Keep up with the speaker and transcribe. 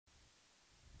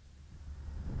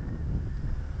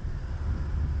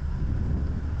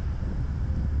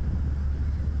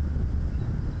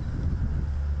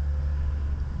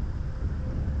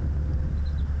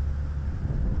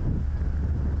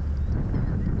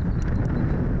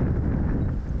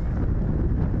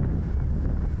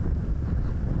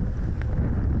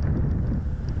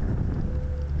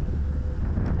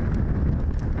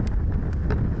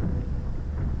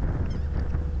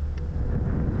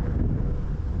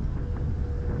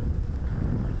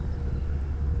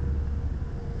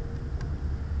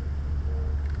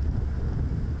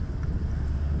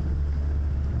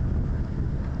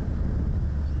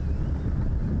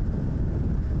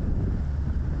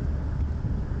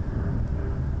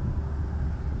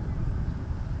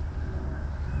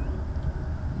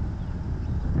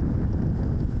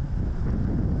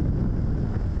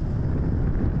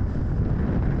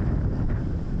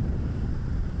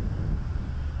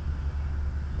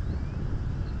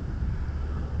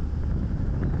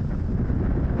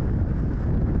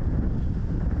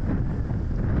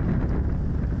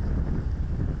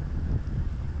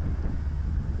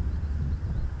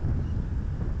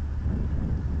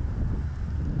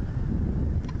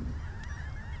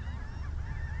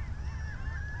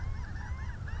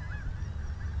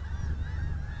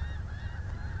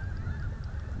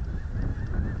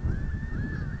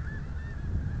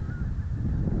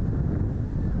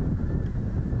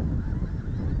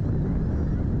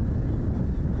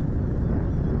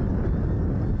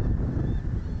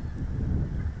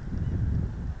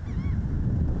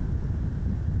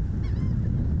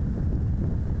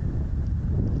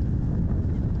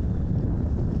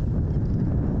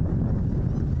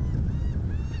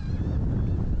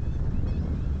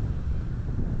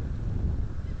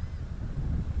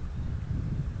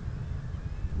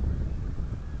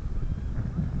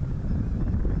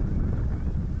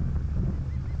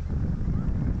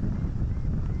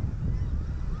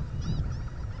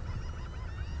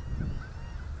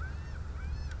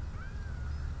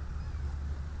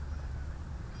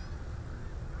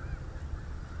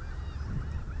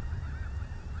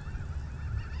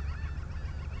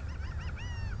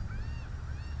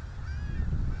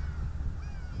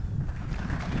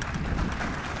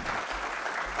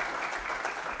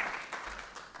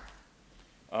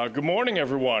Good morning,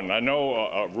 everyone. I know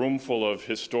a room full of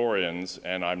historians,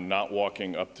 and I'm not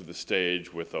walking up to the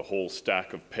stage with a whole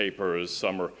stack of papers.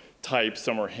 Some are typed,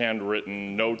 some are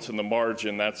handwritten, notes in the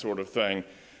margin, that sort of thing.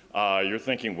 You're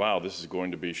thinking, wow, this is going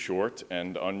to be short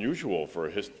and unusual for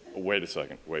a Wait a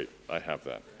second. Wait, I have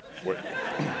that. Wait.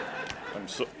 I'm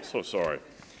so sorry.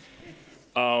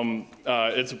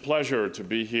 It's a pleasure to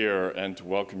be here and to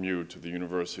welcome you to the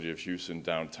University of Houston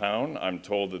downtown. I'm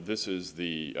told that this is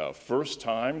the first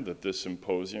time that this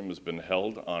symposium has been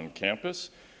held on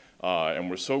campus, and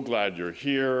we're so glad you're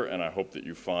here, and I hope that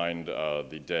you find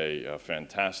the day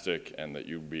fantastic and that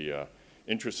you'll be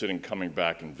interested in coming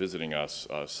back and visiting us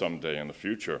someday in the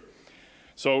future.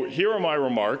 So here are my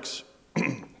remarks.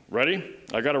 Ready?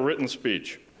 I got a written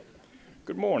speech.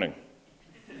 Good morning.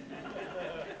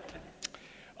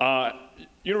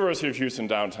 University of Houston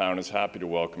downtown is happy to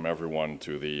welcome everyone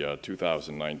to the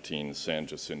 2019 San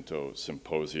Jacinto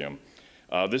Symposium.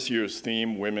 This year's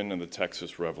theme, Women in the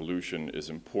Texas Revolution,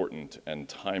 is important and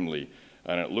timely,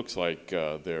 and it looks like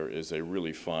there is a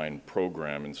really fine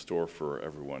program in store for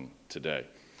everyone today.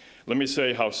 Let me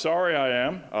say how sorry I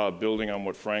am, building on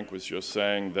what Frank was just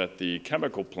saying, that the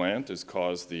chemical plant has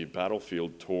caused the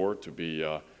battlefield tour to be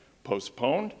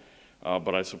postponed,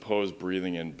 but I suppose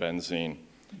breathing in benzene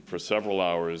for several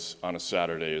hours on a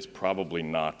Saturday is probably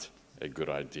not a good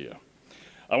idea.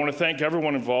 I want to thank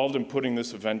everyone involved in putting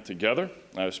this event together.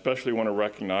 I especially want to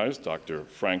recognize Dr.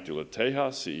 Frank de la Teja,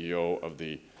 CEO of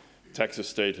the Texas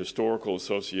State Historical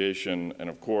Association, and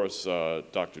of course,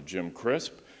 Dr. Jim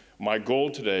Crisp. My goal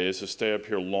today is to stay up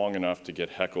here long enough to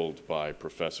get heckled by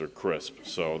Professor Crisp.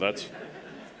 So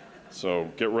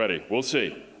get ready. We'll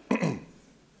see.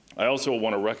 I also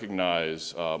want to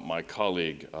recognize my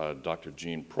colleague, Dr.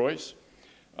 Jean Preuss,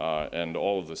 and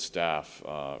all of the staff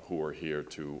who are here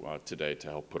today to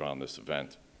help put on this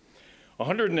event.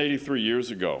 183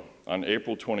 years ago, on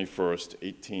April 21st,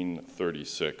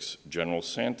 1836, General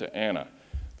Santa Anna,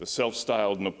 the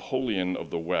self-styled Napoleon of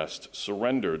the West,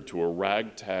 surrendered to a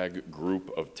ragtag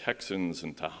group of Texans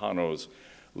and Tejanos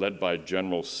led by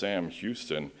General Sam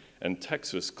Houston, and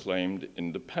Texas claimed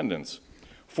independence.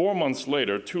 4 months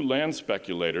later, two land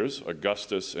speculators,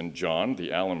 Augustus and John,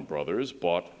 the Allen brothers,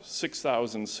 bought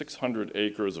 6,600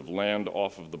 acres of land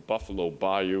off of the Buffalo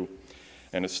Bayou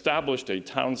and established a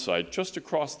town site just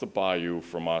across the bayou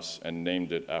from us and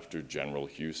named it after General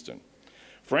Houston.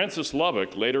 Francis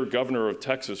Lubbock, later governor of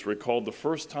Texas, recalled the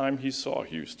first time he saw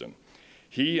Houston.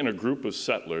 He and a group of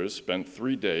settlers spent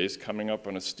 3 days coming up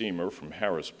on a steamer from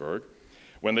Harrisburg.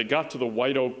 When they got to the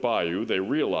White Oak Bayou, they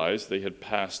realized they had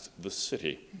passed the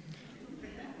city.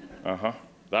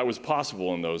 That was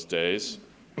possible in those days.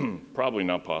 Probably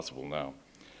not possible now.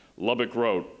 Lubbock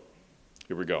wrote,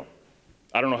 here we go.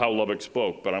 I don't know how Lubbock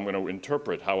spoke, but I'm going to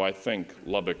interpret how I think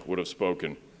Lubbock would have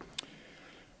spoken.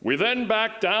 We then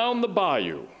backed down the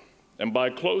bayou, and by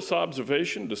close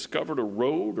observation discovered a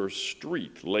road or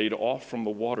street laid off from the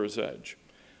water's edge.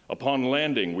 Upon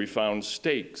landing, we found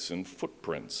stakes and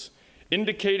footprints,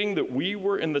 indicating that we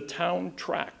were in the town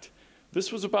tract.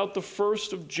 This was about the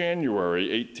 1st of January,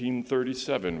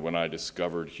 1837, when I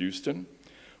discovered Houston.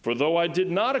 For though I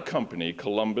did not accompany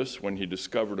Columbus when he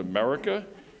discovered America,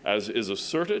 as is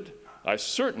asserted, I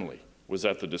certainly was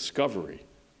at the discovery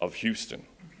of Houston.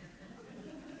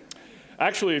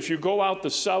 Actually, if you go out the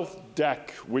south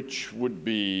deck, which would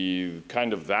be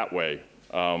kind of that way,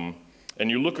 and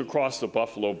you look across the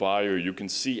Buffalo Bayou, you can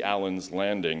see Allen's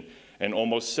Landing. And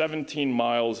almost 17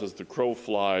 miles as the crow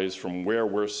flies from where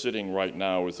we're sitting right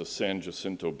now is a San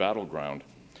Jacinto battleground.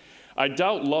 I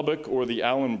doubt Lubbock or the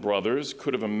Allen brothers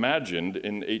could have imagined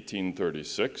in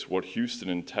 1836 what Houston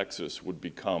in Texas would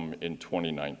become in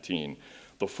 2019.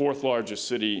 The 4th largest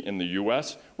city in the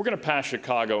US. We're going to pass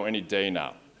Chicago any day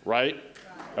now, right?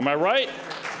 Am I right?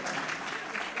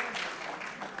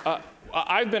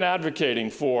 I've been advocating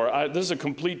for, this is a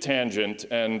complete tangent,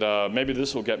 and maybe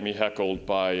this will get me heckled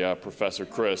by Professor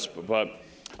Crisp, but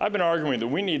I've been arguing that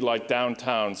we need, like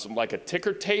downtown, like a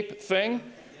ticker tape thing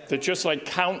that just like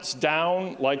counts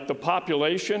down like the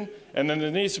population, and then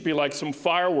there needs to be like some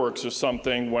fireworks or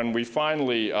something when we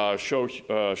finally show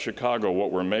Chicago what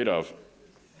we're made of.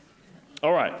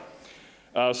 All right,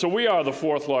 so we are the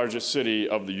 4th largest city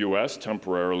of the US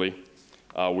temporarily.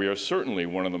 We are certainly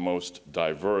one of the most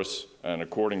diverse, and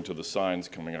according to the signs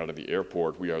coming out of the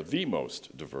airport, we are the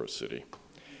most diverse city.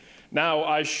 Now,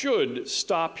 I should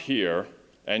stop here,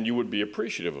 and you would be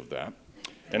appreciative of that,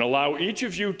 and allow each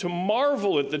of you to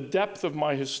marvel at the depth of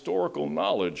my historical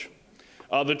knowledge.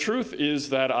 The truth is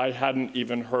that I hadn't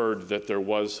even heard that there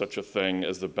was such a thing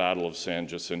as the Battle of San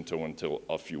Jacinto until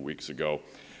a few weeks ago.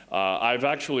 I've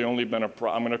actually only been I'm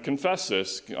going to confess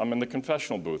this, I'm in the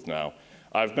confessional booth now.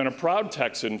 I've been a proud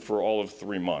Texan for all of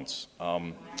 3 months.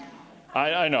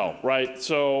 I know, right?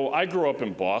 So I grew up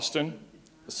in Boston.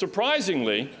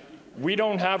 Surprisingly, we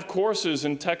don't have courses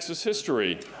in Texas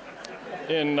history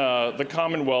in the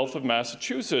Commonwealth of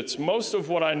Massachusetts. Most of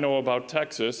what I know about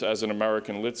Texas as an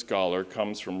American lit scholar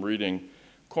comes from reading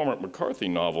Cormac McCarthy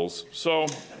novels. So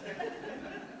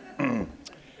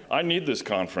I need this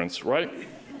conference, right?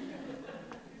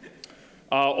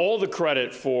 All the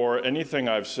credit for anything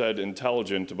I've said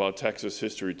intelligent about Texas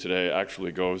history today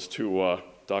actually goes to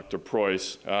Dr.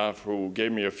 Preuss, who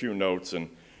gave me a few notes and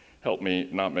helped me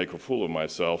not make a fool of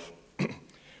myself.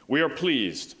 We are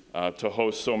pleased to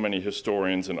host so many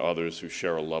historians and others who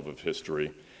share a love of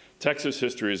history. Texas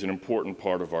history is an important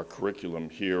part of our curriculum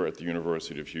here at the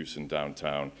University of Houston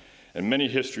downtown, and many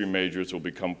history majors will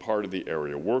become part of the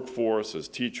area workforce as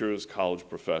teachers, college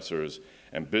professors,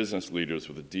 and business leaders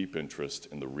with a deep interest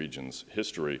in the region's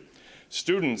history.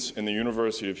 Students in the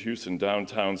University of Houston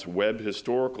downtown's Webb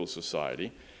Historical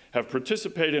Society have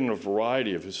participated in a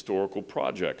variety of historical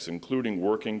projects, including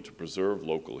working to preserve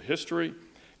local history,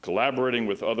 collaborating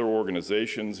with other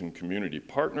organizations and community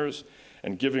partners,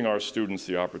 and giving our students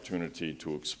the opportunity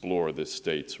to explore this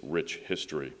state's rich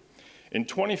history. In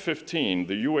 2015,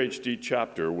 the UHD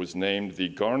chapter was named the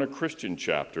Garner Christian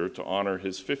chapter to honor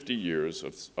his 50 years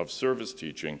of service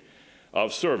teaching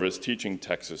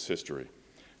Texas history.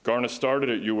 Garner started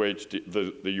at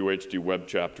the UHD Webb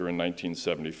chapter in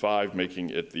 1975, making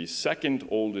it the second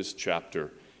oldest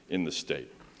chapter in the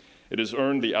state. It has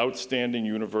earned the Outstanding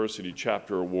University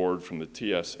Chapter Award from the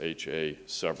TSHA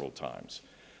several times.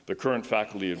 The current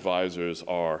faculty advisors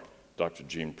are Dr.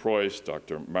 Jean Preuss,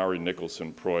 Dr. Mary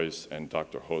Nicholson Preuss, and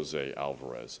Dr. Jose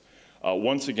Alvarez.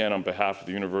 Once again, on behalf of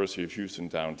the University of Houston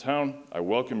downtown, I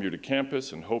welcome you to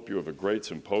campus and hope you have a great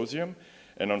symposium.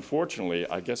 And unfortunately,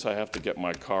 I guess I have to get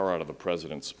my car out of the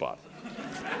president's spot.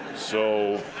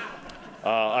 So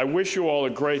I wish you all a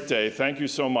great day. Thank you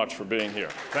so much for being here.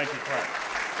 Thank you, Frank.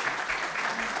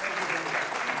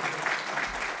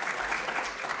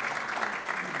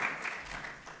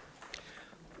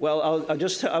 Well,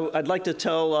 I'd like to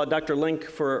tell Dr. Link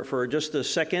for just a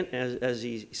second, as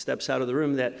he steps out of the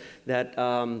room, that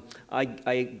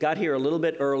I got here a little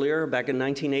bit earlier, back in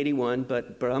 1981,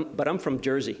 but I'm from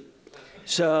Jersey,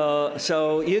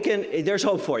 so you can. There's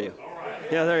hope for you. All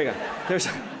right. Yeah, there you go.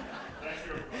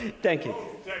 Thank you.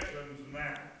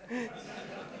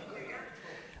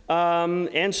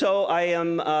 And so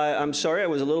I'm sorry, I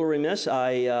was a little remiss.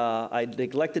 I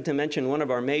neglected to mention one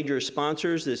of our major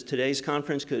sponsors. Today's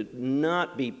conference could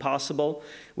not be possible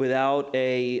without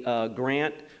a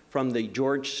grant from the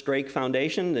George Strake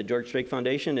Foundation. The George Strake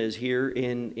Foundation is here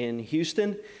in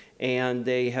Houston, and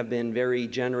they have been very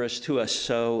generous to us.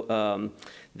 So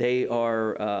they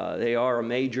are a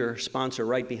major sponsor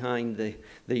right behind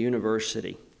the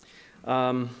university.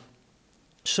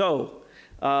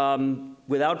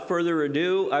 Without further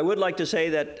ado, I would like to say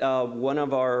that one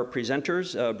of our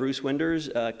presenters, Bruce Winders,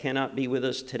 cannot be with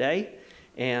us today,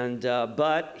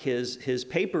 but his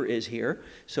paper is here,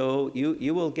 so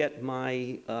you will get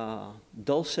my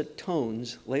dulcet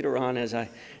tones later on as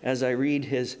I read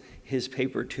his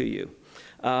paper to you.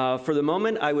 For the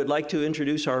moment, I would like to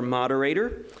introduce our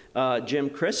moderator, Jim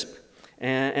Crisp,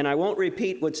 and I won't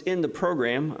repeat what's in the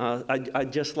program.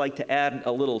 I'd just like to add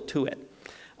a little to it.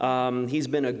 He's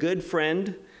been a good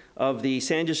friend of the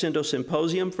San Jacinto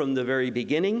Symposium from the very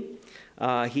beginning.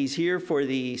 He's here for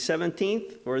the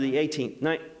 17th or the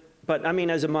 18th, but I mean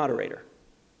as a moderator.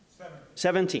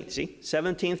 17th, see?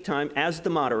 17th time as the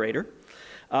moderator.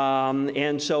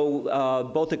 And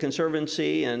so both the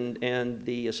Conservancy and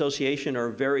the association are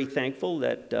very thankful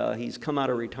that he's come out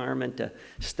of retirement to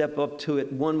step up to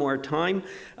it one more time.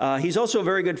 He's also a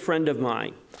very good friend of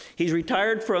mine. He's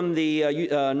retired from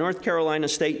the North Carolina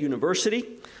State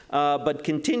University, but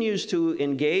continues to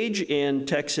engage in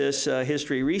Texas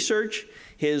history research.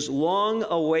 His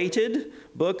long-awaited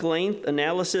book-length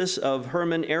analysis of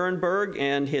Herman Ehrenberg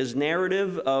and his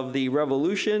narrative of the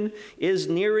Revolution is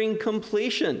nearing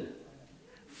completion,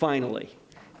 finally.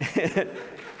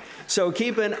 So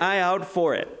keep an eye out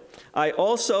for it. I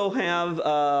also have,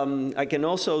 I can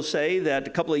also say that a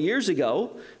couple of years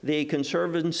ago, the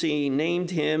Conservancy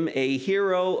named him a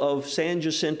hero of San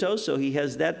Jacinto, so he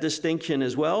has that distinction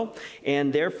as well.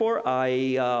 And therefore,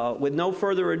 with no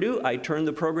further ado, I turn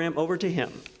the program over to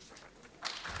him.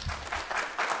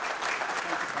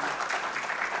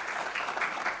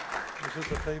 Is this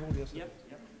the table? Yes. Yep.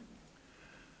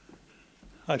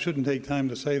 I shouldn't take time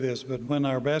to say this, but when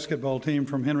our basketball team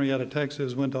from Henrietta,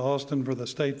 Texas went to Austin for the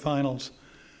state finals,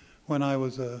 when I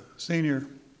was a senior,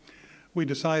 we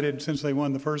decided since they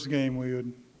won the first game, we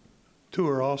would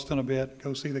tour Austin a bit,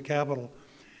 go see the Capitol.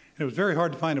 It was very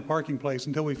hard to find a parking place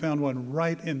until we found one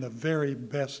right in the very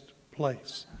best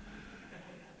place,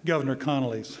 Governor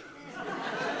Connolly's.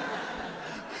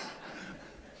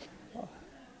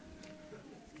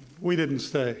 We didn't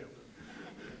stay.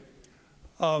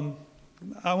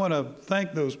 I want to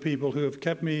thank those people who have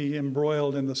kept me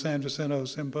embroiled in the San Jacinto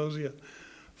Symposium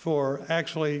for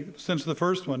actually, since the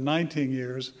first one, 19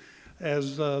 years.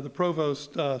 As the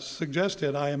provost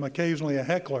suggested, I am occasionally a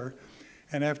heckler.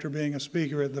 And after being a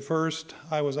speaker at the first,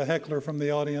 I was a heckler from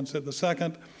the audience at the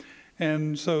second.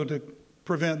 And so to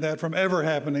prevent that from ever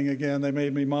happening again, they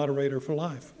made me moderator for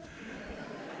life.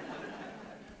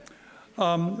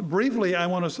 Briefly, I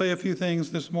want to say a few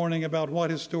things this morning about what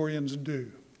historians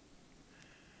do.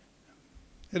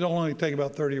 It'll only take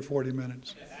about 30 or 40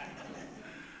 minutes.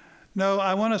 No,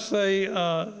 I want to say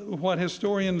what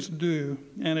historians do,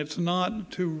 and it's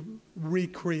not to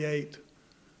recreate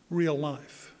real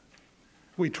life.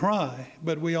 We try,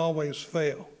 but we always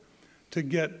fail to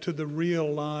get to the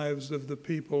real lives of the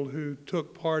people who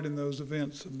took part in those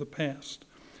events of the past.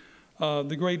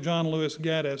 The great John Lewis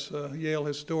Gaddis, a Yale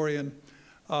historian,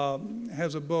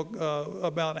 has a book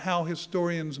about how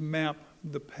historians map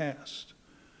the past.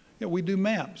 Yeah, we do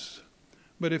maps,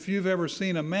 but if you've ever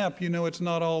seen a map, you know it's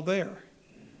not all there.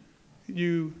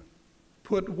 You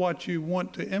put what you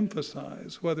want to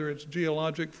emphasize, whether it's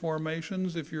geologic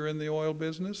formations if you're in the oil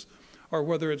business, or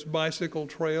whether it's bicycle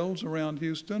trails around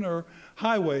Houston, or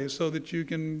highways so that you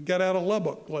can get out of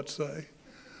Lubbock, let's say.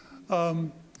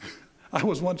 I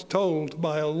was once told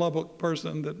by a Lubbock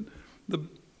person that the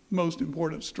most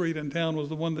important street in town was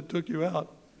the one that took you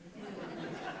out.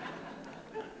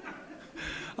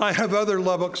 I have other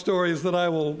Lubbock stories that I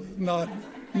will not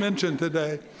mention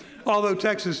today, although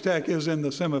Texas Tech is in the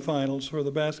semifinals for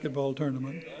the basketball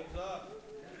tournament.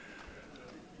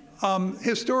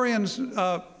 Historians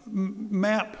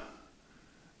map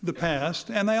the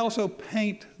past, and they also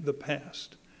paint the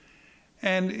past.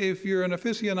 And if you're an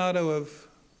aficionado of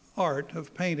art,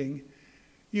 of painting,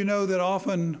 you know that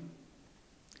often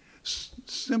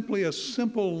simply a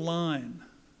simple line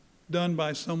done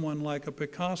by someone like a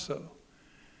Picasso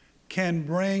can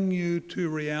bring you to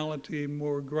reality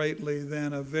more greatly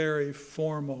than a very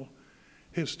formal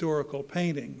historical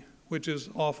painting, which is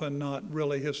often not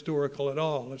really historical at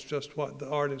all. It's just what the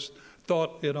artist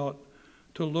thought it ought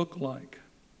to look like.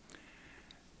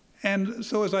 And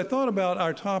so as I thought about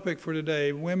our topic for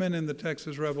today, women in the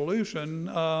Texas Revolution,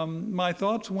 my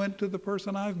thoughts went to the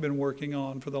person I've been working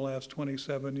on for the last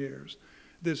 27 years,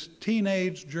 this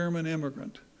teenage German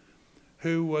immigrant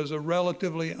who was a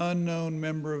relatively unknown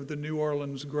member of the New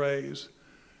Orleans Greys,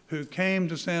 who came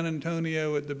to San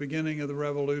Antonio at the beginning of the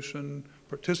Revolution,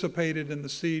 participated in the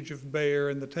siege of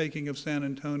Bayard and the taking of San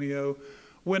Antonio,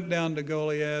 went down to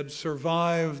Goliad,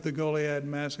 survived the Goliad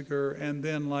massacre, and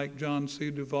then, like John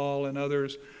C. Duvall and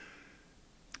others,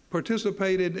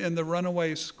 participated in the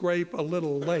runaway scrape a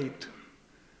little late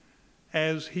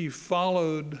as he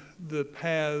followed the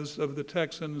paths of the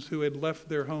Texans who had left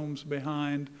their homes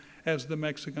behind as the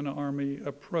Mexican army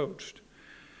approached.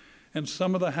 And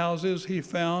some of the houses he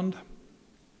found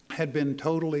had been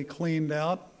totally cleaned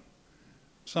out,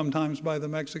 sometimes by the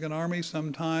Mexican army,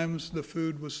 sometimes the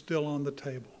food was still on the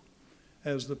table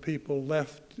as the people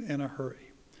left in a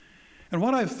hurry. And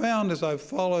what I've found as I've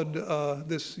followed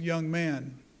this young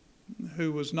man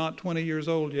who was not 20 years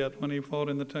old yet when he fought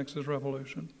in the Texas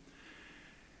Revolution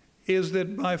is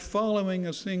that by following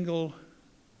a single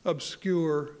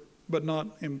obscure but not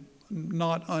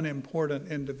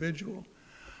unimportant individual,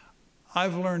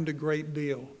 I've learned a great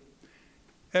deal.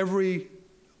 Every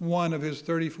one of his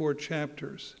 34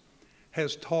 chapters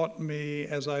has taught me,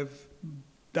 as I've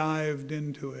dived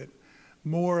into it,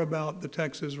 more about the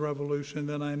Texas Revolution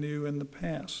than I knew in the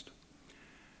past.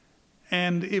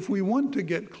 And if we want to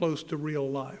get close to real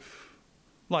life,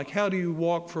 like how do you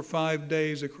walk for 5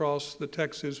 days across the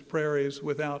Texas prairies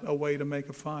without a way to make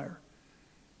a fire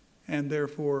and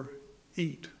therefore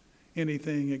eat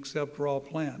anything except raw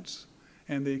plants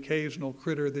and the occasional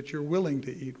critter that you're willing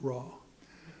to eat raw?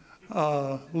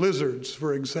 Lizards,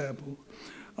 for example.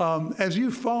 As you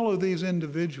follow these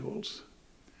individuals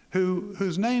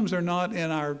whose names are not in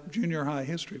our junior high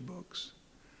history books,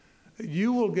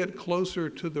 you will get closer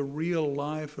to the real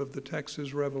life of the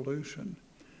Texas Revolution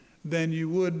than you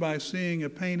would by seeing a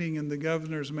painting in the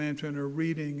governor's mansion or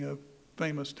reading a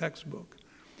famous textbook,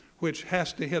 which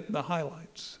has to hit the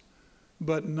highlights,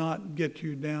 but not get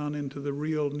you down into the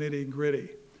real nitty-gritty.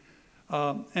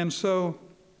 And so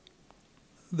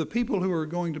the people who are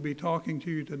going to be talking to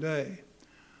you today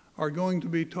are going to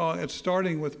be taught,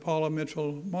 starting with Paula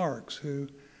Mitchell Marks, who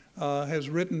has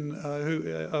written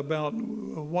about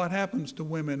what happens to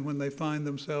women when they find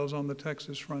themselves on the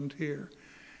Texas frontier.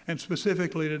 And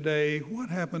specifically today, what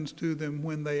happens to them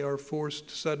when they are forced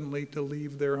suddenly to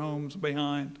leave their homes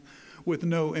behind with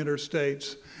no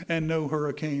interstates and no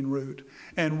hurricane route,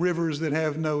 and rivers that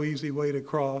have no easy way to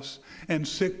cross, and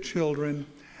sick children,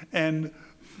 and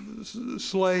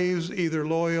slaves either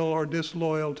loyal or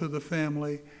disloyal to the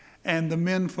family, and the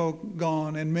menfolk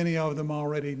gone, and many of them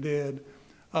already dead.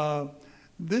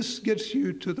 This gets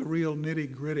you to the real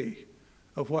nitty-gritty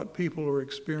of what people are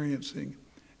experiencing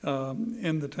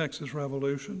in the Texas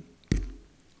Revolution.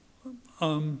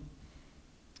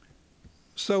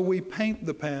 So we paint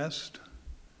the past,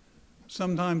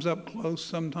 sometimes up close,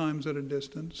 sometimes at a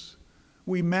distance.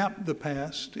 We map the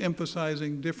past,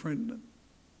 emphasizing different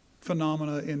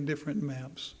phenomena in different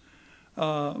maps.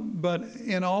 But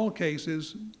in all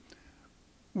cases,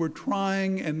 we're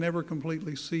trying and never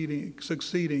completely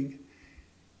succeeding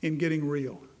in getting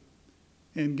real,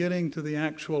 in getting to the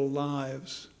actual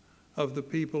lives of the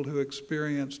people who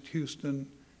experienced Houston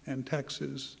and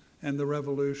Texas and the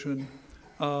Revolution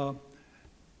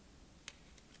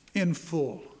in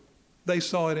full. They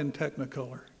saw it in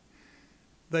Technicolor.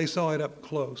 They saw it up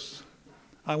close.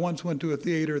 I once went to a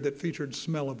theater that featured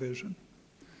smell-o-vision.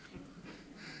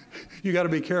 You got to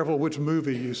be careful which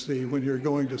movie you see when you're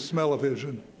going to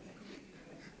smell-o-vision.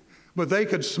 But they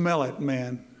could smell it,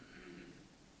 man.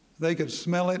 They could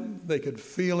smell it, they could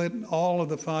feel it, all of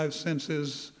the five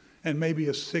senses, and maybe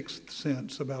a sixth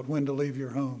sense about when to leave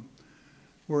your home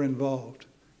were involved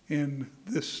in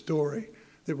this story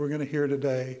that we're going to hear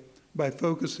today by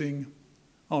focusing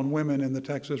on women in the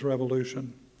Texas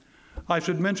Revolution. I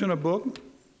should mention a book,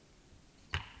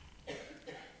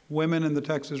 Women in the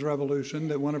Texas Revolution,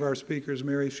 that one of our speakers,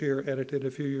 Mary Scheer, edited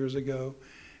a few years ago.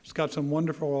 It's got some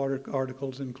wonderful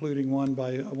articles, including one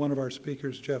by one of our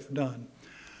speakers, Jeff Dunn.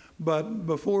 But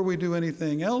before we do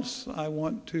anything else, I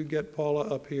want to get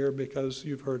Paula up here because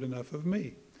you've heard enough of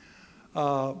me.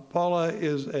 Paula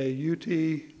is a UT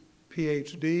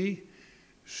PhD.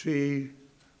 She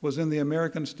was in the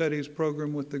American Studies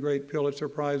program with the great Pulitzer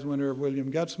Prize winner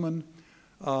William Gutzman,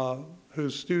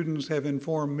 whose students have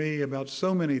informed me about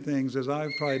so many things as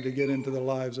I've tried to get into the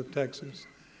lives of Texas.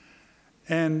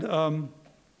 And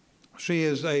she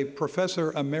is a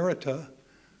professor emerita.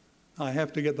 I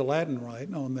have to get the Latin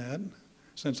right on that,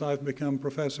 since I've become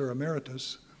professor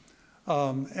emeritus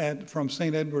from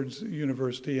St. Edward's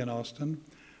University in Austin.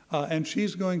 And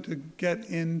she's going to get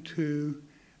into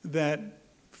that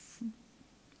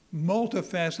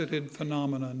multifaceted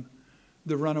phenomenon,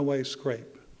 the runaway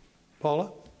scrape.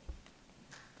 Paula?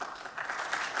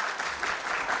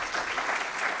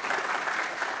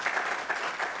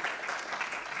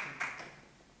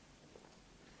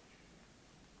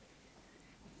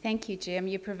 Thank you, Jim.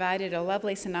 You provided a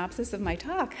lovely synopsis of my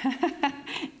talk.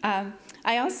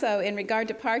 I also, in regard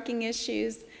to parking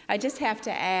issues, I just have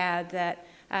to add that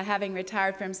having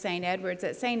retired from St. Edward's,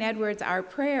 at St. Edward's our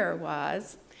prayer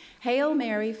was, "Hail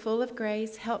Mary, full of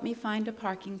grace, help me find a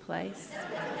parking place."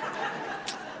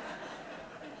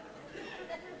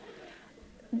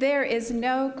 There is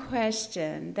no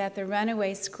question that the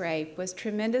runaway scrape was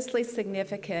tremendously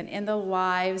significant in the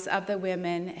lives of the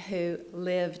women who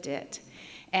lived it.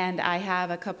 And I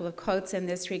have a couple of quotes in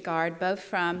this regard, both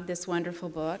from this wonderful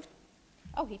book.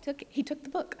 Oh, he took the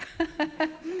book.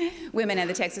 Women in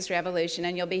the Texas Revolution,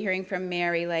 and you'll be hearing from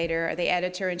Mary later, the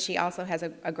editor, and she also has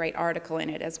a great article in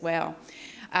it as well.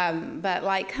 But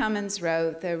like Cummins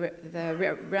wrote,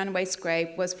 the runaway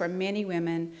scrape was for many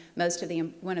women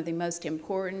one of the most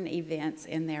important events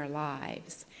in their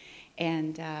lives.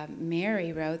 And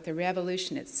Mary wrote, the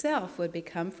revolution itself would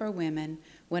become for women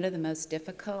one of the most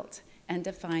difficult and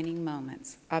defining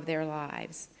moments of their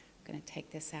lives. I'm going to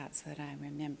take this out so that I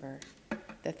remember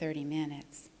the 30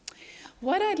 minutes.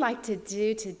 What I'd like to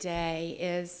do today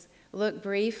is look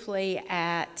briefly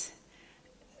at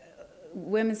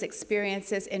women's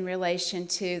experiences in relation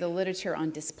to the literature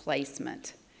on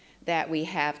displacement that we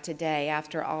have today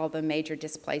after all the major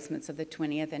displacements of the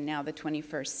 20th and now the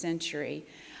 21st century,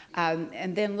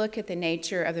 and then look at the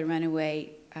nature of the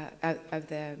runaway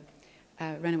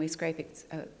scrape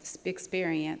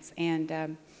experience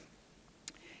and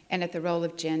at the role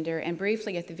of gender, and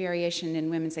briefly at the variation in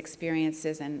women's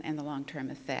experiences and the long-term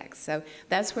effects. So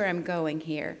that's where I'm going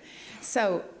here.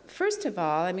 So first of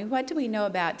all, I mean, what do we know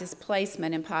about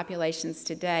displacement in populations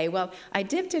today? Well, I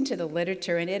dipped into the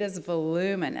literature, and it is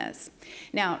voluminous.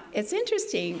 Now, it's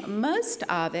interesting, most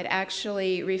of it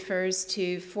actually refers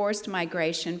to forced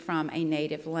migration from a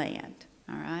native land,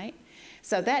 all right?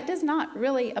 So that does not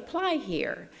really apply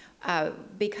here.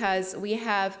 Because we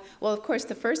have, well, of course,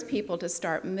 the first people to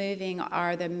start moving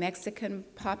are the Mexican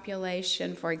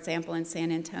population, for example, in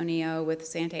San Antonio with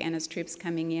Santa Anna's troops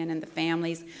coming in and the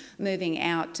families moving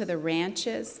out to the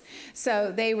ranches.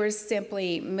 So they were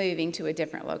simply moving to a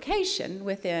different location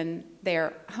within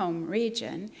their home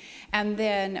region. And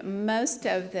then most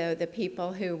of the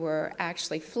people who were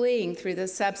actually fleeing through the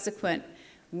subsequent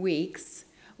weeks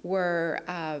were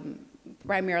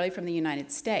primarily from the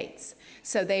United States.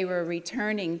 So they were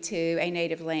returning to a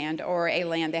native land or a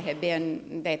land that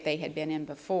they had been in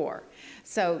before.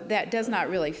 So that does not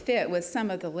really fit with some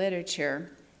of the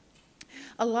literature.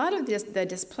 A lot of the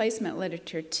displacement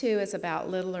literature, too, is about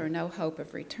little or no hope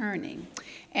of returning.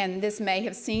 And this may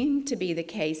have seemed to be the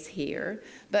case here,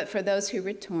 but for those who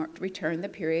return, the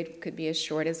period could be as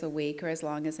short as a week or as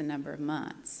long as a number of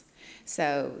months.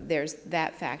 So there's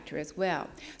that factor as well.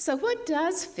 So what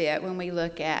does fit when we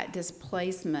look at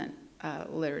displacement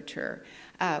literature?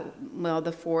 Well,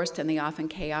 the forced and the often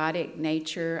chaotic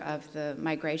nature of the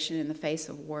migration in the face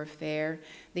of warfare,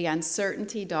 the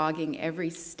uncertainty dogging every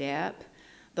step,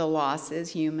 the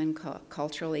losses, human,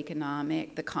 cultural,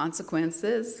 economic, the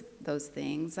consequences, those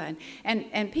things,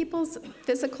 and people's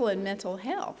physical and mental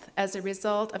health as a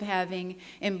result of having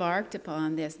embarked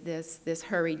upon this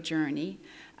hurried journey.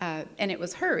 And it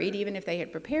was hurried even if they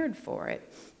had prepared for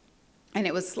it. And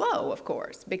it was slow, of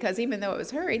course, because even though it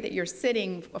was hurried, that you're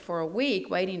sitting for a week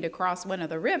waiting to cross one of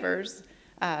the rivers,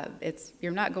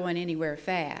 you're not going anywhere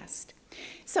fast.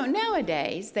 So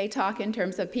nowadays, they talk in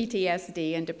terms of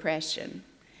PTSD and depression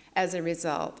as a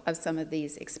result of some of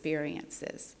these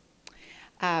experiences.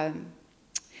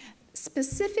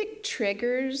 Specific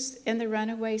triggers in the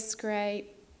runaway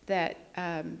scrape that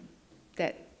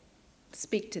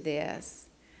speak to this.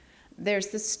 There's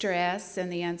the stress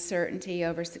and the uncertainty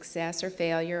over success or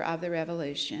failure of the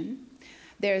revolution.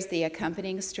 There's the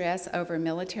accompanying stress over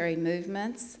military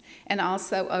movements and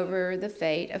also over the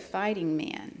fate of fighting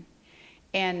men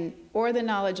or the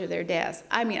knowledge of their deaths.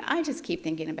 I mean, I just keep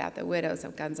thinking about the widows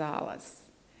of Gonzales.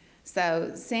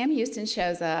 So Sam Houston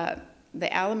shows up,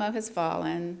 the Alamo has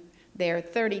fallen, there are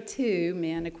 32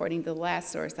 men, according to the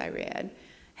last source I read,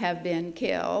 have been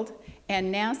killed, and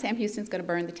now Sam Houston's going to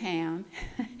burn the town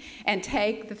and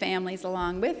take the families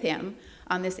along with him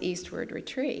on this eastward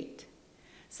retreat.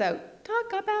 So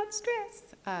talk about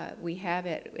stress. We have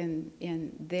it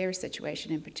in their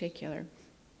situation in particular.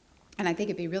 And I think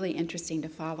it'd be really interesting to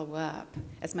follow up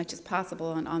as much as possible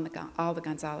on all the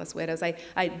Gonzales widows.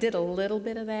 I did a little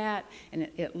bit of that, and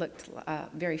it looked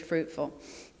very fruitful.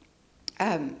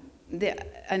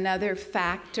 Another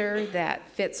factor that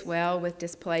fits well with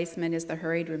displacement is the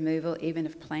hurried removal, even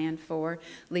if planned for,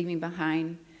 leaving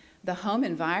behind the home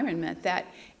environment that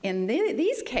in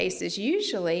these cases,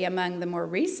 usually among the more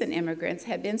recent immigrants,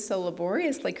 had been so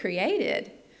laboriously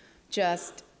created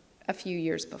just a few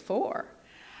years before.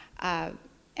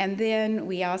 And then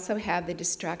we also have the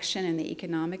destruction and the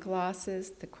economic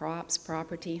losses, the crops,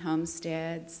 property,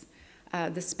 homesteads,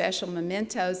 the special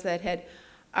mementos that had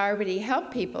already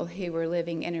helped people who were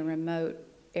living in a remote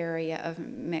area of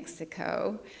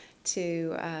Mexico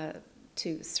to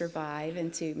survive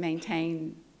and to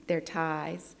maintain their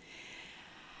ties.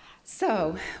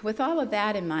 So with all of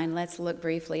that in mind, let's look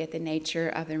briefly at the nature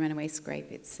of the runaway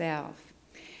scrape itself.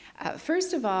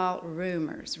 First of all,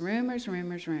 rumors.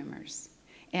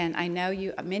 And I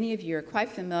know many of you are quite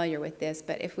familiar with this,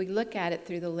 but if we look at it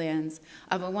through the lens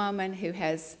of a woman who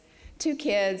has 2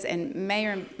 kids and may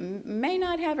or may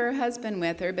not have her husband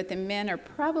with her, but the men are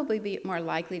probably more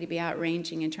likely to be out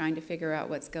ranging and trying to figure out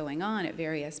what's going on at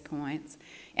various points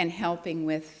and helping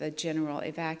with the general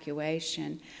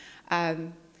evacuation.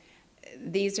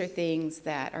 These are things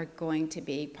that are going to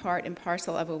be part and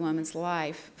parcel of a woman's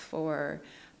life for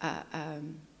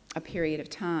a period of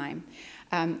time.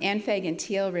 Anne Fagan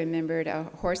Teal remembered a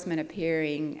horseman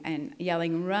appearing and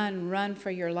yelling, "Run, run for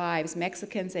your lives.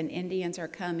 Mexicans and Indians are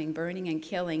coming, burning and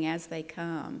killing as they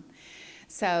come."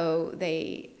 So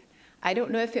I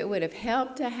don't know if it would have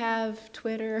helped to have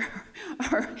Twitter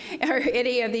or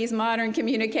any of these modern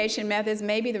communication methods.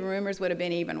 Maybe the rumors would have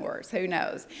been even worse. Who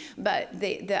knows? But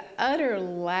the utter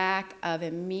lack of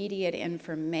immediate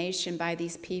information by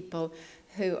these people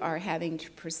who are having to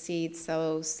proceed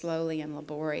so slowly and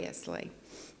laboriously.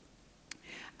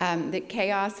 The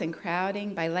chaos and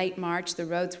crowding. By late March, the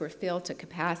roads were filled to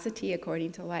capacity,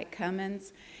 according to Light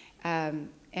Cummins. And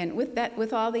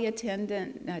with all the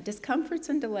attendant discomforts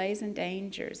and delays and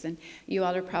dangers. And you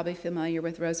all are probably familiar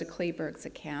with Rosa Kleberg's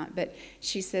account, but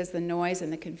she says the noise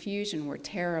and the confusion were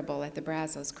terrible at the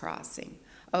Brazos crossing.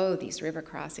 Oh, these river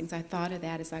crossings. I thought of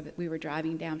that as we were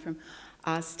driving down from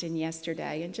Austin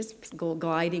yesterday and just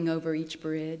gliding over each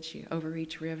bridge, over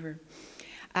each river.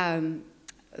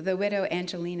 The widow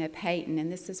Angelina Payton,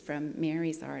 and this is from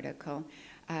Mary's article,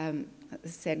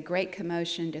 said, great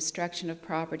commotion, destruction of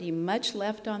property, much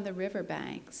left on the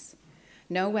riverbanks.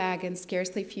 No wagons,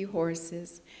 scarcely few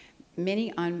horses,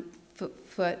 many on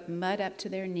foot, mud up to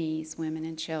their knees, women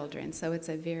and children. So it's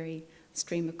a very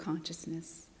stream of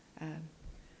consciousness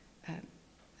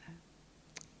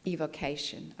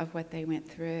evocation of what they went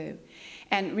through.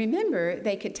 And remember,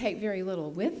 they could take very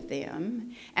little with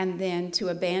them, and then to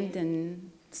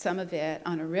abandon some of it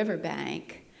on a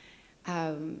riverbank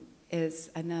is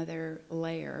another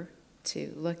layer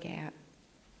to look at.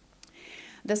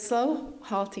 The slow,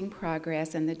 halting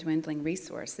progress and the dwindling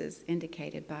resources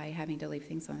indicated by having to leave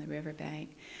things on the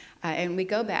riverbank. And we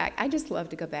go back, I just love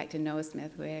to go back to Noah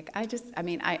Smithwick.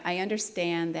 I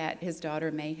understand that his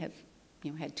daughter may have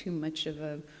had too much of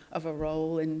a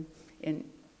role in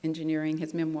engineering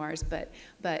his memoirs, but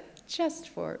just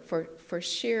for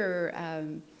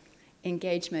sheer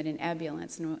engagement and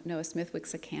ebullience, Noah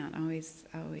Smithwick's account always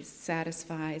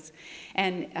satisfies.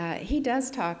 And he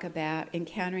does talk about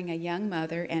encountering a young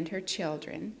mother and her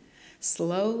children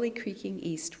slowly creaking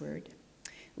eastward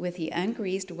with the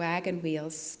ungreased wagon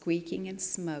wheels squeaking and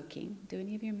smoking. Do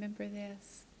any of you remember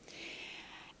this?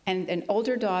 And an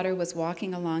older daughter was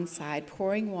walking alongside,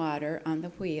 pouring water on the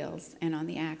wheels and on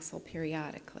the axle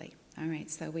periodically. All right,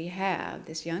 so we have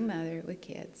this young mother with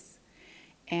kids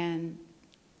and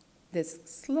this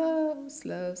slow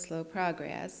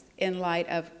progress in light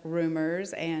of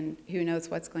rumors and who knows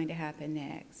what's going to happen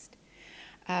next.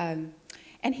 And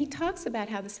he talks about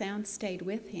how the sound stayed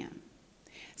with him.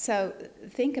 So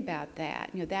think about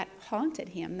that. That haunted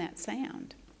him, that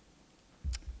sound.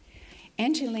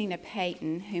 Angelina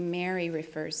Payton, whom Mary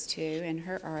refers to in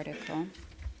her article,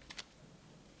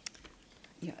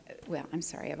 well, I'm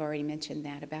sorry, I've already mentioned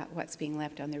that about what's being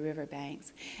left on the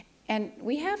riverbanks. And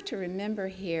we have to remember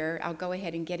here, I'll go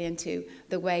ahead and get into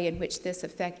the way in which this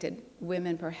affected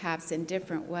women perhaps in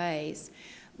different ways,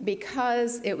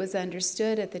 because it was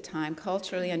understood at the time,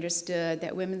 culturally understood,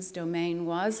 that women's domain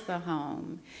was the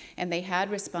home, and they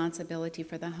had responsibility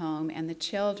for the home and the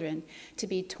children, to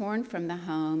be torn from the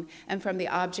home and from the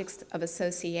objects of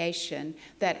association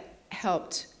that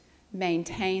helped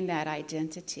maintain that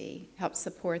identity, helped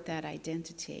support that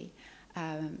identity,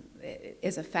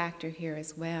 is a factor here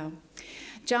as well.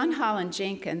 John Holland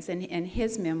Jenkins, in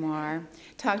his memoir,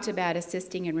 talked about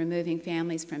assisting in removing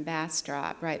families from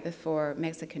Bastrop right before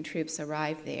Mexican troops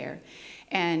arrived there.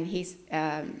 And his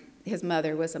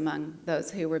mother was among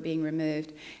those who were being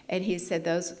removed. And he said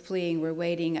those fleeing were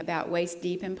wading about waist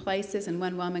deep in places, and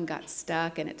one woman got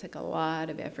stuck, and it took a lot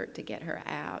of effort to get her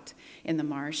out in the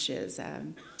marshes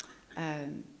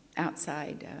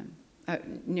outside,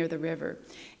 near the river.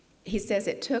 He says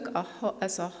it took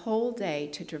us a whole day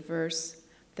to traverse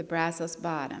the Brazos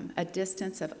Bottom, a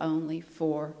distance of only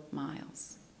 4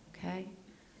 miles, okay?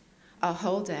 A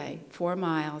whole day, 4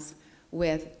 miles,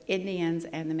 with Indians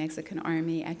and the Mexican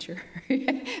army at your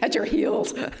at your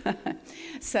heels.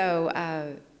 So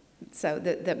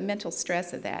the mental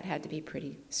stress of that had to be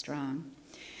pretty strong.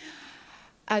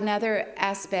 Another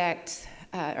aspect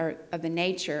or of the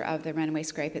nature of the runaway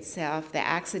scrape itself, the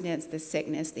accidents, the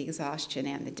sickness, the exhaustion,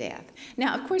 and the death.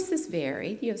 Now, of course, this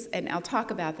varied, and I'll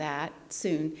talk about that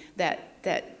soon, that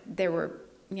there were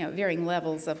varying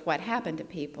levels of what happened to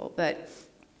people, but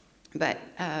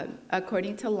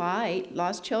according to Light,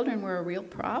 lost children were a real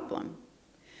problem.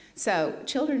 So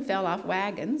children fell off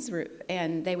wagons,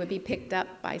 and they would be picked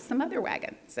up by some other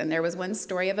wagons. And there was one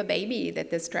story of a baby that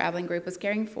this traveling group was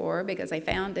caring for because they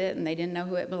found it and they didn't know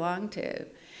who it belonged to.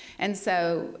 And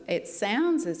so it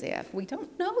sounds as if, we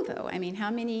don't know though, I mean,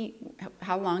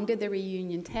 how long did the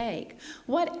reunion take?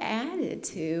 What added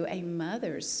to a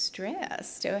mother's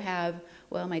stress to have,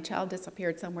 well, my child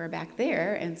disappeared somewhere back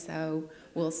there, and so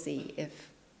we'll see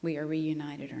if we are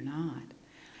reunited or not.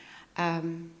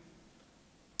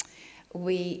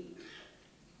 We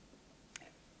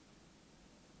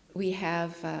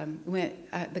have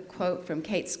the quote from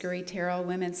Kate Scurry Terrell,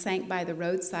 women sank by the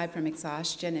roadside from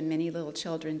exhaustion and many little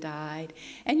children died.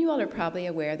 And you all are probably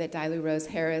aware that Dilou Rose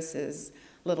Harris's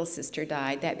little sister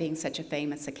died, that being such a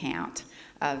famous account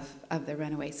of the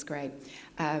runaway scrape.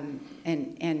 And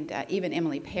even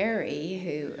Emily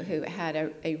Perry, who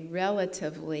had a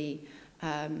relatively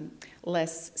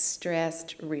less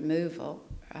stressed removal,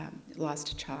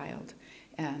 lost a child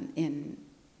in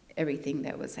everything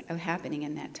that was happening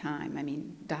in that time. I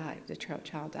mean, died, the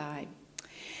child died.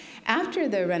 After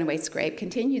the runaway scrape,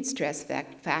 continued stress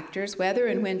factors, whether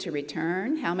and when to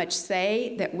return, how much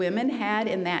say that women had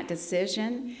in that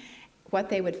decision, what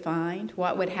they would find,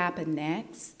 what would happen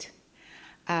next.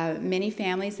 Many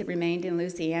families had remained in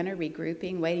Louisiana,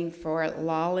 regrouping, waiting for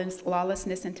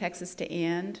lawlessness in Texas to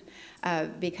end,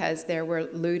 because there were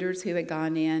looters who had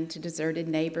gone into deserted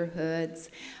neighborhoods.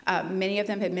 Many of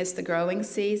them had missed the growing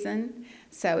season,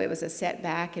 so it was a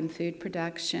setback in food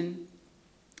production.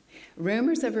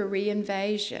 Rumors of a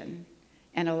reinvasion,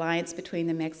 an alliance between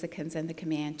the Mexicans and the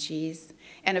Comanches.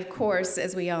 And of course,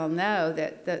 as we all know,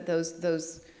 that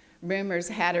those rumors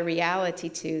had a reality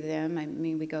to them. I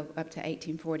mean, we go up to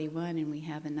 1841 and we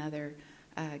have another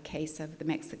case of the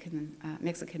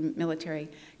Mexican military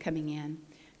coming in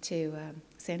to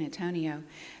San Antonio.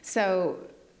 So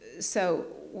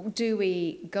do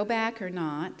we go back or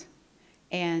not?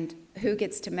 And who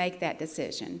gets to make that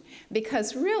decision?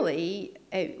 Because really,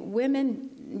 women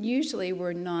usually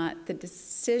were not the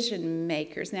decision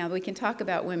makers. Now, we can talk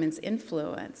about women's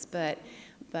influence,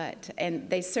 and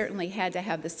they certainly had to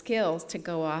have the skills to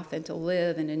go off and to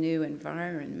live in a new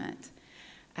environment.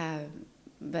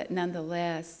 But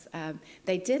nonetheless,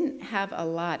 they didn't have a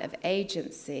lot of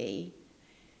agency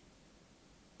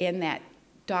in that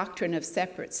doctrine of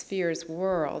separate spheres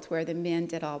world where the men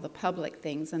did all the public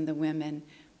things and the women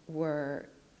were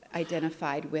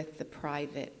identified with the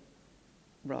private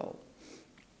role.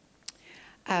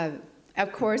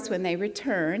 Of course, when they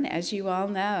return, as you all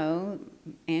know,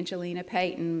 Angelina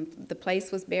Peyton, the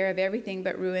place was bare of everything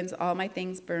but ruins, all my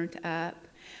things burnt up.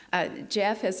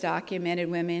 Jeff has documented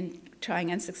women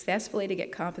trying unsuccessfully to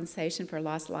get compensation for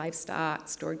lost livestock,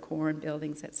 stored corn,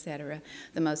 buildings, etc.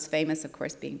 The most famous, of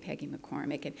course, being Peggy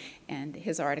McCormick, and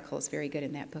his article is very good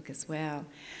in that book as well.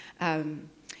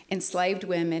 Enslaved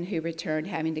women who returned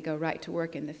having to go right to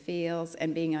work in the fields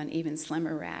and being on even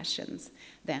slimmer rations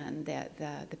than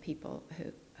the people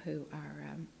who are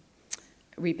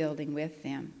rebuilding with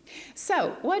them.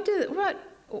 So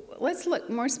let's look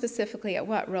more specifically at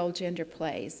what role gender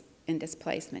plays in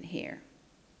displacement here.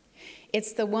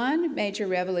 It's the one major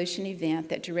revolution event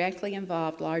that directly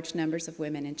involved large numbers of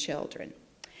women and children.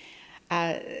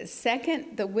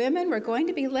 Second, the women were going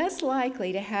to be less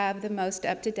likely to have the most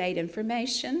up-to-date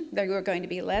information. They were going to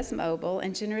be less mobile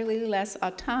and generally less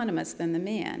autonomous than the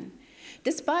men,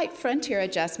 despite frontier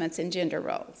adjustments in gender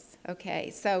roles.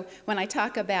 Okay, so when I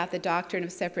talk about the doctrine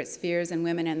of separate spheres and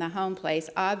women in the home place,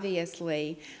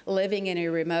 obviously living in a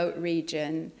remote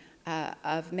region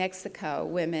of Mexico,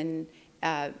 women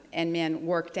and men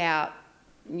worked out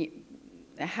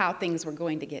how things were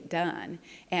going to get done.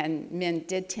 And men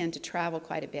did tend to travel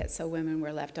quite a bit, so women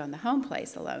were left on the home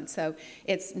place alone. So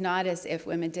it's not as if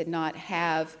women did not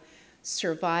have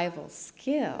survival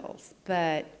skills,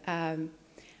 but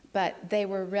they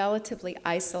were relatively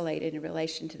isolated in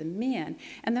relation to the men.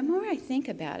 And the more I think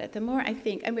about it, the more I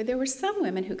think, I mean, there were some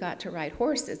women who got to ride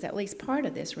horses, at least part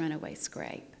of this runaway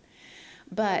scrape.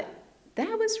 But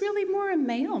that was really more a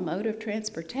male mode of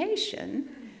transportation,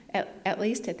 at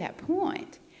least at that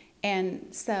point. And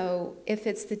so if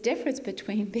it's the difference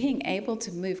between being able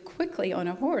to move quickly on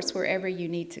a horse wherever you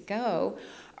need to go,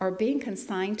 or being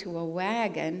consigned to a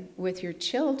wagon with your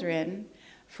children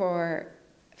for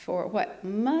what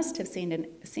must have seemed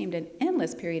an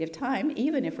endless period of time,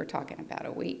 even if we're talking about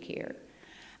a week here,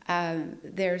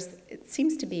 it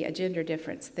seems to be a gender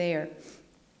difference there.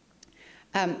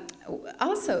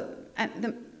 Also,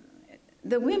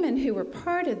 the women who were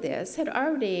part of this had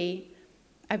already,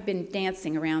 I've been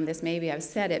dancing around this, maybe I've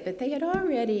said it, but they had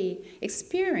already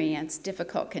experienced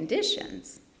difficult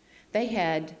conditions. They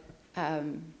had,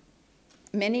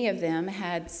 many of them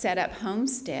had set up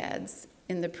homesteads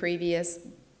in the previous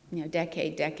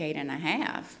decade and a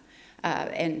half,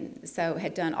 and so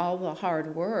had done all the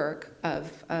hard work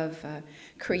of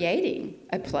creating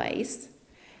a place,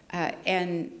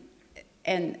 and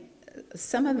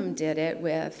some of them did it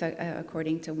with,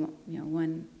 according to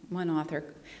one author,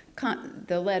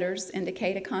 the letters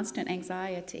indicate a constant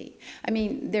anxiety. I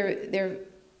mean,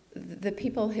 the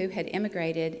people who had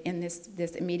immigrated in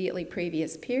this immediately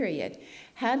previous period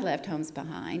had left homes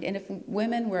behind, and if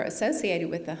women were associated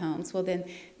with the homes, well then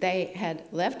they had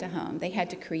left a home. They had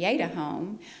to create a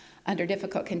home under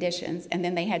difficult conditions, and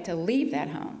then they had to leave that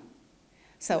home.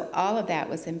 So all of that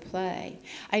was in play.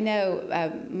 I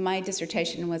know my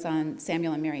dissertation was on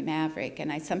Samuel and Mary Maverick,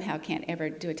 and I somehow can't ever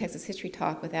do a Texas history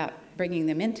talk without bringing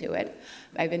them into it.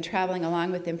 I've been traveling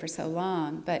along with them for so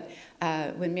long, but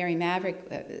when Mary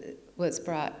Maverick was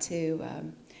brought to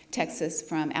Texas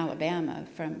from Alabama,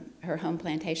 from her home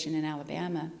plantation in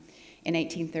Alabama in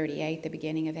 1838, the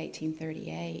beginning of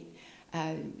 1838,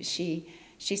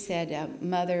 she said,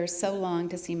 "Mother, so long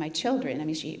to see my children." I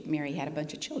mean, Mary had a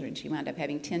bunch of children. She wound up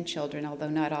having 10 children,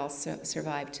 although not all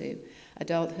survived to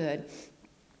adulthood.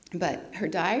 But her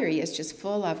diary is just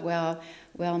full of, well,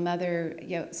 mother,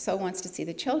 so wants to see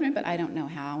the children, but I don't know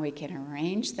how we can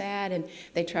arrange that. And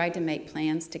they tried to make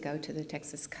plans to go to the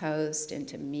Texas coast and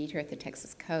to meet her at the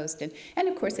Texas coast. And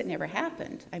of course, it never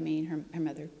happened. I mean, her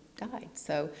mother died.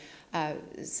 So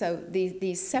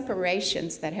these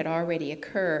separations that had already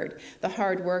occurred, the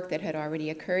hard work that had already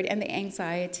occurred, and the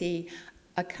anxiety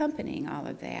accompanying all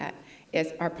of that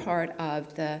are part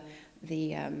of the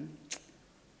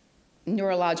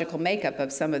neurological makeup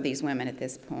of some of these women at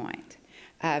this point.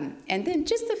 And then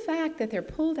just the fact that they're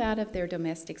pulled out of their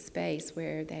domestic space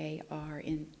where they are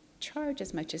in charge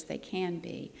as much as they can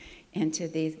be into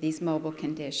these mobile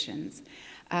conditions.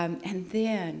 And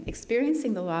then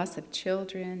experiencing the loss of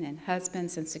children and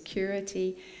husbands and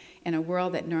security in a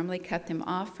world that normally cut them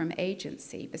off from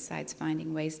agency, besides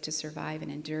finding ways to survive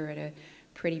and endure at a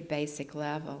pretty basic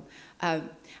level.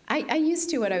 I used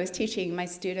to, when I was teaching, my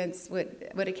students would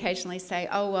occasionally say,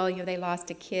 oh, well, they lost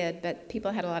a kid, but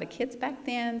people had a lot of kids back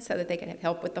then so that they could have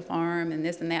help with the farm and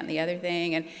this and that and the other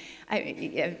thing. And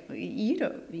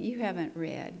you haven't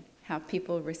read how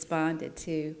people responded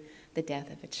to the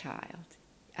death of a child.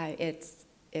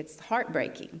 It's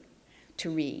heartbreaking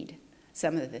to read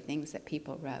some of the things that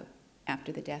people wrote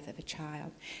after the death of a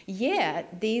child.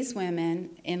 Yet, these women,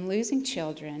 in losing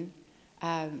children,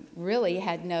 really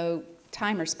had no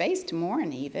time or space to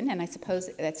mourn even, and I suppose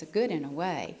that's good in a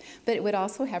way, but it would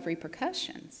also have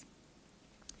repercussions.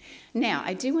 Now,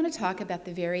 I do want to talk about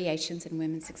the variations in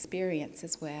women's experience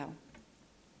as well.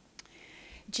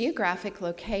 Geographic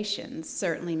locations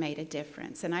certainly made a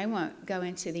difference, and I won't go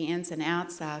into the ins and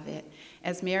outs of it.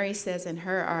 As Mary says in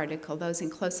her article, those in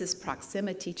closest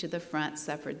proximity to the front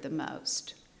suffered the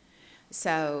most.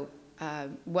 So,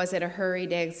 was it a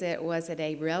hurried exit? Was it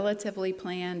a relatively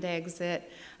planned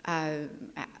exit?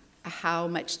 How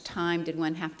much time did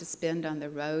one have to spend on the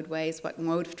roadways? What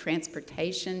mode of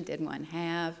transportation did one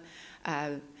have?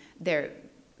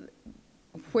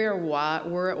 Where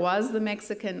was the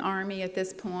Mexican army at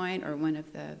this point, or one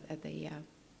of the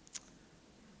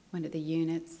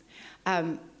units?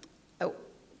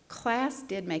 Class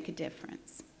did make a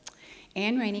difference.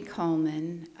 Anne Rainey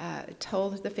Coleman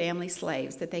told the family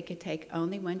slaves that they could take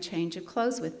only one change of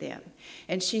clothes with them.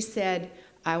 And she said,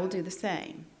 I will do the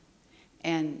same.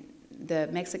 And the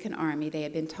Mexican army, they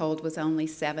had been told, was only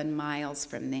 7 miles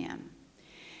from them.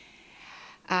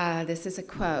 This is a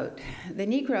quote. The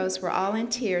Negroes were all in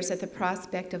tears at the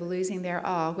prospect of losing their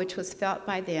all, which was felt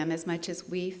by them as much as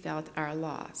we felt our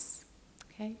loss.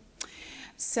 Okay?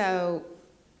 So,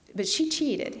 but she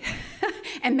cheated.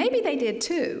 And maybe they did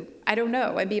too. I don't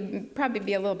know. It'd probably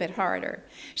be a little bit harder.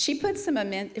 She put some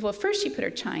well, first she put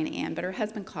her china in, but her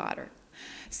husband caught her.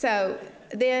 So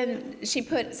then she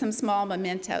put some small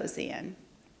mementos in.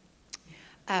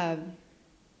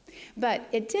 But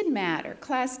it did matter.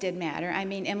 Class did matter. I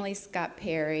mean, Emily Scott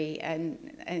Perry,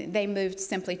 and they moved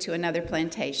simply to another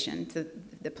plantation, to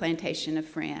the plantation of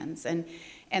Friends.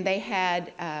 And they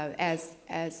had,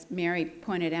 as Mary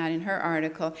pointed out in her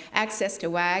article, access to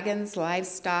wagons,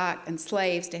 livestock, and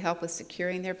slaves to help with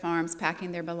securing their farms,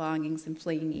 packing their belongings, and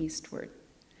fleeing eastward.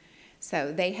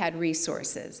 So they had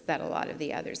resources that a lot of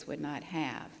the others would not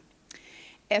have.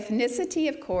 Ethnicity,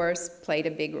 of course, played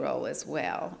a big role as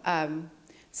well.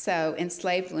 So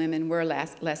enslaved women were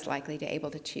less likely to be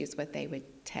able to choose what they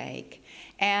would take.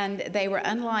 And they were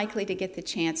unlikely to get the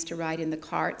chance to ride in the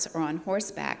carts or on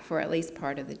horseback for at least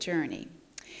part of the journey.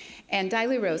 And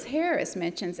Diley Rose Harris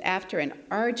mentions after an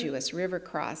arduous river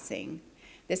crossing,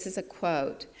 this is a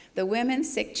quote, the women,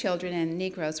 sick children, and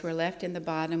Negroes were left in the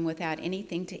bottom without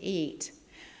anything to eat.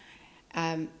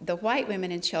 The white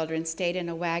women and children stayed in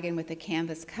a wagon with a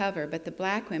canvas cover, but the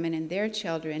black women and their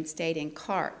children stayed in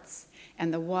carts,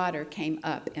 and the water came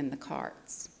up in the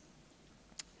carts.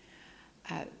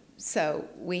 So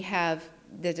we have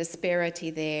the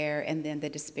disparity there, and then the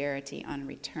disparity on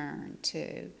return,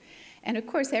 too. And of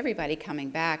course, everybody coming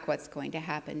back, what's going to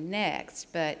happen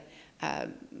next? But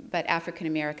African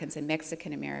Americans and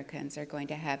Mexican Americans are going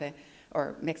to have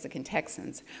or Mexican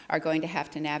Texans are going to have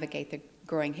to navigate the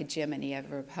growing hegemony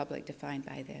of a republic defined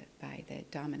by the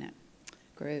dominant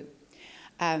group.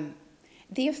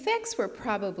 The effects were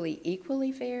probably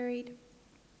equally varied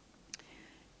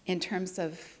in terms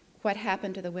of what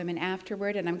happened to the women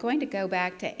afterward, and I'm going to go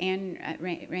back to Anne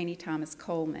Rainey Thomas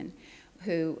Coleman,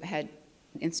 who had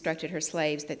instructed her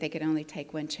slaves that they could only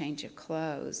take one change of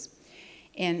clothes.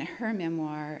 In her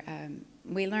memoir,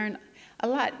 we learn a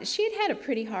lot. She had had a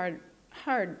pretty hard,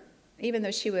 even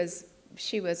though she was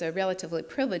a relatively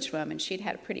privileged woman, she'd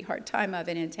had a pretty hard time of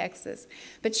it in Texas.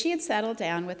 But she had settled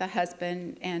down with a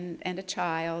husband and a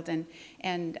child and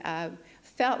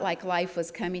felt like life was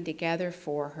coming together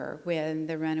for her when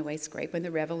the runaway scrape, when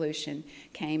the revolution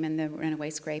came and the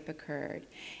runaway scrape occurred.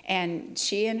 And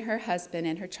she and her husband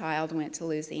and her child went to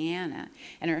Louisiana.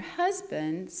 And her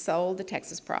husband sold the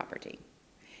Texas property.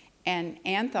 And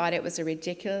Anne thought it was a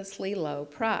ridiculously low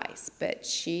price, but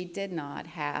she did not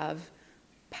have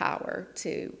power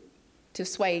to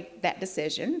sway that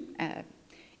decision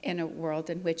in a world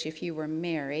in which if you were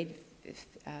married,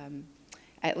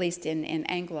 at least in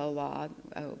Anglo law,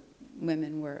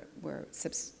 women were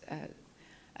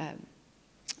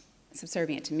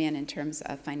subservient to men in terms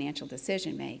of financial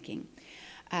decision making.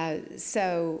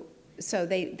 So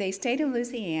they stayed in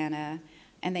Louisiana,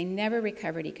 and they never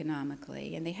recovered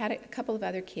economically. And they had a couple of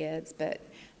other kids, but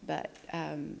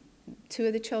two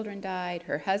of the children died.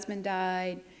 Her husband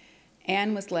died.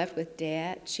 Anne was left with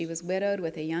debt. She was widowed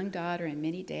with a young daughter and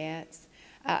many debts.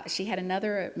 She had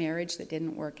another marriage that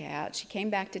didn't work out. She came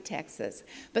back to Texas.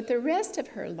 But the rest of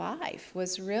her life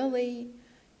was really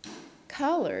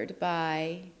colored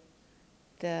by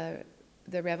the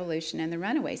revolution and the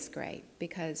runaway scrape,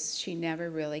 because she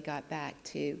never really got back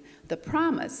to the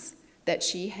promise that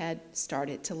she had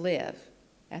started to live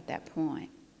at that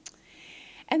point.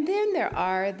 And then there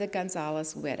are the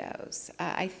Gonzalez widows.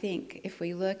 I think if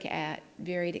we look at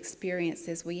varied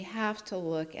experiences, we have to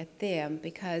look at them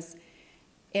because,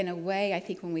 in a way, I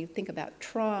think when we think about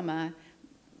trauma,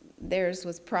 theirs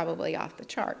was probably off the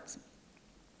charts.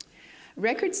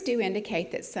 Records do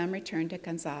indicate that some returned to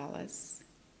Gonzalez.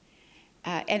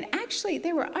 And actually,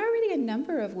 there were already a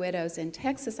number of widows in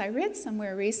Texas. I read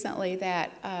somewhere recently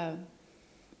that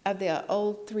of the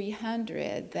old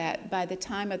 300, that by the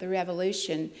time of the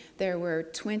Revolution, there were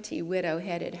 20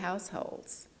 widow-headed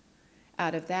households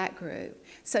out of that group.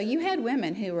 So you had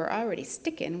women who were already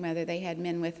sticking, whether they had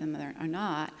men with them or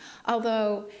not,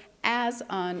 although as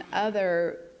on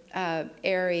other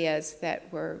areas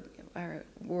that were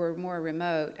more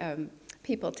remote,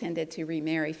 people tended to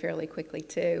remarry fairly quickly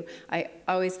too. I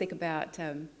always think about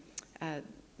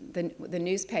the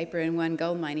newspaper in one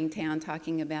gold mining town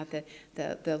talking about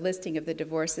the listing of the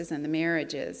divorces and the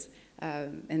marriages.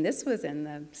 And this was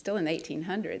still in the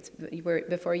 1800s,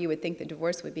 before you would think the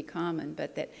divorce would be common,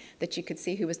 but that you could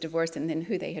see who was divorced and then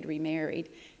who they had remarried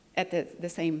at the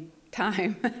same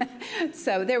time.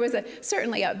 So there was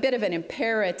certainly a bit of an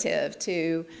imperative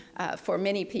for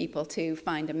many people to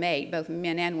find a mate, both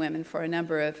men and women, for a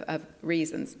number of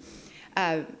reasons.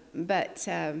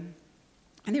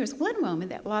 And there was one woman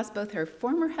that lost both her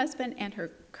former husband and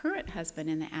her current husband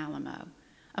in the Alamo,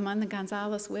 among the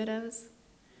Gonzalez widows.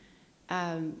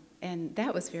 And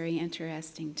that was very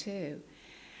interesting, too.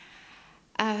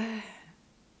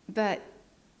 But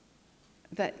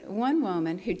one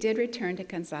woman who did return to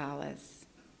Gonzalez,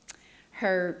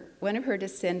 one of her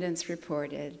descendants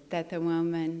reported that the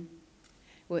woman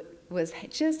was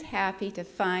just happy to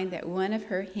find that one of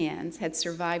her hens had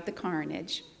survived the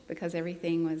carnage, because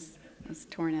everything was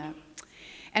torn up,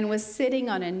 and was sitting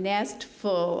on a nest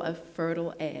full of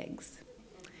fertile eggs.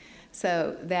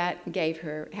 So that gave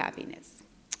her happiness.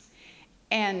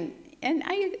 And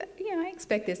I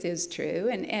expect this is true,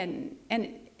 and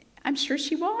I'm sure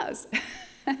she was.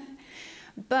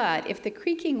 But if the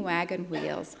creaking wagon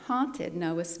wheels haunted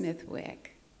Noah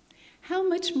Smithwick, how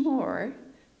much more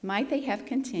might they have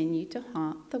continued to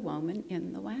haunt the woman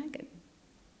in the wagon,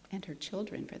 and her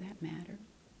children for that matter?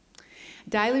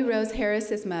 Diley Rose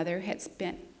Harris's mother had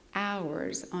spent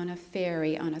hours on a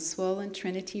ferry on a swollen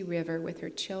Trinity River with her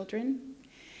children,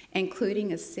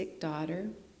 including a sick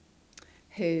daughter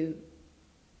who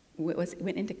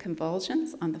went into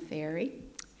convulsions on the ferry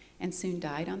and soon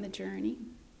died on the journey.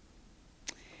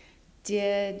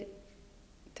 Did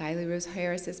Diley Rose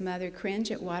Harris's mother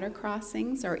cringe at water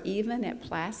crossings or even at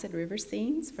placid river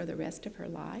scenes for the rest of her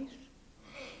life?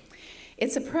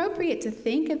 It's appropriate to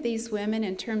think of these women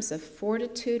in terms of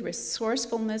fortitude,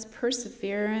 resourcefulness,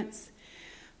 perseverance,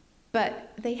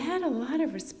 but they had a lot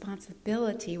of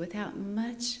responsibility without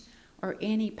much or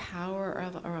any power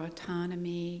or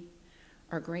autonomy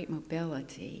or great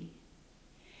mobility.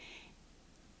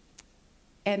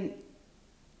 And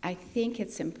I think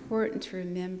it's important to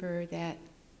remember that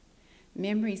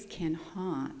memories can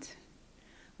haunt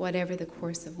whatever the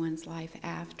course of one's life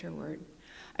afterward.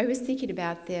 I was thinking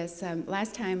about this.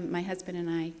 Last time my husband and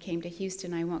I came to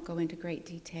Houston, I won't go into great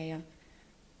detail,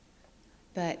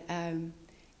 but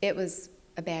it was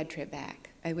a bad trip back.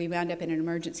 We wound up in an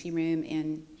emergency room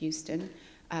in Houston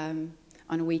on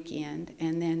a weekend,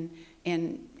 and then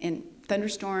in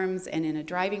thunderstorms and in a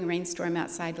driving rainstorm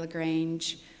outside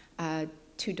LaGrange,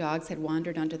 two dogs had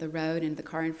wandered onto the road, and the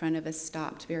car in front of us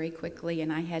stopped very quickly,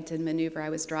 and I had to maneuver. I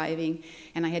was driving,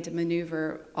 and I had to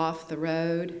maneuver off the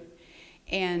road.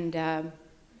 And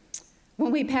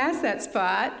when we passed that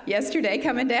spot yesterday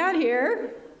coming down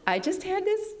here, I just had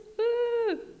this,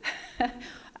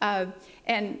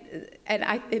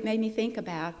 it made me think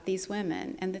about these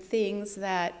women and the things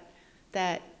that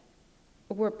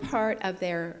were part of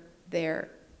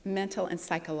their mental and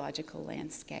psychological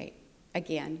landscape.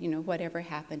 Again, you know, whatever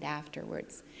happened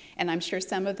afterwards. And I'm sure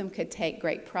some of them could take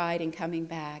great pride in coming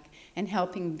back and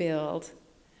helping build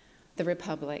the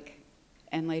republic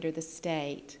and later the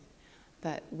state.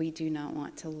 But we do not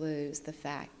want to lose the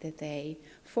fact that they,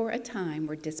 for a time,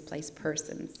 were displaced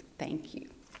persons. Thank you.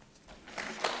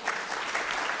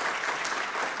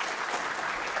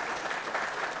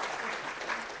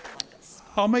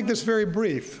 I'll make this very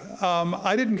brief.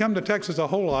 I didn't come to Texas a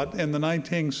whole lot in the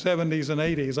 1970s and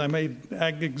 80s. I made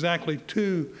exactly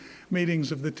 2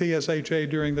 meetings of the TSHA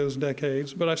during those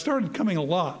decades, but I started coming a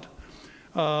lot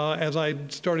as I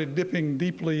started dipping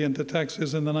deeply into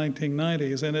Texas in the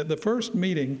 1990s. And at the first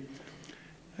meeting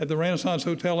at the Renaissance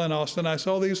Hotel in Austin, I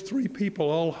saw these 3 people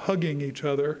all hugging each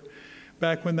other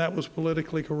back when that was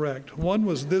politically correct. One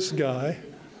was this guy,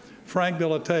 Frank de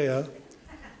la Tea.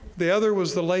 The other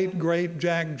was the late, great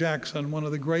Jack Jackson, one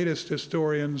of the greatest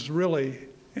historians, really,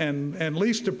 and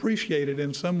least appreciated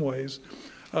in some ways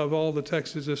of all the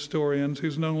Texas historians,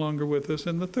 who's no longer with us.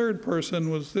 And the third person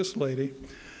was this lady,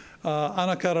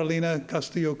 Ana Carolina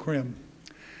Castillo-Krim.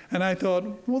 And I thought,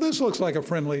 well, this looks like a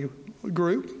friendly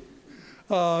group,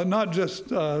 not just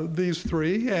these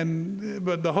 3,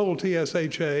 but the whole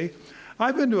TSHA.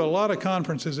 I've been to a lot of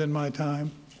conferences in my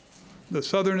time. The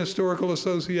Southern Historical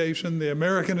Association, the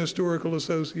American Historical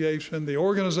Association, the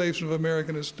Organization of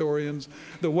American Historians,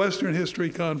 the Western History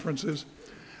Conferences.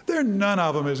 They're none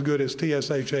of them as good as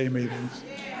TSHA meetings.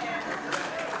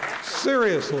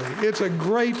 Seriously, it's a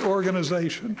great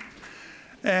organization.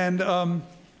 And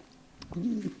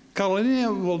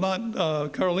Carolina will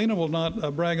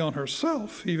not brag on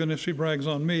herself, even if she brags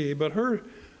on me, but her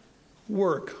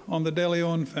work on the De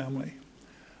Leon family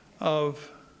of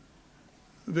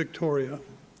Victoria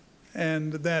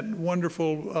and that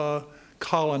wonderful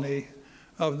colony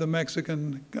of the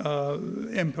Mexican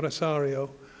empresario,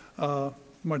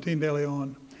 Martin de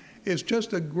Leon, is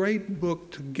just a great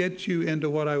book to get you into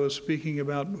what I was speaking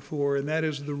about before, and that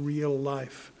is the real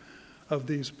life of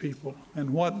these people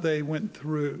and what they went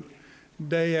through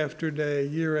day after day,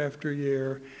 year after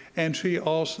year. And she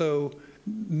also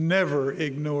never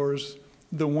ignores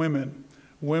the women.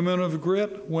 Women of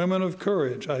grit, women of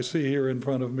courage, I see here in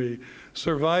front of me,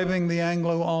 surviving the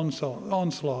Anglo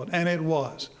onslaught, and it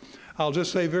was. I'll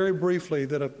just say very briefly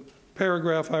that a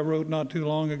paragraph I wrote not too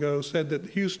long ago said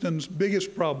that Houston's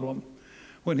biggest problem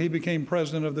when he became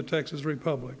president of the Texas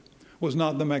Republic was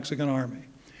not the Mexican army.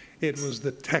 It was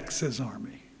the Texas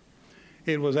army.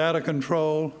 It was out of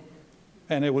control,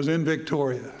 and it was in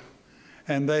Victoria.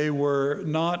 And they were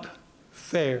not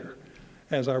fair,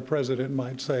 as our president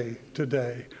might say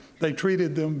today. They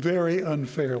treated them very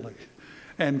unfairly.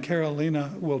 And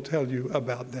Carolina will tell you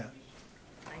about that.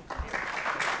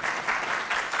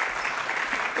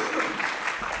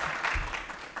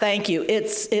 Thank you.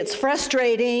 It's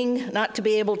frustrating not to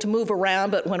be able to move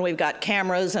around, but when we've got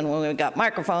cameras and when we've got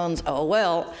microphones, oh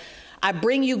well. I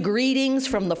bring you greetings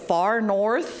from the far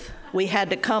north. We had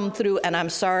to come through, and I'm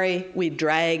sorry we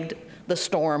dragged the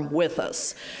storm with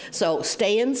us. So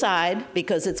stay inside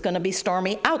because it's going to be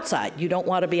stormy outside. You don't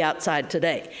want to be outside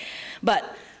today.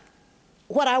 But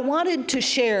what I wanted to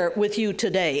share with you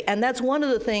today, and that's one of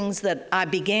the things that I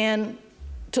began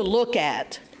to look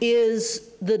at, is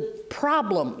the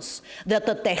problems that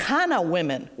the Tejana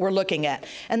women were looking at.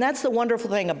 And that's the wonderful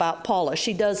thing about Paula.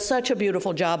 She does such a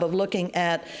beautiful job of looking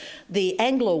at the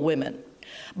Anglo women.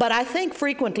 But I think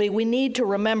frequently we need to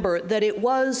remember that it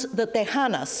was the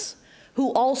Tejanas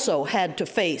who also had to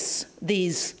face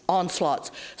these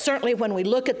onslaughts. Certainly when we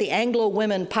look at the Anglo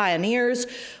women pioneers,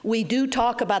 we do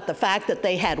talk about the fact that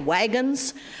they had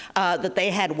wagons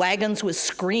with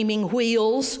screaming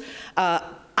wheels.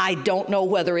 I don't know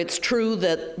whether it's true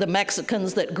that the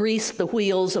Mexicans that greased the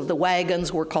wheels of the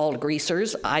wagons were called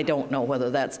greasers. I don't know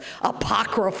whether that's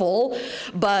apocryphal,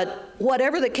 but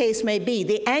whatever the case may be,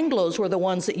 the Anglos were the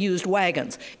ones that used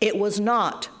wagons. It was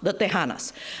not the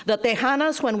Tejanas. The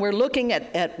Tejanas, when we're looking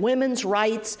at women's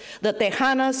rights, the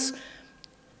Tejanas,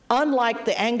 unlike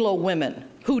the Anglo women,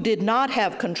 who did not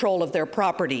have control of their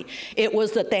property, it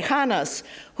was the Tejanas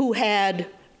who had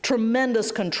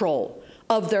tremendous control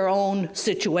of their own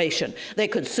situation. They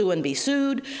could sue and be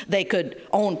sued. They could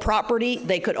own property.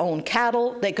 They could own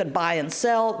cattle. They could buy and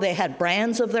sell. They had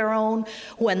brands of their own.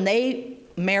 When they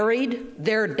married,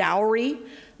 their dowry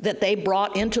that they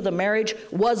brought into the marriage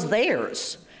was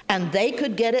theirs, and they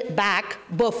could get it back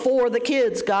before the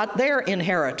kids got their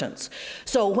inheritance.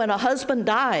 So when a husband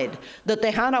died, the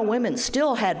Tejana women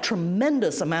still had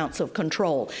tremendous amounts of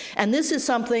control. And this is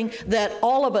something that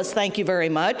all of us, thank you very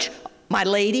much, my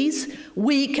ladies,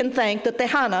 we can thank the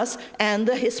Tejanas and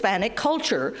the Hispanic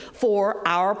culture for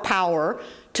our power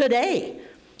today,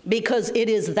 because it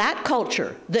is that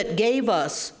culture that gave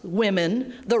us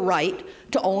women the right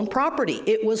to own property.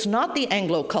 It was not the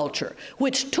Anglo culture,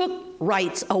 which took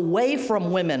rights away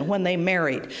from women when they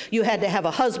married. You had to have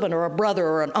a husband or a brother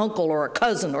or an uncle or a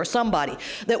cousin or somebody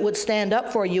that would stand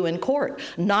up for you in court.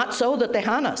 Not so the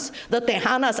Tejanas. The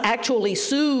Tejanas actually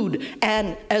sued,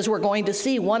 and as we're going to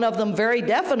see, one of them very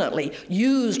definitely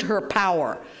used her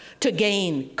power to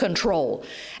gain control.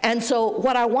 And so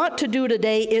what I want to do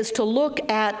today is to look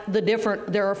at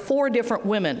there are 4 different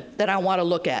women that I want to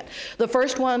look at. The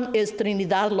first one is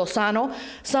Trinidad Lozano.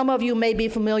 Some of you may be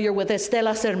familiar with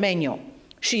Estela Cermeño.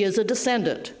 She is a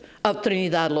descendant of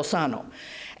Trinidad Lozano.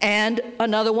 And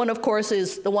another one, of course,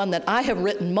 is the one that I have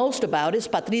written most about, is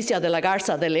Patricia de la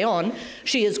Garza de Leon.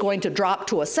 She is going to drop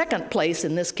to a second place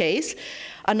in this case.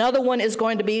 Another one is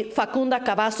going to be Facunda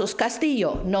Cavazos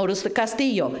Castillo. Notice the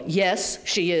Castillo. Yes,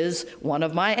 she is one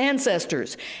of my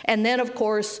ancestors. And then, of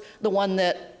course, the one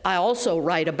that I also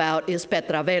write about is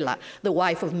Petra Vela, the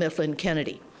wife of Mifflin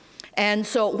Kennedy. And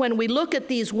so when we look at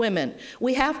these women,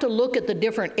 we have to look at the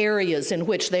different areas in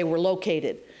which they were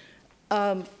located.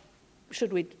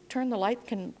 Should we turn the light?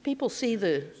 Can people see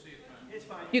the? It's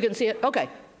fine. You can see it? Okay.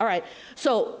 All right.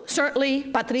 So certainly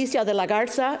Patricia de la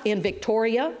Garza in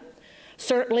Victoria.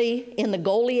 Certainly in the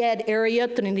Goliad area,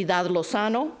 Trinidad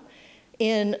Lozano.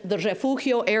 In the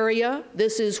Refugio area,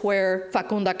 this is where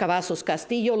Facunda Cavazos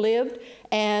Castillo lived,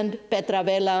 and Petra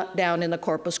Vela down in the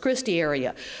Corpus Christi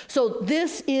area. So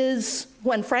this is,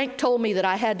 when Frank told me that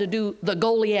I had to do the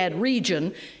Goliad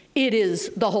region, it is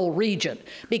the whole region,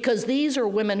 because these are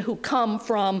women who come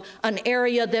from an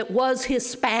area that was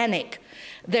Hispanic.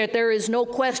 There is no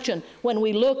question. When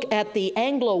we look at the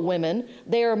Anglo women,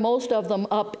 they are most of them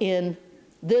up in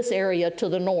this area to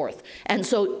the north. And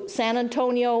so San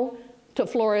Antonio to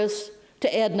Flores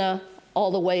to Edna,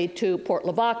 all the way to Port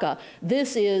Lavaca.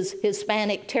 This is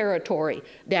Hispanic territory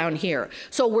down here.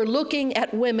 So we're looking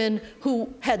at women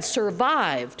who had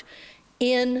survived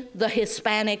in the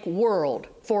Hispanic world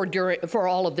for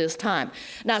all of this time.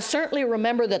 Now, certainly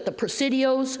remember that the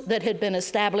presidios that had been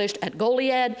established at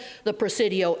Goliad, the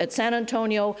presidio at San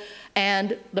Antonio,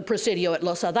 and the presidio at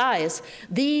Los Adayes,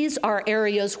 these are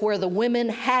areas where the women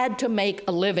had to make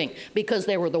a living because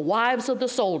they were the wives of the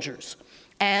soldiers.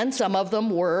 And some of them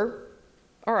were,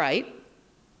 all right,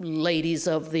 ladies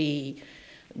of the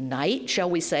night, shall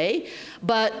we say,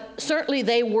 but certainly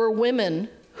they were women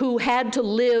who had to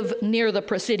live near the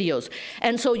presidios.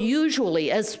 And so usually,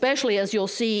 especially as you'll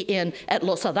see at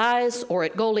Los Adayes or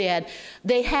at Goliad,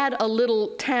 they had a little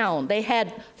town. They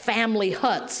had family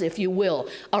huts, if you will,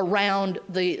 around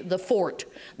the fort.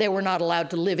 They were not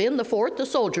allowed to live in the fort. The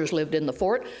soldiers lived in the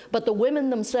fort, but the women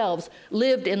themselves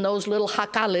lived in those little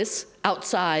jacales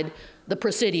outside the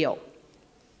presidio.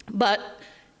 But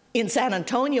in San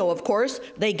Antonio, of course,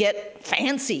 they get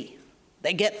fancy.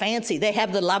 They get fancy. They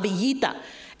have the La Villita.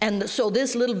 And so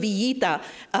this little villita,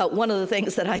 one of the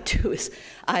things that I do is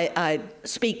I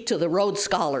speak to the Rhodes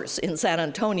Scholars in San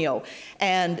Antonio,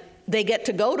 and they get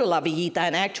to go to La Villita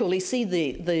and actually see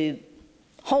the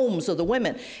homes of the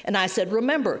women. And I said,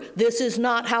 remember, this is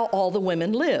not how all the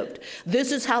women lived.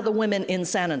 This is how the women in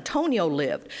San Antonio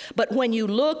lived. But when you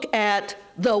look at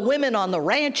the women on the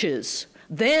ranches,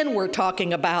 then we're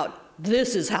talking about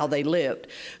this is how they lived.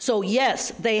 So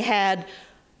yes, they had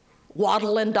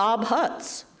wattle and daub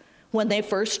huts when they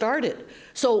first started.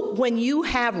 So when you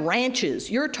have ranches,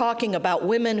 you're talking about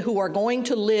women who are going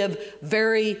to live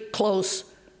very close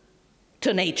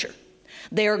to nature.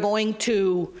 They are going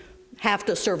to have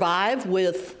to survive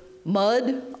with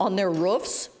mud on their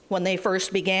roofs when they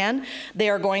first began. They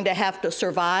are going to have to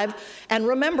survive. And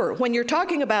remember, when you're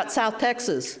talking about South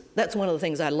Texas, that's one of the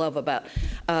things I love about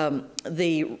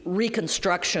the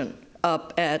reconstruction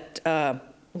up at,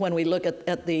 when we look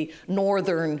at the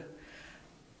northern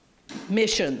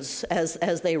missions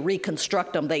as they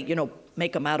reconstruct them, they,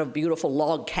 make them out of beautiful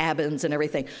log cabins and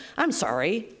everything. I'm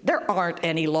sorry, there aren't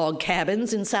any log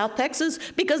cabins in South Texas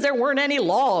because there weren't any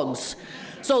logs.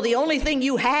 So the only thing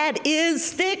you had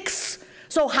is sticks.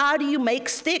 So how do you make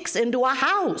sticks into a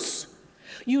house?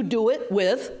 You do it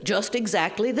with just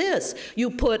exactly this. You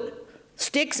put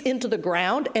sticks into the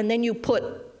ground, and then you put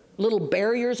little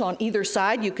barriers on either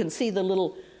side. You can see the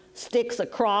little sticks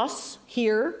across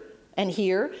here, and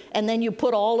then you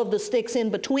put all of the sticks in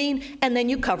between, and then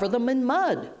you cover them in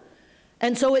mud.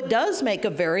 And so it does make a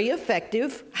very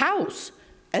effective house.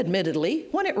 Admittedly,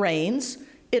 when it rains,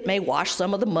 it may wash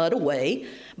some of the mud away,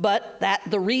 but that's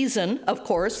the reason, of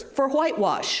course, for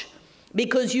whitewash.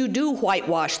 Because you do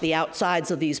whitewash the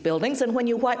outsides of these buildings, and when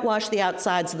you whitewash the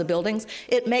outsides of the buildings,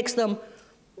 it makes them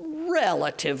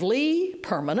relatively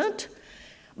permanent.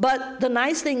 But the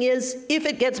nice thing is, if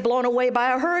it gets blown away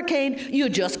by a hurricane, you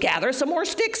just gather some more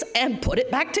sticks and put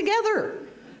it back together.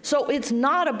 So it's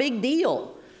not a big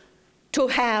deal to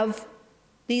have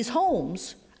these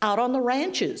homes out on the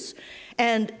ranches.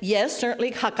 And yes,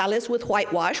 certainly jacales with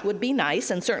whitewash would be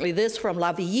nice, and certainly this from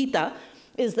La Villita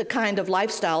is the kind of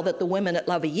lifestyle that the women at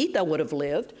La Villita would have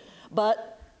lived.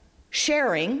 But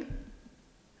sharing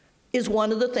is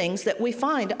one of the things that we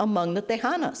find among the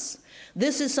Tejanas.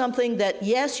 This is something that,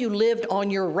 yes, you lived on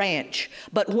your ranch,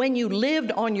 but when you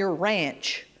lived on your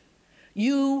ranch,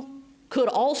 you could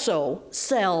also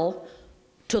sell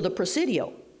to the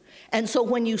presidio. And so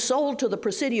when you sold to the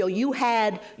presidio, you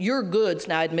had your goods.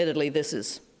 Now, admittedly, this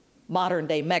is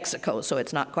modern-day Mexico, so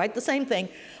it's not quite the same thing,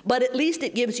 but at least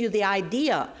it gives you the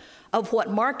idea of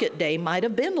what market day might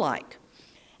have been like.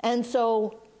 And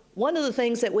so one of the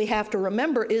things that we have to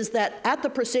remember is that at the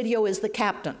presidio is the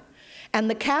captain. And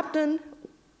the captain,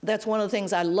 that's one of the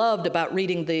things I loved about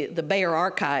reading the Bayer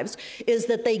archives, is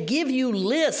that they give you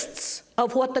lists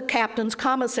of what the captain's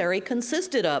commissary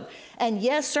consisted of. And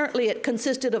yes, certainly it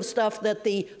consisted of stuff that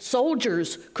the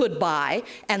soldiers could buy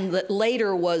and that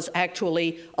later was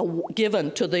actually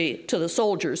given to the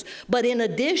soldiers. But in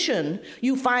addition,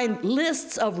 you find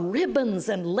lists of ribbons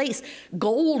and lace,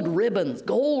 gold ribbons,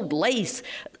 gold lace,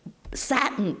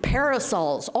 satin,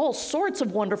 parasols, all sorts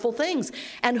of wonderful things.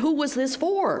 And who was this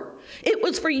for? It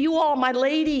was for you all, my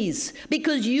ladies,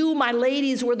 because you, my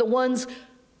ladies, were the ones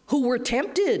who were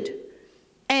tempted.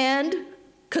 And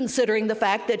considering the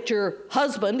fact that your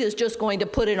husband is just going to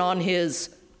put it on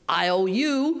his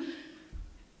IOU,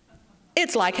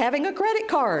 it's like having a credit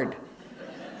card.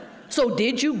 So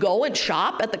did you go and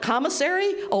shop at the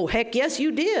commissary? Oh, heck yes,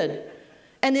 you did.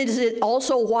 And is it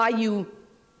also why you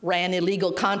ran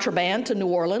illegal contraband to New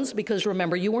Orleans? Because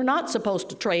remember, you were not supposed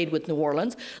to trade with New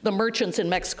Orleans. The merchants in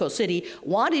Mexico City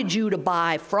wanted you to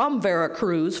buy from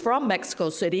Veracruz, from Mexico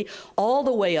City, all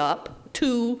the way up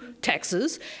to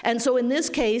Texas. And so in this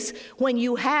case, when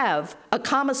you have a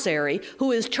commissary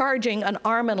who is charging an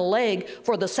arm and a leg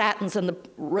for the satins and the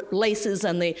laces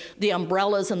and the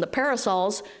umbrellas and the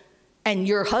parasols, and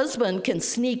your husband can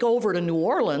sneak over to New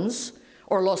Orleans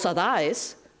or Los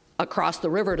Adais, across the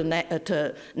river to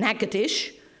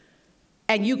Natchitoches,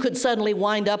 and you could suddenly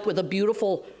wind up with a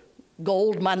beautiful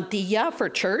gold mantilla for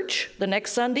church the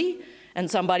next Sunday, and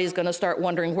somebody's going to start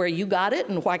wondering where you got it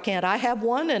and why can't I have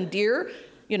one, and dear,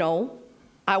 you know,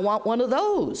 I want one of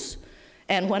those.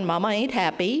 And when mama ain't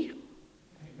happy,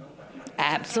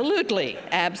 absolutely,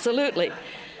 absolutely.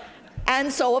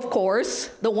 And so, of course,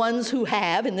 the ones who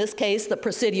have, in this case, the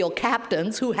presidial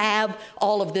captains who have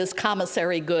all of this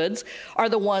commissary goods are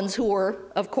the ones who are,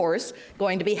 of course,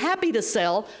 going to be happy to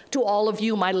sell to all of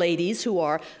you, my ladies, who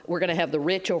are, we're going to have the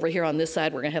rich over here on this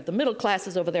side, we're going to have the middle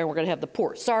classes over there, and we're going to have the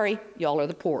poor. Sorry, y'all are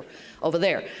the poor over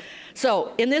there.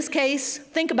 So, in this case,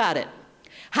 think about it.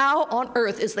 How on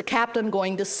earth is the captain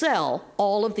going to sell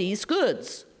all of these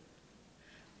goods?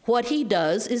 What he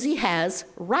does is he has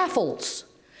raffles.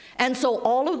 And so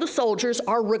all of the soldiers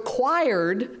are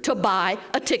required to buy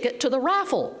a ticket to the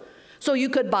raffle. So you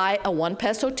could buy a 1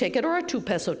 peso ticket or a 2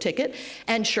 peso ticket,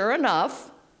 and sure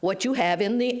enough, what you have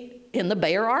in the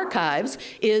Bayer archives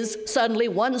is suddenly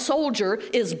one soldier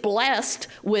is blessed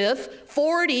with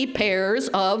 40 pairs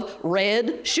of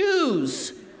red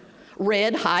shoes,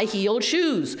 red high-heeled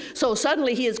shoes. So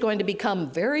suddenly he is going to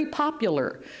become very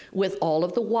popular with all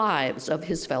of the wives of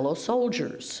his fellow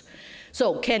soldiers.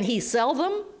 So can he sell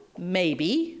them?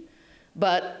 Maybe,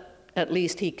 but at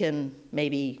least he can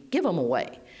maybe give them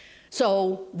away.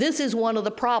 So this is one of the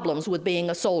problems with being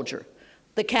a soldier.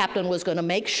 The captain was going to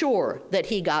make sure that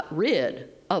he got rid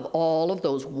of all of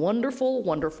those wonderful,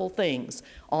 wonderful things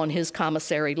on his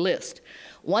commissary list.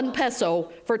 1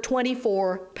 peso for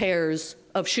 24 pairs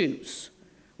of shoes.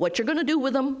 What you're going to do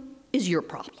with them is your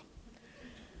problem.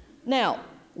 Now,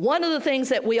 one of the things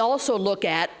that we also look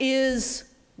at is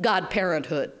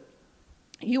godparenthood.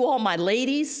 You all, my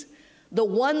ladies, the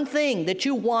one thing that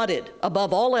you wanted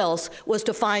above all else was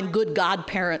to find good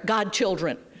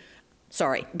godchildren.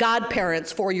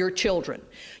 godparents for your children.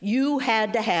 You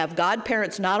had to have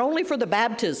godparents not only for the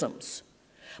baptisms,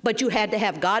 but you had to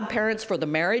have godparents for the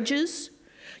marriages.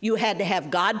 You had to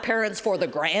have godparents for the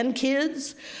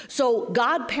grandkids. So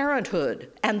godparenthood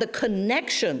and the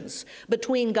connections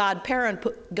between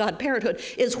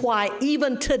godparenthood is why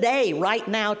even today, right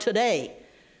now today,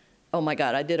 oh my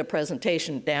God, I did a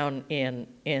presentation down in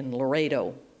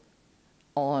Laredo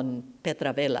on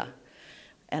Petravela,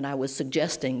 and I was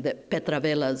suggesting that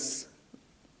Petravela's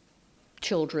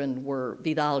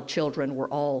Vidal children were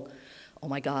all, oh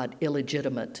my God,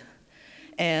 illegitimate.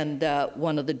 And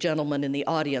one of the gentlemen in the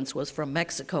audience was from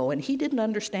Mexico, and he didn't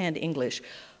understand English,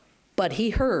 but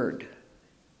he heard,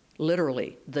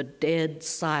 literally, the dead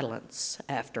silence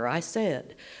after I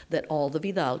said that all the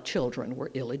Vidal children were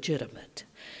illegitimate.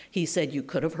 He said you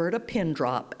could have heard a pin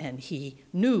drop, and he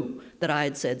knew that I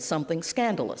had said something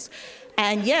scandalous.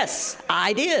 And yes,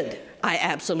 I did. I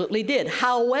absolutely did.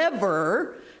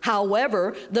 However,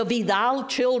 the Vidal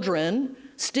children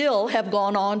still have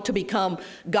gone on to become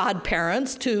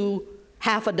godparents to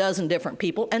half a dozen different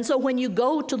people. And so when you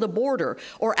go to the border,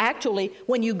 or actually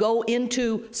when you go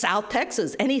into South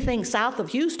Texas, anything south of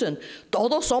Houston,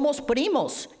 todos somos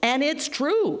primos. And it's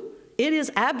true. It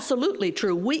is absolutely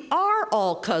true. We are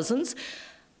all cousins,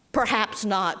 perhaps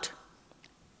not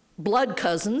blood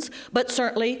cousins, but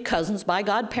certainly cousins by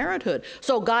godparenthood.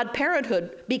 So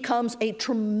godparenthood becomes a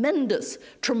tremendous,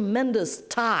 tremendous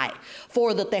tie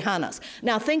for the Tejanas.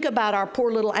 Now think about our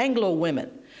poor little Anglo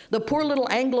women. The poor little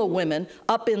Anglo women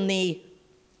up in the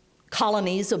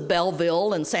colonies of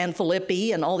Belleville and San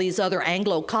Felipe and all these other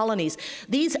Anglo colonies.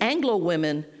 These Anglo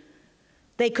women,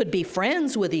 they could be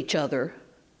friends with each other,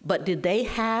 but did they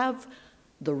have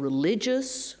the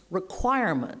religious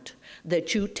requirement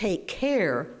that you take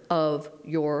care of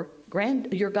your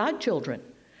godchildren?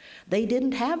 They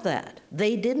didn't have that.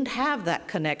 They didn't have that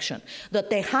connection. The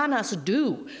Tejanas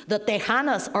do. The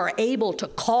Tejanas are able to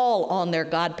call on their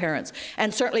godparents.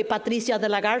 And certainly Patricia de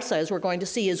la Garza, as we're going to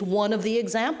see, is one of the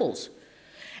examples.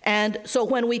 And so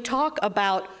when we talk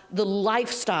about the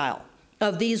lifestyle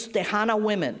of these Tejana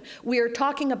women, we are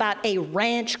talking about a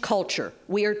ranch culture.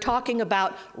 We are talking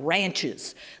about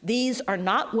ranches. These are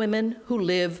not women who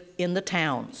live in the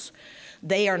towns.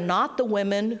 They are not the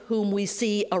women whom we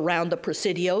see around the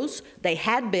presidios. They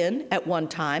had been at one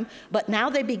time, but now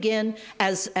they begin,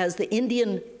 as the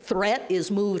Indian threat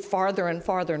is moved farther and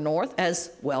farther north,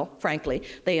 as, well, frankly,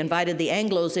 they invited the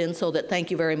Anglos in so that, thank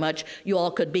you very much, you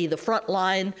all could be the front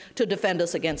line to defend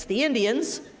us against the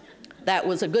Indians. That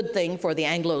was a good thing for the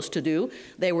Anglos to do.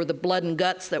 They were the blood and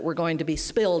guts that were going to be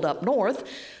spilled up north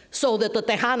so that the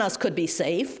Tejanas could be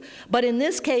safe. But in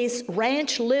this case,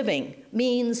 ranch living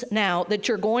means now that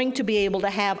you're going to be able to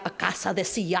have a casa de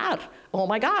sillar. Oh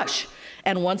my gosh.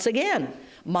 And once again,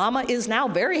 Mama is now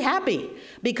very happy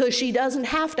because she doesn't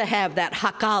have to have that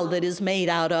jacal that is made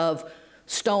out of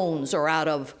stones or out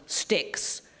of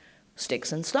sticks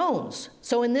and stones.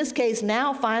 So in this case,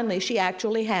 now finally she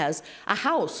actually has a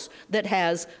house that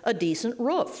has a decent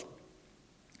roof.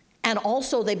 And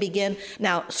also they begin,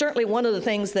 now certainly one of the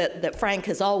things that Frank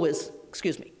has always,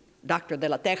 Dr. de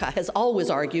la Teja has always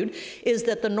argued is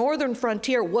that the northern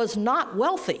frontier was not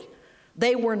wealthy.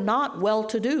 They were not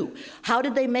well-to-do. How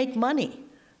did they make money?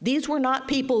 These were not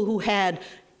people who had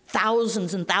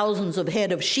thousands and thousands of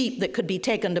head of sheep that could be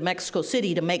taken to Mexico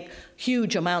City to make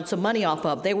huge amounts of money off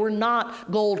of. They were not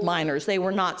gold miners. They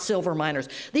were not silver miners.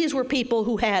 These were people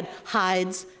who had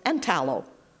hides and tallow.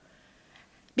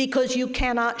 Because you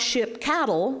cannot ship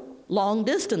cattle long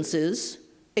distances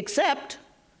except,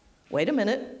 wait a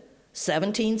minute,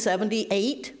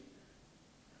 1778,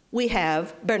 we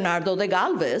have Bernardo de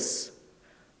Galvez.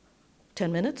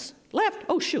 10 minutes left.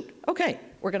 Oh, shoot. Okay.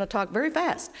 We're going to talk very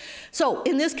fast. So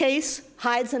in this case,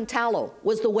 hides and tallow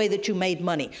was the way that you made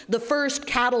money. The first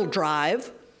cattle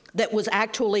drive that was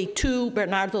actually to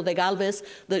Bernardo de Galvez,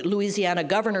 the Louisiana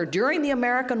governor, during the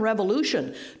American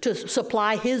Revolution to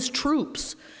supply his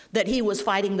troops that he was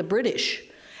fighting the British.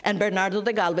 And Bernardo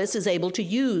de Galvez is able to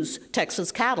use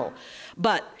Texas cattle.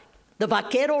 But the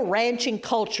vaquero ranching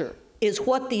culture is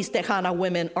what these Tejana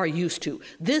women are used to.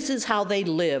 This is how they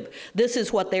live. This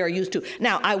is what they are used to.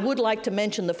 Now, I would like to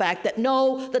mention the fact that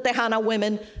no, the Tejana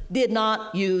women did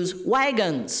not use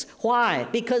wagons. Why?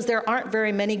 Because there aren't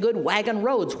very many good wagon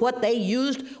roads. What they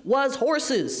used was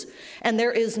horses. And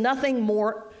there is nothing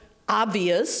more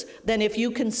obvious than if you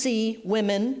can see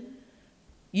women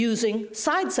using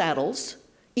side saddles,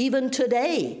 even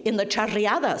today in the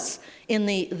charreadas, in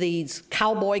these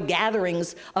cowboy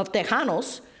gatherings of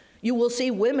Tejanos. You will see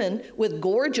women with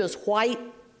gorgeous white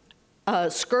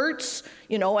skirts,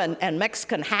 you know, and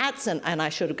Mexican hats, and I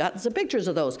should have gotten some pictures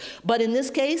of those. But in this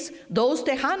case, those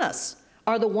Tejanas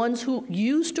are the ones who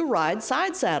used to ride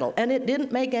side saddle, and it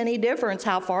didn't make any difference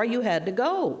how far you had to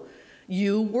go.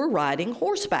 You were riding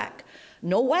horseback.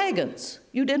 No wagons.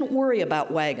 You didn't worry about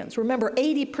wagons. Remember,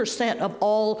 80% of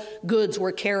all goods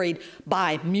were carried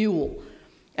by mule.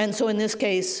 And so in this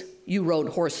case, you rode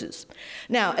horses.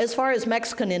 Now, as far as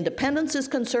Mexican independence is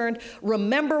concerned,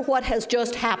 remember what has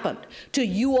just happened to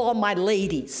you all, my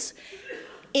ladies.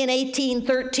 In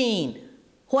 1813,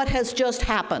 what has just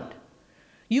happened?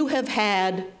 You have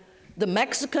had the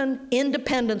Mexican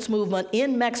independence movement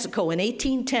in Mexico in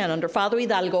 1810 under Father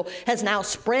Hidalgo has now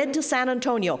spread to San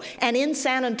Antonio. And in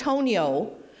San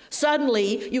Antonio,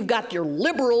 suddenly you've got your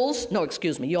liberals. No,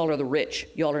 excuse me, y'all are the rich.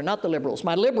 Y'all are not the liberals.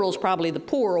 My liberals, probably the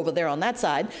poor over there on that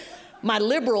side. My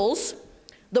liberals,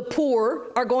 the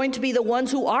poor, are going to be the ones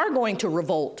who are going to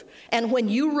revolt. And when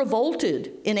you revolted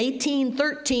in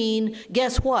 1813,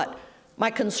 guess what? My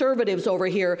conservatives over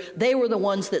here, they were the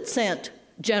ones that sent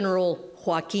General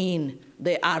Joaquin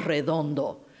de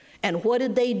Arredondo. And what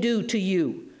did they do to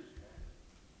you?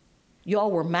 Y'all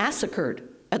were massacred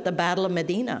at the Battle of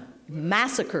Medina.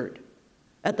 Massacred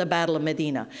at the Battle of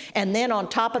Medina. And then on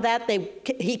top of that,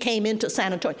 he came into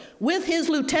San Antonio with his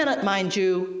lieutenant, mind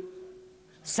you,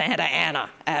 Santa Anna,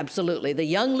 absolutely. The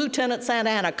young Lieutenant Santa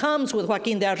Anna comes with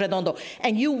Joaquin de Arredondo,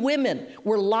 and you women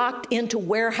were locked into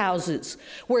warehouses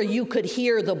where you could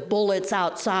hear the bullets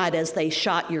outside as they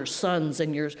shot your sons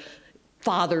and your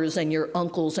fathers and your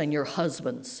uncles and your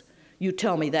husbands. You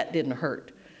tell me that didn't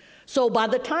hurt. So by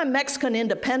the time Mexican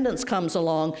independence comes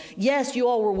along, yes, you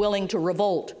all were willing to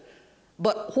revolt.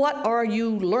 But what are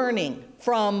you learning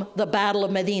from the Battle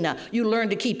of Medina? You learn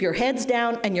to keep your heads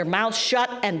down and your mouths shut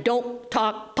and don't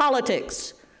talk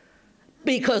politics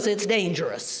because it's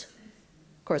dangerous.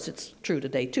 Of course, it's true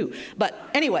today too. But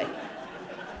anyway,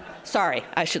 sorry,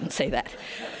 I shouldn't say that.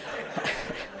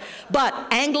 But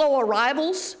Anglo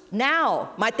arrivals, now,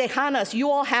 my Tejanas,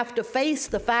 you all have to face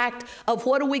the fact of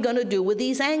what are we going to do with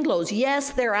these Anglos?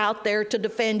 Yes, they're out there to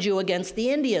defend you against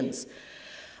the Indians.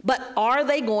 But are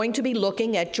they going to be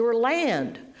looking at your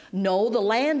land? No, the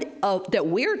land that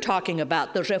we're talking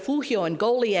about, the Refugio and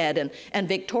Goliad and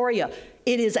Victoria,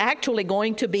 it is actually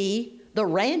going to be the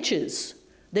ranches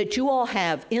that you all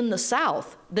have in the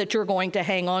South that you're going to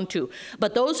hang on to.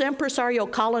 But those impresario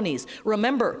colonies,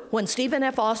 remember, when Stephen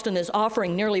F. Austin is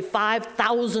offering nearly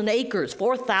 5,000 acres,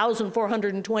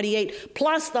 4,428,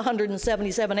 plus the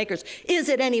 177 acres, is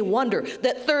it any wonder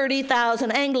that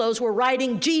 30,000 Anglos were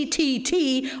writing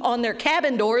GTT on their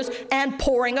cabin doors and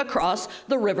pouring across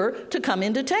the river to come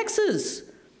into Texas?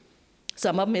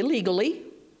 Some of them illegally.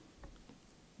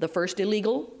 The first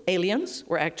illegal aliens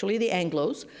were actually the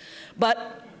Anglos.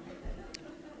 But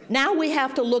now we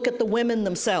have to look at the women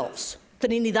themselves.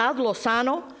 Trinidad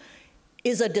Lozano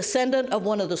is a descendant of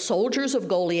one of the soldiers of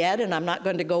Goliad, and I'm not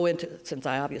going to go into, since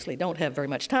I obviously don't have very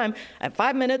much time, I have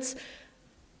 5 minutes.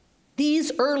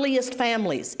 These earliest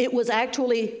families, it was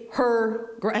actually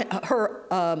her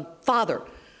father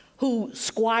who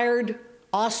squired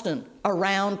Austin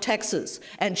around Texas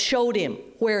and showed him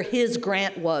where his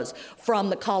grant was from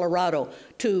the Colorado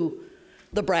to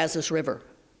the Brazos River,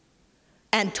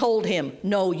 and told him,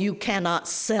 no, you cannot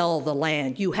sell the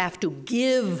land. You have to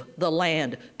give the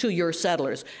land to your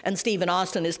settlers. And Stephen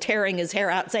Austin is tearing his hair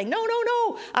out saying, no, no,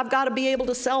 no, I've got to be able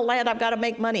to sell land. I've got to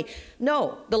make money.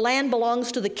 No, the land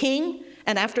belongs to the king,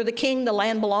 and after the king, the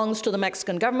land belongs to the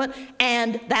Mexican government,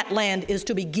 and that land is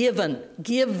to be given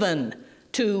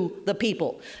to the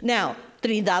people. Now,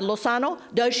 Trinidad Lozano,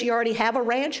 does she already have a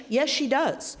ranch? Yes, she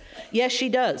does. Yes, she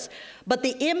does. But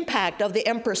the impact of the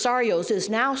impresarios is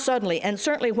now suddenly, and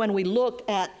certainly when we look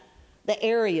at the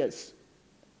areas,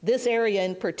 this area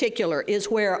in particular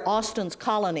is where Austin's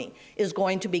colony is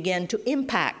going to begin to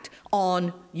impact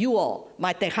on you all,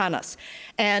 my Tejanas.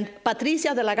 And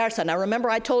Patricia de la Garza, now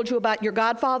remember I told you about your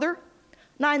godfather?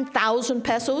 9,000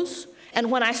 pesos. And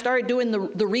when I started doing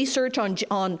the research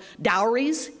on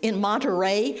dowries in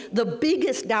Monterrey, the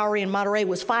biggest dowry in Monterrey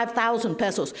was 5,000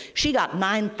 pesos. She got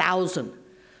 9,000.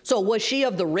 So was she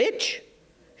of the rich?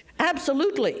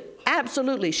 Absolutely,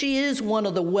 absolutely. She is one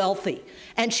of the wealthy.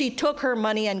 And she took her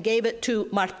money and gave it to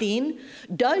Martin.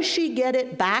 Does she get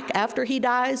it back after he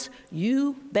dies?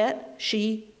 You bet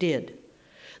she did.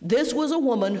 This was a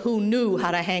woman who knew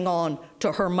how to hang on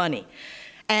to her money.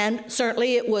 And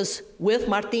certainly it was with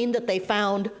Martin that they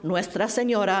found Nuestra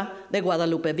Señora de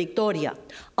Guadalupe Victoria.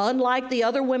 Unlike the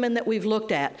other women that we've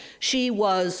looked at, she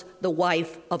was the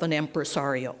wife of an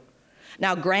impresario.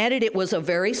 Now, granted, it was a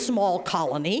very small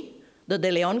colony, The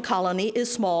De Leon colony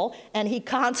is small, and he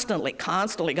constantly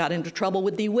got into trouble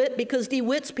with DeWitt because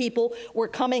DeWitt's people were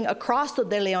coming across the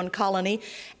De Leon colony,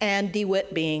 and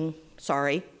DeWitt being,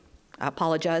 sorry, I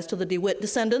apologize to the DeWitt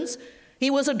descendants, he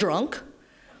was a drunk.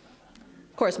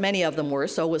 Of course, many of them were,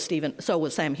 so was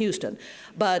Sam Houston.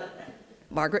 But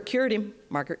Margaret cured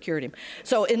him.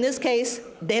 So in this case,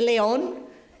 De Leon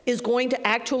is going to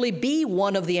actually be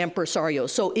one of the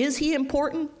impresarios. So is he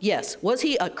important? Yes. Was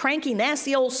he a cranky,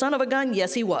 nasty old son of a gun?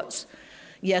 Yes, he was.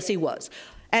 Yes, he was.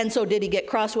 And so did he get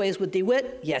crossways with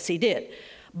DeWitt? Yes, he did.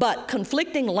 But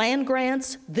conflicting land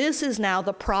grants, this is now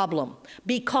the problem,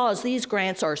 because these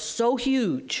grants are so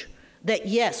huge that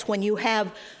yes, when you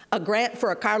have a grant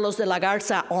for a Carlos de la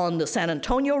Garza on the San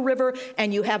Antonio River,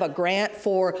 and you have a grant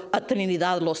for a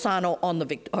Trinidad Lozano on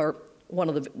one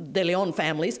of the De Leon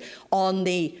families on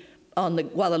the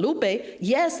Guadalupe,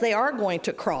 yes, they are going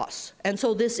to cross. And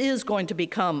so this is going to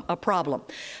become a problem.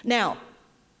 Now,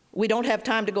 we don't have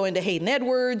time to go into Hayden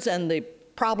Edwards and the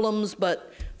problems,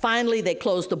 but finally they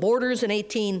closed the borders in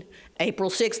April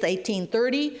 6th,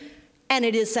 1830, and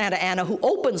it is Santa Anna who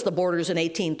opens the borders in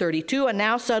 1832, and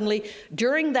now suddenly,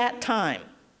 during that time,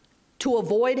 to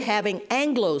avoid having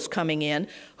Anglos coming in,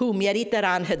 who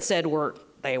Meriteran had said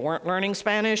they weren't learning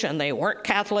Spanish and they weren't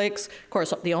Catholics. Of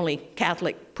course, the only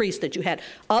Catholic priest that you had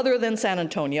other than San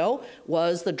Antonio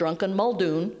was the drunken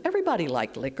Muldoon. Everybody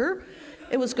liked liquor.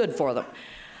 It was good for them.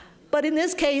 But in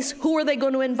this case, who are they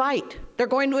going to invite? They're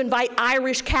going to invite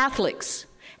Irish Catholics.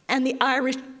 And the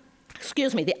Irish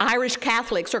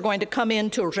Catholics are going to come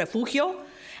into Refugio,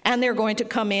 and they're going to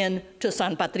come in to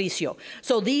San Patricio.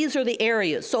 So these are the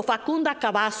areas. So Facunda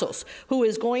Cavazos, who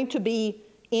is going to be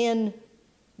in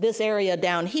this area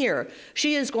down here,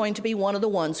 she is going to be one of the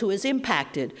ones who is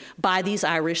impacted by these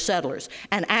Irish settlers.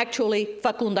 And actually,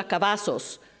 Facunda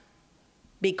Cavazos,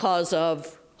 because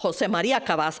of Jose Maria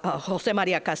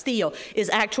Castillo, is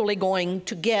actually going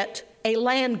to get a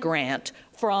land grant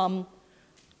from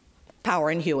Power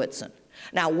and Hewitson.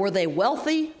 Now, were they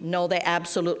wealthy? No, they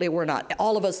absolutely were not.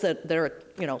 All of us that are,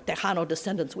 Tejano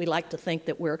descendants, we like to think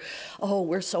that we're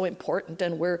so important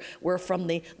and we're from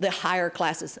the higher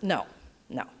classes. No,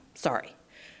 sorry.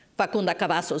 Facunda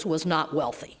Cavazos was not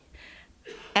wealthy.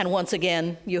 And once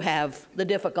again, you have the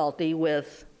difficulty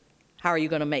with how are you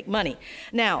going to make money?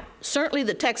 Now, certainly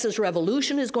the Texas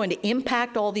Revolution is going to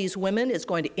impact all these women. It's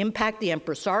going to impact the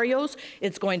empresarios.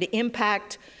 It's going to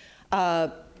impact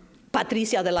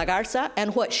Patricia de la Garza,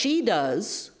 and what she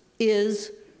does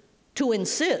is to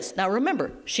insist. Now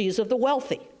remember, she's of the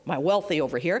wealthy, my wealthy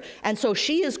over here, and so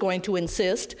she is going to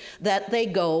insist that they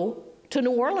go to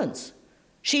New Orleans.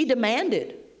 She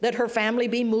demanded that her family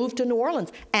be moved to New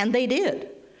Orleans, and they did.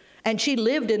 And she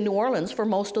lived in New Orleans for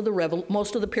most of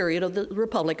the period of the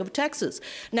Republic of Texas.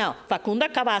 Now,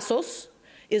 Facunda Cavazos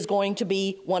is going to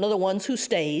be one of the ones who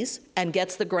stays and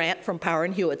gets the grant from Power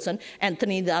and Hewitson, and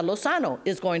Trinidad Lozano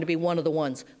is going to be one of the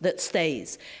ones that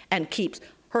stays and keeps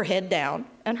her head down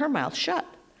and her mouth shut,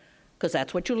 because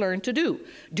that's what you learn to do.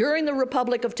 During the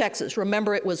Republic of Texas,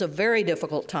 remember, it was a very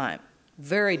difficult time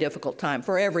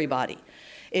for everybody.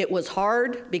 It was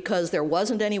hard because there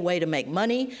wasn't any way to make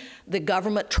money. The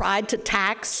government tried to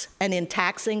tax, and in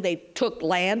taxing, they took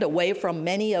land away from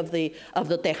many of the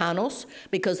Tejanos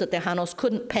because the Tejanos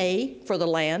couldn't pay for the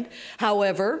land.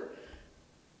 However,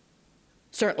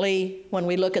 certainly when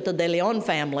we look at the De Leon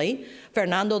family,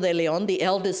 Fernando de Leon, the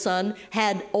eldest son,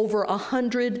 had over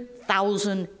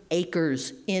 100,000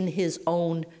 acres in his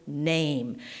own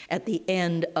name at the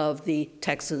end of the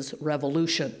Texas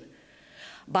Revolution.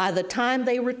 By the time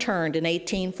they returned in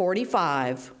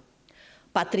 1845,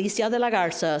 Patricia de la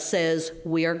Garza says,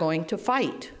 we are going to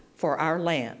fight for our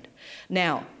land.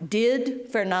 Now, did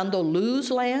Fernando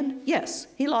lose land? Yes,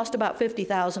 he lost about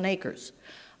 50,000 acres.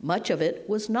 Much of it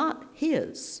was not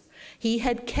his. He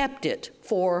had kept it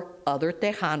for other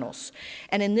Tejanos.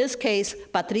 And in this case,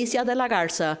 Patricia de la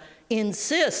Garza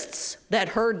insists that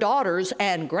her daughters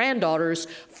and granddaughters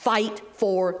fight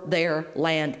for their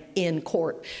land in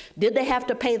court. Did they have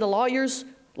to pay the lawyers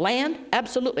land?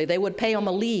 Absolutely. They would pay them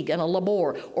a league and a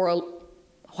labor, or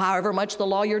however much the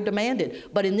lawyer demanded.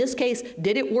 But in this case,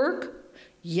 did it work?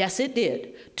 Yes, it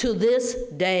did. To this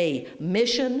day,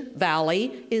 Mission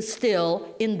Valley is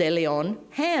still in De Leon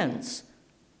hands.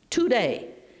 Today.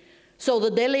 So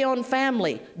the De Leon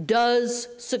family does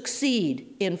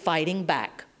succeed in fighting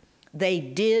back. They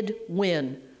did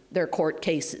win their court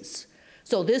cases.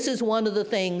 So this is one of the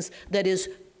things that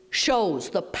shows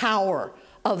the power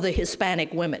of the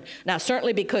Hispanic women. Now,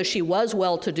 certainly because she was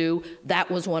well-to-do, that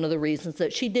was one of the reasons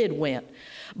that she did win.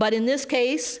 But in this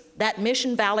case, that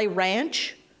Mission Valley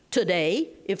Ranch today,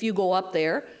 if you go up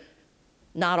there,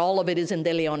 Not all of it is in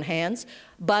De Leon hands,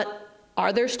 but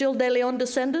are there still De Leon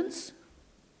descendants?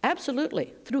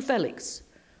 Absolutely, through Felix.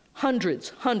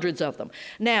 Hundreds of them.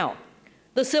 Now,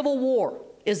 the Civil War,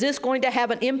 is this going to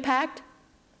have an impact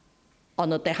on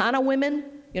the Tejana women?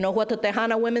 You know what the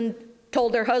Tejana women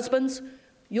told their husbands?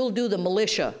 You'll do the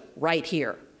militia right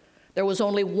here. There was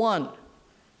only one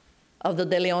of the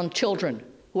De Leon children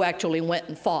who actually went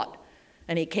and fought,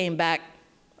 and he came back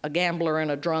a gambler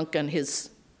and a drunk, and his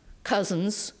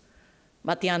cousins,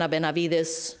 Matiana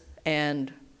Benavides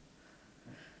and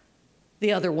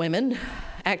the other women,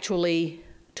 actually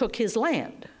took his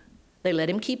land. They let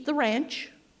him keep the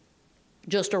ranch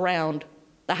just around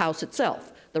the house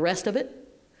itself. The rest of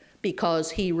it,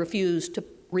 because he refused to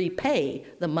repay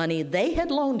the money they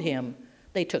had loaned him,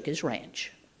 they took his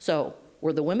ranch. So,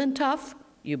 were the women tough?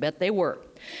 You bet they were.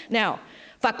 Now,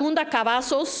 Facunda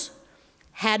Cavazos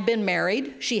had been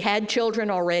married. She had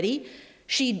children already.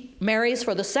 She marries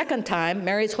for the second time,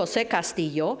 marries Jose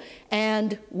Castillo,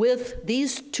 and with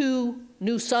these two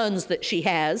new sons that she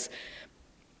has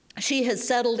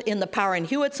settled in the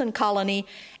Paran-Hewitson colony,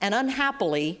 and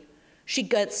unhappily, she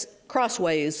gets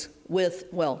crossways with,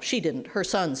 well, she didn't, her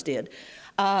sons did.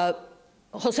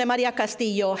 Jose Maria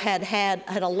Castillo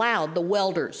had allowed the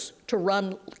welders to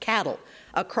run cattle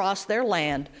across their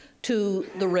land to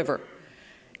the river.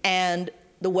 And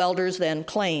the welders then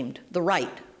claimed the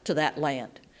right to that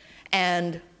land.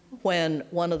 And when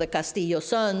one of the Castillo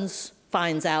sons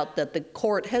finds out that the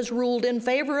court has ruled in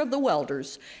favor of the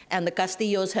welders and the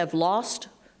Castillos have lost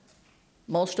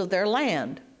most of their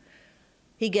land,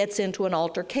 he gets into an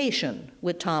altercation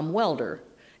with Tom Welder,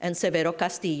 and Severo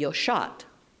Castillo shot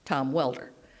Tom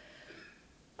Welder.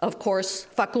 Of course,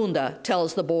 Facunda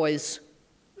tells the boys,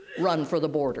 run for the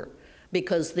border,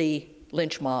 because the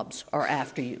lynch mobs are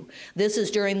after you. This is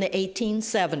during the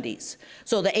 1870s.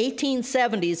 So the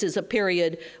 1870s is a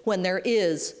period when there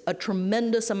is a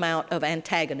tremendous amount of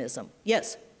antagonism.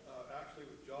 Yes? Actually, it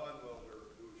was John Welder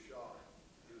who was shot.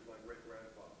 He was my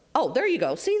great-grandfather. Oh, there you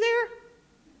go. See there?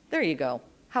 There you go.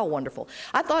 How wonderful.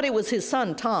 I thought it was his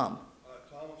son, Tom.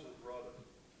 Tom was his brother.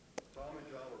 Tom and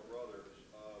John were brothers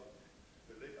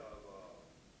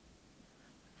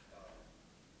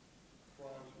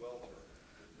Franz Welter.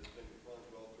 His name was Franz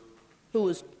Welter. Who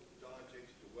was? John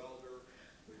takes the welder,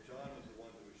 but John was the one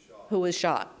who was shot. Who was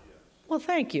shot? Yes. Well,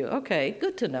 thank you. Okay,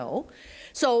 good to know.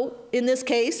 So in this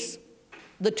case,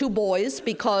 the two boys,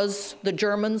 because the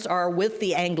Germans are with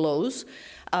the Anglos,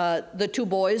 the two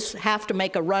boys have to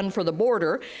make a run for the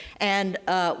border, and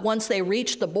once they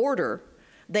reach the border,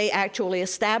 they actually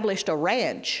established a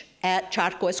ranch at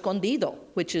Charco Escondido,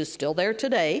 which is still there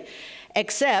today,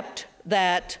 except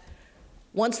that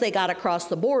once they got across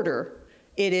the border,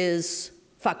 it is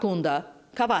Facunda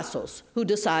Cavazos who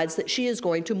decides that she is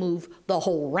going to move the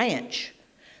whole ranch.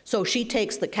 So she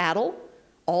takes the cattle,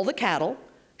 all the cattle,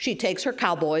 she takes her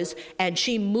cowboys, and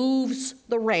she moves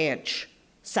the ranch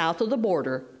south of the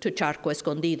border to Charco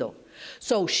Escondido.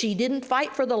 So she didn't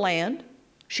fight for the land.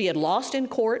 She had lost in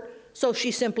court, so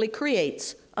she simply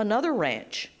creates another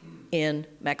ranch in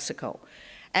Mexico.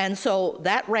 And so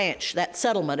that ranch, that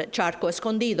settlement at Charco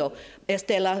Escondido,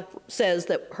 Estela says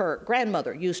that her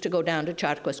grandmother used to go down to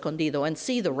Charco Escondido and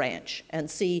see the ranch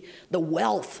and see the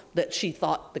wealth that she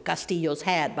thought the Castillos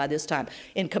had by this time.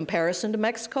 In comparison to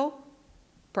Mexico,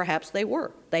 perhaps they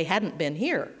were. They hadn't been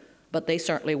here, but they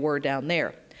certainly were down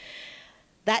there.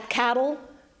 That cattle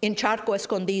in Charco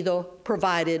Escondido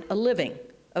provided a living,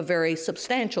 a very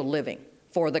substantial living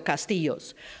for the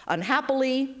Castillos.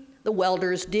 Unhappily, the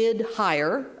welders did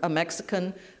hire a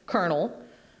Mexican colonel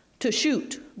to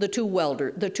shoot the two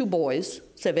boys,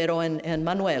 Severo and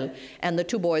Manuel, and the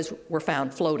two boys were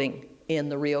found floating in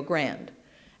the Rio Grande.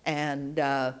 And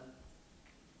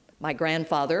my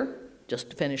grandfather,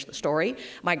 just to finish the story,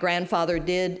 my grandfather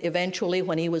did eventually,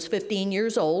 when he was 15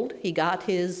 years old, he got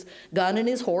his gun and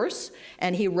his horse,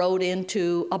 and he rode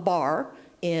into a bar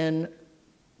in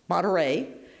Monterey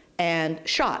and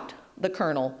shot the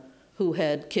colonel who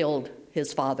had killed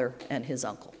his father and his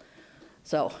uncle.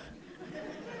 So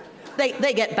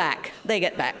they get back. They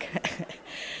get back.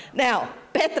 Now,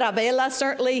 Petra Vela,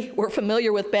 certainly we're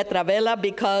familiar with Petra Vela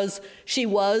because she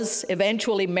was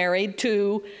eventually married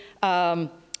to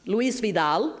Luis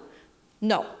Vidal.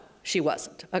 No, she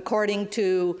wasn't. According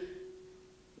to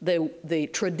the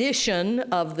tradition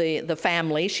of the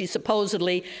family, she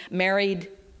supposedly married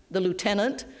the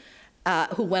lieutenant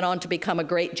who went on to become a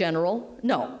great general.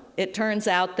 No, it turns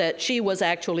out that she was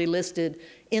actually listed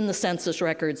in the census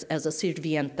records as a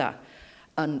sirvienta,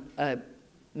 a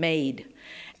maid.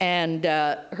 And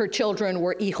her children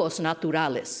were hijos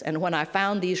naturales. And when I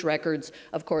found these records,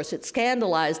 of course, it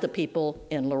scandalized the people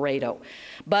in Laredo.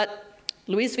 But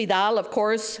Luis Vidal, of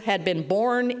course, had been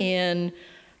born in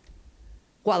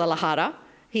Guadalajara.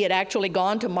 He had actually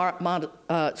gone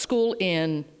to school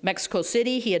in Mexico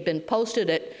City. He had been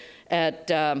posted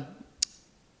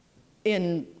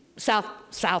in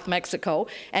South Mexico,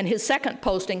 and his second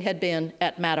posting had been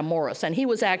at Matamoros, and he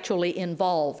was actually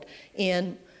involved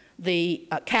in the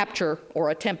capture or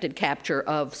attempted capture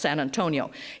of San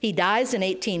Antonio. He dies in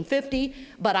 1850,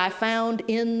 but I found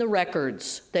in the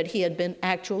records that he had been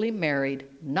actually married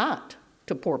not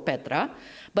to poor Petra,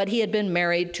 but he had been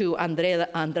married to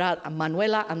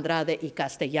Manuela Andrade y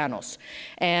Castellanos,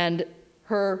 and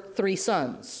her 3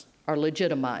 sons are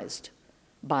legitimized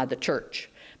by the church.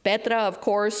 Petra, of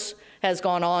course, has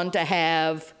gone on to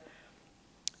have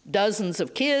dozens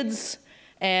of kids,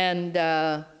 and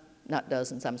not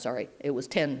dozens, I'm sorry, it was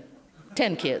 10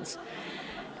 kids.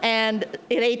 And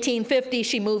in 1850,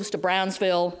 she moves to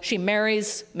Brownsville. She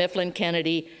marries Mifflin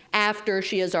Kennedy after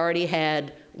she has already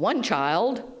had 1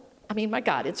 child. I mean, my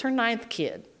God, it's her 9th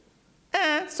kid.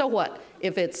 So what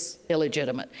if it's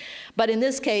illegitimate? But in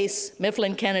this case,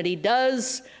 Mifflin Kennedy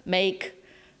does make,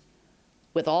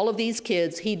 with all of these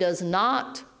kids, he does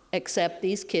not accept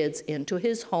these kids into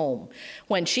his home.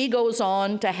 When she goes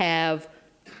on to have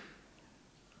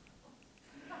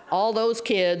all those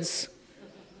kids,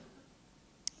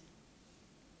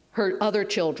 her other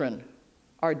children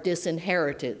are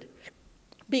disinherited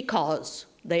because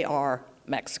they are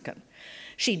Mexican.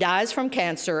 She dies from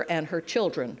cancer, and her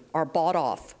children are bought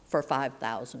off for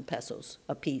 5,000 pesos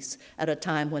apiece at a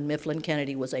time when Mifflin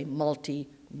Kennedy was a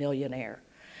multi-millionaire.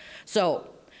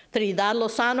 So, Trinidad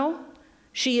Lozano,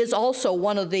 she is also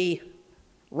one of the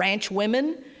ranch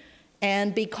women,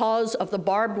 and because of the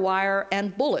barbed wire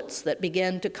and bullets that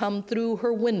began to come through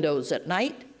her windows at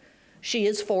night, she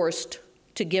is forced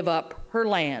to give up her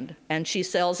land, and she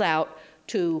sells out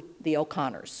to the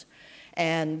O'Connors.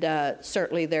 And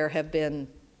certainly there have been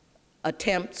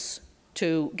attempts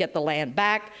to get the land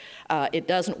back. It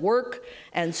doesn't work,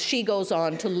 and she goes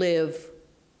on to live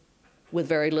with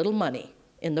very little money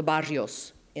in the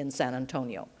barrios in San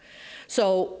Antonio.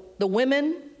 So the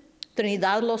women,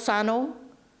 Trinidad Lozano,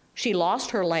 she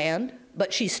lost her land,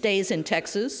 but she stays in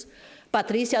Texas.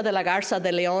 Patricia de la Garza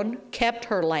de Leon kept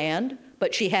her land,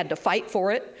 but she had to fight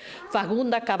for it.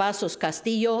 Fagunda Cavazos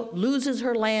Castillo loses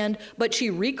her land, but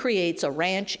she recreates a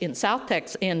ranch in South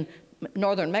Texas, in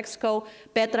northern Mexico.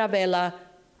 Petra Vela,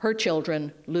 her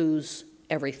children lose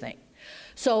everything.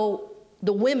 So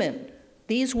the women,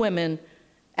 these women,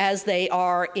 as they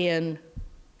are in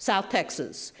South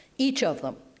Texas, each of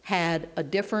them had a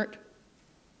different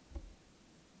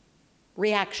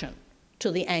reaction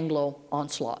to the Anglo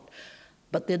onslaught.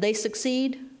 But did they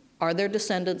succeed? Are their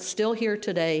descendants still here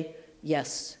today?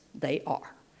 Yes, they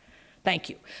are. Thank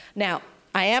you. Now,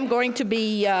 I am going to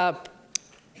be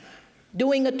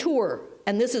doing a tour,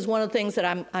 and this is one of the things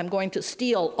that I'm going to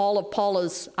steal all of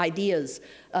Paula's ideas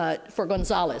for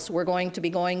Gonzales. We're going to be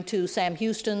going to Sam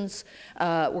Houston's,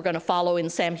 we're going to follow in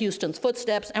Sam Houston's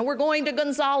footsteps, and we're going to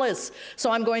Gonzales.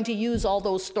 So I'm going to use all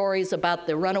those stories about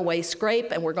the runaway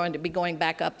scrape, and we're going to be going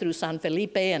back up through San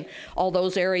Felipe and all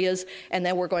those areas, and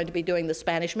then we're going to be doing the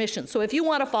Spanish mission. So if you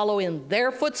want to follow in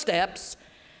their footsteps,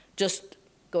 just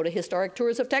go to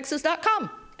historictoursoftexas.com,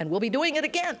 and we'll be doing it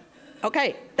again.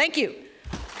 Okay, thank you.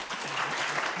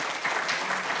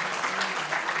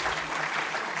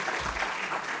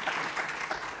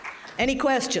 Any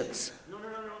questions?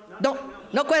 No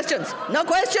questions. No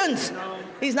questions. No.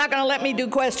 He's not going to let me do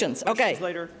questions. Okay. Questions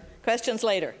later. Questions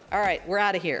later. All right, we're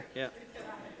out of here. Yeah.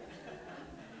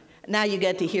 Now you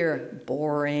get to hear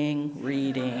boring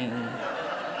reading.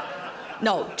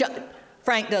 No,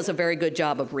 Frank does a very good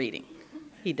job of reading.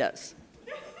 He does.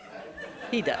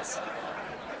 He does.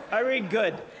 I read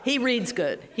good. He reads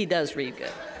good. He does read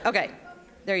good. Okay,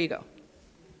 there you go.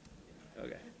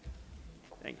 Okay.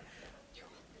 Thank you.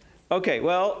 Okay,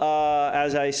 well,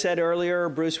 as I said earlier,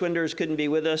 Bruce Winders couldn't be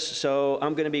with us, so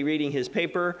I'm going to be reading his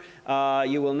paper.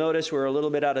 You will notice we're a little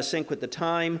bit out of sync with the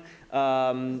time,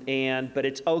 but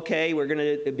it's okay. We're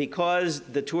going to, because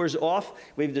the tour's off,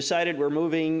 we've decided we're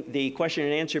moving the question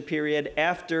and answer period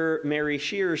after Mary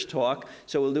Shear's talk,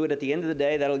 so we'll do it at the end of the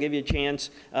day. That'll give you a chance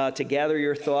to gather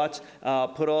your thoughts,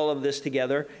 put all of this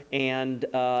together, and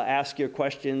ask your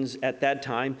questions at that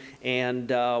time, and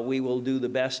we will do the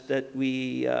best that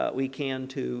we can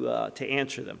to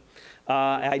answer them.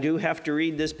 I do have to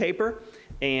read this paper,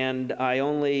 and I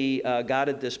only got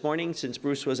it this morning since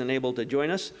Bruce wasn't able to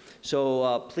join us.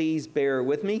 So please bear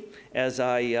with me as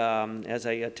I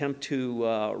attempt to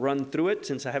run through it.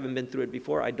 Since I haven't been through it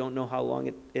before, I don't know how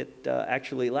long it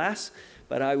actually lasts,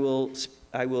 but I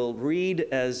will read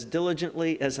as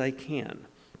diligently as I can.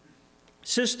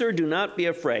 Sister, do not be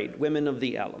afraid, women of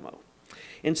the Alamo.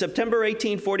 In September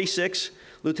 1846,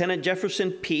 Lieutenant Jefferson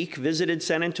Peake visited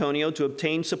San Antonio to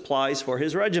obtain supplies for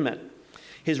his regiment.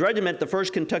 His regiment, the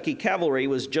 1st Kentucky Cavalry,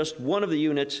 was just one of the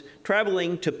units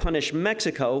traveling to punish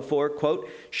Mexico for, quote,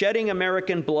 shedding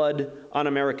American blood on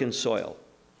American soil.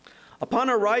 Upon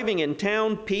arriving in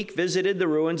town, Peake visited the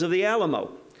ruins of the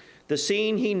Alamo, the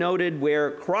scene he noted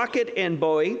where Crockett and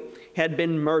Bowie had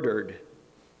been murdered.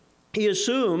 He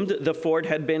assumed the fort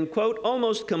had been, quote,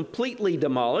 almost completely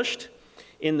demolished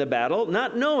in the battle,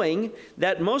 not knowing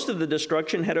that most of the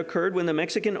destruction had occurred when the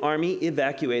Mexican army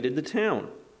evacuated the town.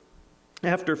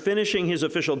 After finishing his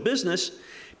official business,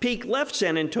 Peake left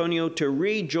San Antonio to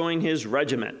rejoin his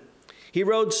regiment. He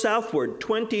rode southward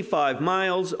 25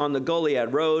 miles on the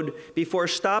Goliad Road before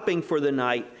stopping for the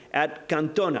night at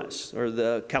Cantonas, or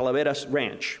the Calaveras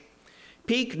Ranch.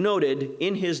 Peake noted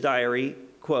in his diary,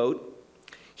 quote,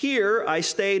 here I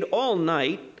stayed all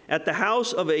night at the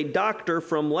house of a doctor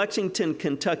from Lexington,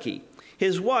 Kentucky.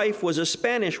 His wife was a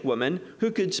Spanish woman who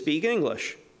could speak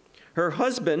English. Her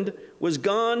husband was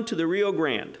gone to the Rio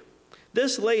Grande.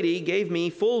 This lady gave me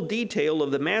full detail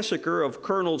of the massacre of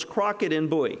Colonels Crockett and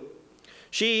Bowie.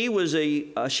 She was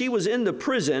in the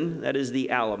prison, that is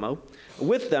the Alamo,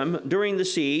 with them during the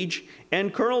siege,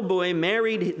 and Colonel Bowie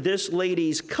married this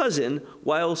lady's cousin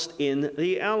whilst in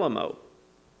the Alamo.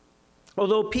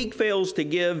 Although Peake fails to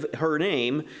give her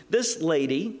name, this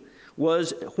lady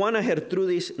was Juana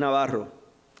Gertrudis Navarro,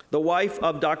 the wife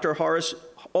of Dr. Horace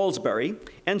Alsbury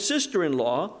and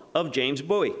sister-in-law of James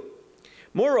Bowie.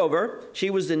 Moreover, she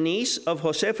was the niece of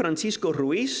Jose Francisco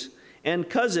Ruiz and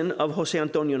cousin of Jose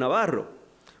Antonio Navarro,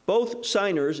 both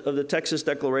signers of the Texas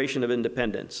Declaration of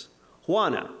Independence.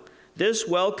 Juana, this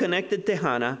well-connected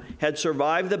Tejana, had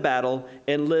survived the battle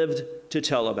and lived to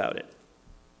tell about it.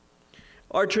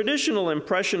 Our traditional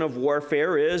impression of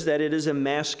warfare is that it is a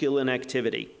masculine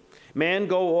activity. Men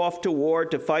go off to war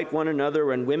to fight one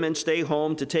another, and women stay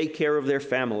home to take care of their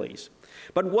families.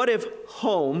 But what if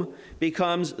home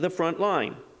becomes the front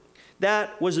line?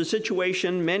 That was the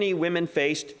situation many women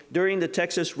faced during the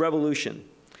Texas Revolution.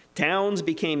 Towns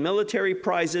became military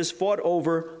prizes fought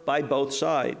over by both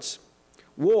sides.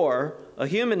 War, a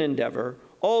human endeavor,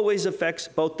 always affects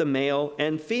both the male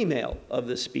and female of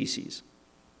the species.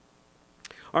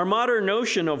 Our modern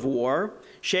notion of war,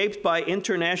 shaped by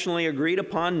internationally agreed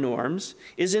upon norms,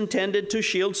 is intended to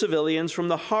shield civilians from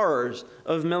the horrors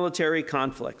of military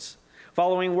conflicts.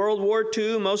 Following World War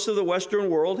II, most of the Western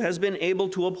world has been able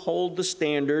to uphold the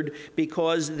standard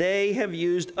because they have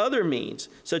used other means,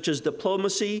 such as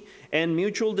diplomacy and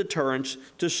mutual deterrence,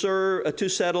 to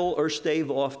settle or stave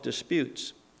off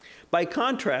disputes. By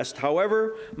contrast,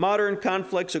 however, modern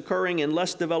conflicts occurring in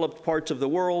less developed parts of the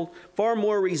world far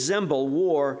more resemble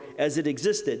war as it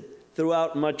existed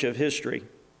throughout much of history.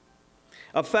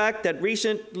 A fact that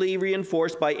recently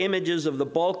reinforced by images of the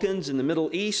Balkans and the Middle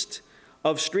East,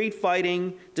 of street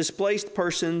fighting, displaced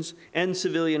persons, and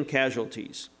civilian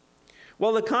casualties.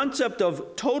 While the concept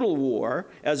of total war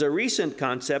as a recent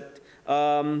concept,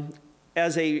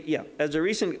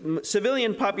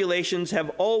 civilian populations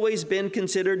have always been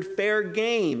considered fair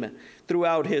game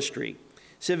throughout history.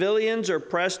 Civilians are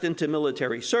pressed into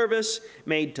military service,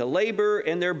 made to labor,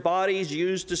 and their bodies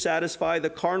used to satisfy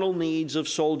the carnal needs of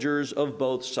soldiers of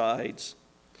both sides.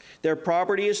 Their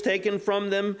property is taken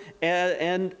from them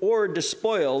or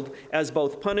despoiled as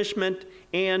both punishment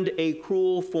and a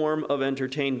cruel form of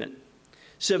entertainment.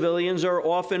 Civilians are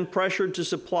often pressured to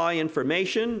supply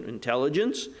information,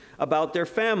 intelligence, about their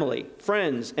family,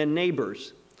 friends, and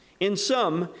neighbors. In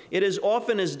sum, it is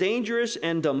often as dangerous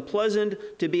and unpleasant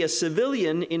to be a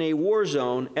civilian in a war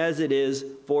zone as it is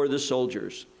for the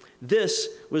soldiers. This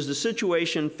was the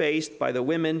situation faced by the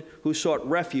women who sought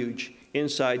refuge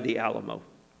inside the Alamo.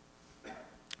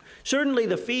 Certainly,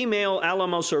 the female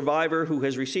Alamo survivor who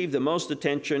has received the most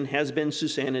attention has been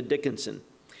Susanna Dickinson.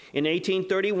 In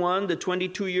 1831, the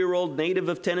 22-year-old native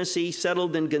of Tennessee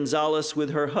settled in Gonzales with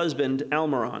her husband,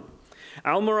 Almiron.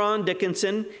 Almiron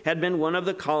Dickinson had been one of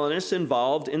the colonists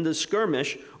involved in the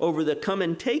skirmish over the Come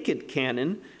and Take It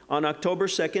cannon on October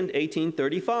 2,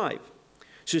 1835.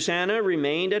 Susanna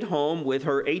remained at home with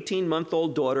her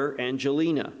 18-month-old daughter,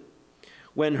 Angelina,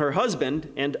 when her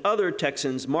husband and other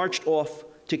Texans marched off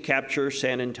to capture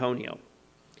San Antonio.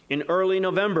 In early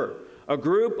November, a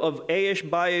group of Ayesh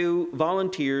Bayou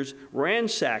volunteers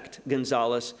ransacked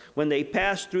Gonzales when they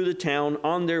passed through the town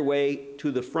on their way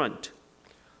to the front.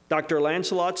 Dr.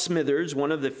 Lancelot Smithers,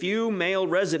 one of the few male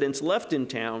residents left in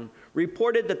town,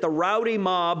 reported that the rowdy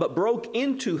mob broke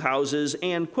into houses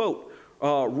and, quote,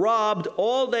 robbed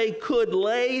all they could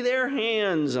lay their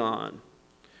hands on.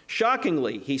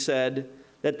 Shockingly, he said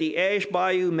that the Ayesh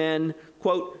Bayou men,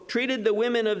 quote, treated the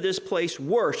women of this place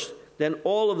worse than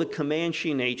all of the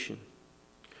Comanche nation.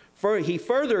 He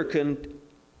further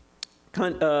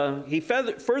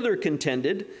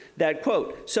contended that,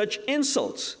 quote, such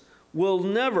insults were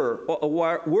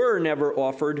never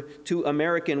offered to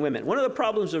American women. One of the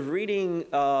problems of reading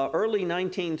early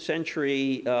 19th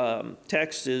century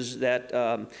texts is that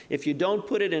if you don't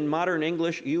put it in modern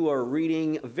English, you are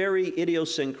reading very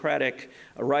idiosyncratic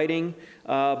writing.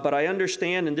 But I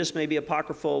understand, and this may be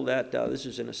apocryphal, that this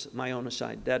is my own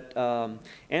aside, that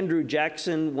Andrew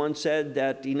Jackson once said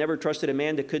that he never trusted a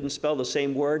man that couldn't spell the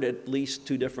same word at least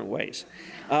 2 different ways.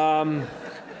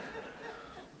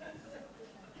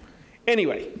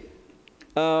 Anyway,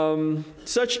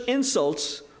 such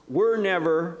insults were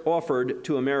never offered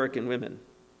to American women.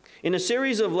 In a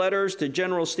series of letters to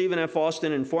General Stephen F.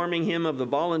 Austin informing him of the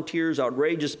volunteers'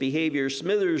 outrageous behavior,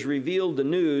 Smithers revealed the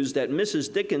news that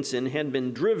Mrs. Dickinson had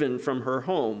been driven from her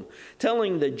home,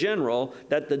 telling the general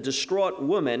that the distraught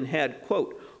woman had,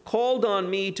 quote, called on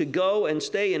me to go and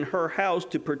stay in her house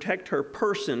to protect her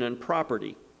person and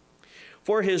property.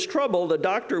 For his trouble, the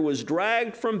doctor was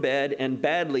dragged from bed and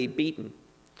badly beaten.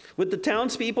 With the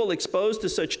townspeople exposed to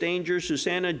such danger,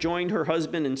 Susanna joined her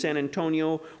husband in San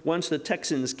Antonio once the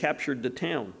Texans captured the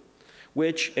town,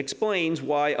 which explains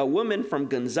why a woman from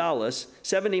Gonzales,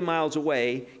 70 miles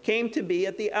away, came to be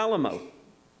at the Alamo.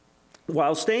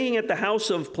 While staying at the house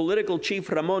of political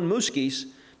chief Ramon Musquiz,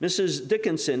 Mrs.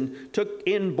 Dickinson took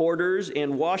in boarders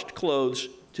and washed clothes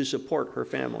to support her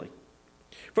family.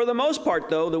 For the most part,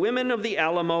 though, the women of the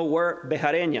Alamo were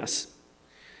bejareñas.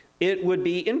 It would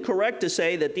be incorrect to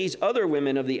say that these other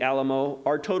women of the Alamo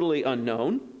are totally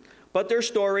unknown, but their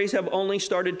stories have only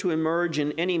started to emerge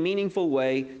in any meaningful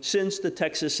way since the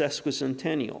Texas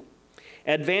sesquicentennial.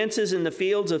 Advances in the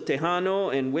fields of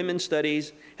Tejano and women's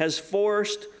studies has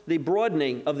forced the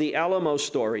broadening of the Alamo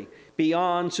story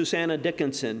beyond Susanna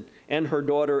Dickinson and her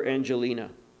daughter Angelina.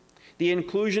 The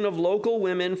inclusion of local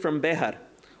women from Béjar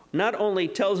not only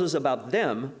tells us about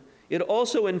them, it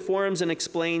also informs and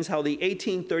explains how the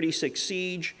 1836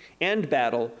 siege and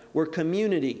battle were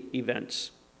community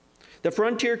events. The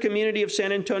frontier community of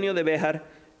San Antonio de Béjar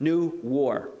knew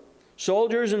war.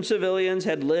 Soldiers and civilians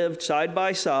had lived side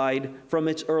by side from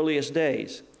its earliest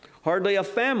days. Hardly a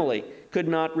family could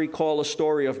not recall a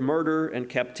story of murder and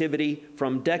captivity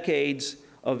from decades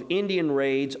of Indian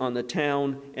raids on the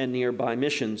town and nearby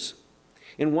missions.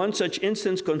 In one such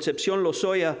instance, Concepcion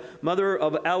Lozoya, mother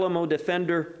of Alamo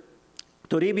defender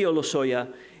Toribio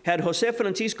Lozoya, had Jose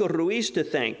Francisco Ruiz to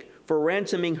thank for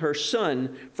ransoming her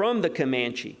son from the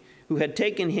Comanche, who had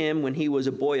taken him when he was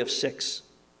a boy of 6.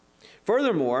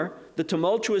 Furthermore, the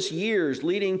tumultuous years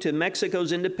leading to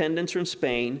Mexico's independence from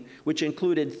Spain, which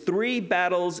included 3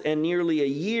 battles and nearly a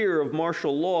year of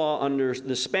martial law under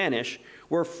the Spanish,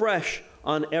 were fresh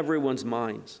on everyone's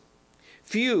minds.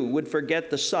 Few would forget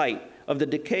the sight of the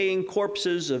decaying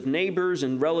corpses of neighbors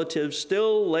and relatives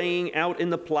still laying out in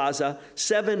the plaza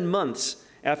 7 months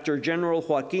after General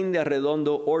Joaquin de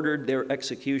Arredondo ordered their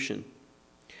execution.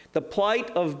 The plight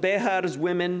of Béjar's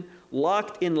women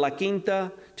locked in La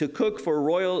Quinta to cook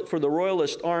for the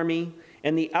Royalist army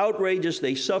and the outrages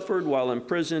they suffered while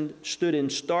imprisoned stood in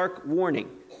stark warning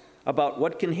about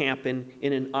what can happen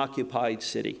in an occupied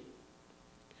city.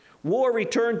 War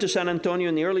returned to San Antonio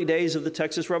in the early days of the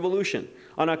Texas Revolution.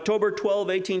 On October 12,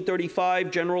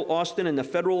 1835, General Austin and the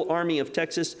Federal Army of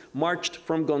Texas marched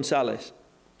from Gonzales.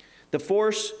 The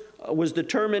force was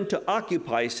determined to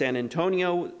occupy San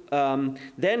Antonio,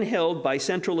 then held by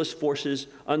centralist forces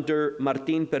under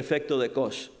Martín Perfecto de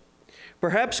Cos.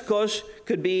 Perhaps Cos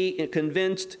could be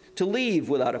convinced to leave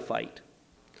without a fight.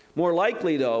 More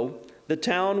likely, though, the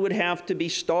town would have to be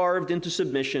starved into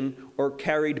submission or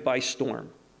carried by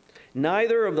storm.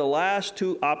 Neither of the last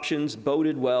 2 options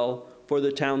boded well for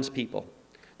the townspeople.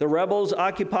 The rebels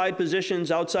occupied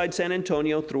positions outside San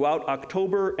Antonio throughout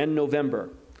October and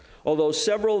November. Although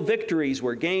several victories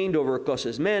were gained over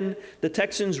Cos's men, the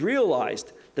Texans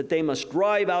realized that they must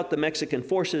drive out the Mexican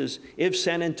forces if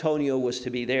San Antonio was to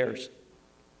be theirs.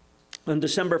 On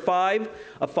December 5,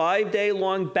 a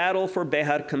 5-day-long battle for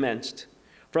Béjar commenced.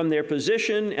 From their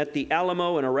position at the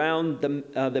Alamo and around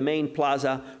the main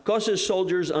plaza, Cos's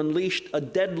soldiers unleashed a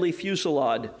deadly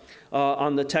fusillade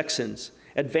on the Texans,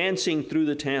 advancing through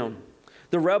the town.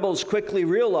 The rebels quickly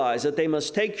realized that they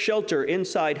must take shelter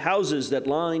inside houses that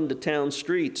lined the town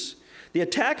streets. The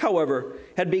attack, however,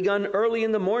 had begun early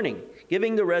in the morning,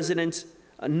 giving the residents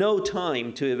no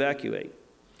time to evacuate.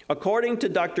 According to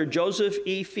Dr. Joseph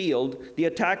E. Field, the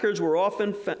attackers were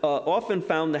often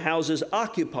found the houses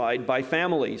occupied by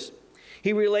families.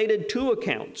 He related two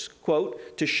accounts,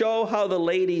 quote, to show how the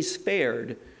ladies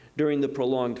fared during the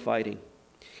prolonged fighting.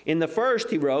 In the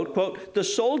first, he wrote, quote, the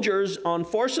soldiers, on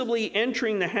forcibly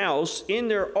entering the house in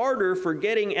their ardor for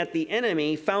getting at the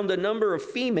enemy, found a number of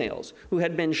females who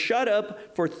had been shut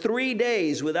up for 3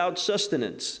 days without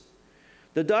sustenance.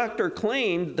 The doctor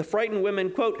claimed the frightened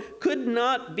women, quote, could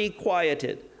not be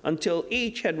quieted until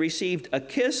each had received a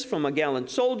kiss from a gallant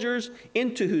soldiers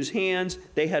into whose hands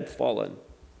they had fallen.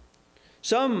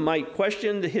 Some might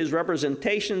question his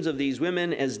representations of these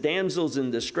women as damsels in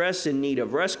distress in need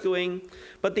of rescuing,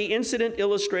 but the incident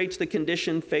illustrates the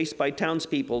condition faced by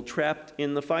townspeople trapped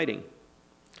in the fighting.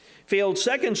 Field's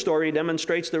second story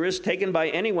demonstrates the risk taken by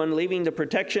anyone leaving the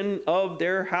protection of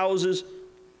their houses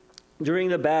during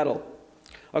the battle.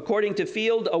 According to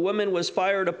Field, a woman was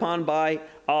fired upon by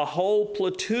a whole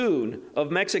platoon of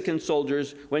Mexican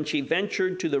soldiers when she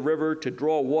ventured to the river to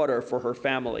draw water for her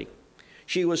family.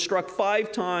 She was struck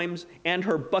 5 times, and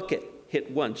her bucket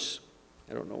hit once.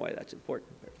 I don't know why that's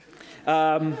important.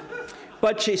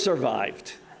 But she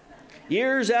survived.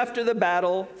 Years after the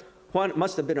battle, Juan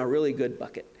must have been a really good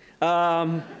bucket.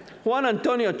 Juan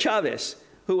Antonio Chavez,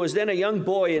 who was then a young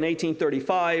boy in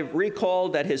 1835,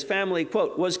 recalled that his family,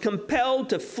 quote, was compelled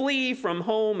to flee from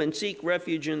home and seek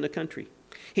refuge in the country.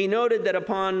 He noted that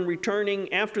upon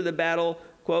returning after the battle,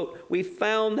 quote, we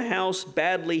found the house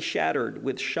badly shattered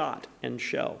with shot and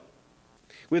shell.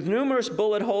 With numerous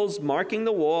bullet holes marking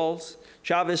the walls,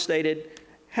 Chavez stated,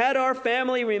 had our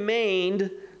family remained,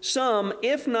 some,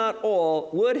 if not all,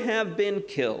 would have been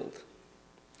killed.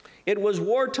 It was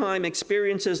wartime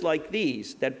experiences like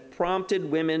these that prompted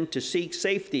women to seek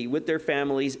safety with their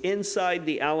families inside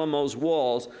the Alamo's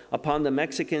walls upon the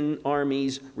Mexican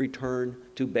army's return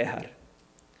to Béjar.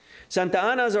 Santa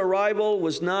Anna's arrival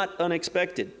was not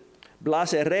unexpected.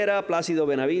 Blas Herrera, Plácido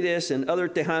Benavides, and other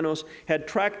Tejanos had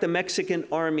tracked the Mexican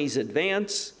army's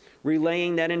advance,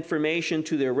 relaying that information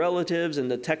to their relatives and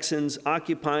the Texans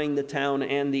occupying the town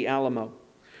and the Alamo.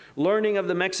 Learning of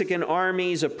the Mexican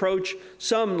army's approach,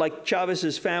 some, like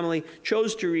Chavez's family,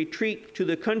 chose to retreat to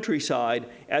the countryside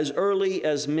as early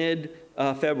as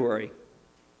mid-February.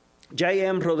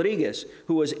 J.M. Rodriguez,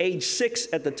 who was age 6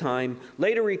 at the time,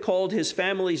 later recalled his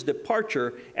family's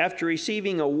departure after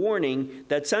receiving a warning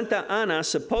that Santa Anna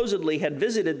supposedly had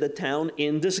visited the town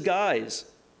in disguise.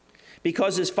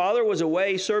 Because his father was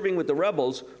away serving with the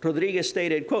rebels, Rodriguez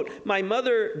stated, quote, my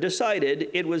mother decided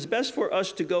it was best for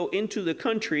us to go into the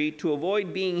country to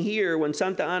avoid being here when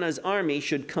Santa Anna's army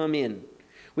should come in.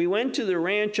 We went to the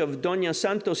ranch of Doña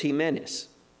Santos Jimenez.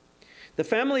 The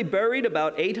family buried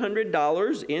about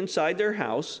 $800 inside their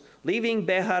house, leaving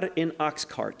Béjar in ox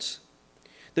carts.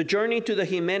 The journey to the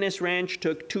Jimenez ranch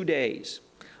took 2 days.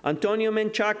 Antonio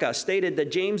Menchaca stated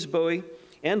that James Bowie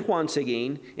and Juan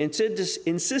Seguin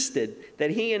insisted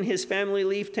that he and his family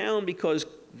leave town because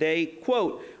they,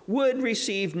 quote, would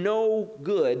receive no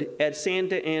good at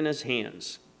Santa Anna's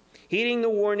hands. Heeding the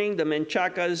warning, the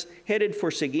Menchacas headed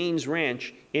for Seguin's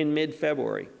ranch in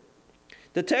mid-February.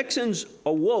 The Texans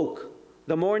awoke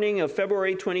the morning of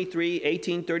February 23,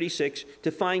 1836,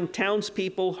 to find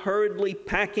townspeople hurriedly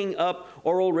packing up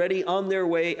or already on their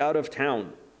way out of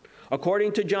town.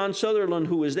 According to John Sutherland,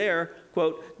 who was there,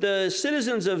 quote, the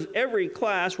citizens of every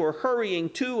class were hurrying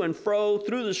to and fro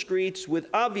through the streets with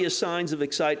obvious signs of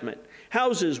excitement.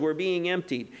 Houses were being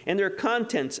emptied, and their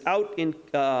contents out in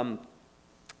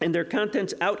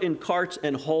carts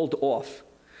and hauled off.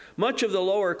 Much of the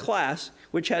lower class,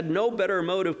 which had no better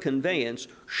mode of conveyance,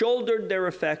 shouldered their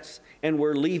effects and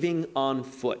were leaving on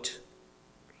foot.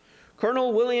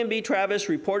 Colonel William B. Travis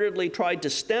reportedly tried to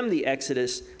stem the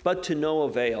exodus, but to no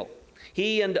avail.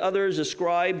 He and others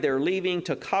ascribed their leaving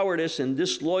to cowardice and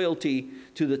disloyalty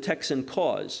to the Texan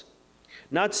cause,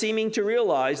 not seeming to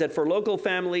realize that for local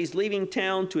families, leaving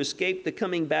town to escape the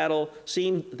coming battle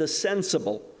seemed the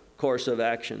sensible course of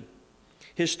action.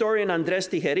 Historian Andrés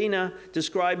Tijerina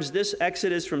describes this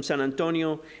exodus from San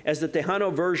Antonio as the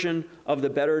Tejano version of the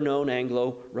better-known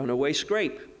Anglo runaway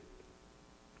scrape.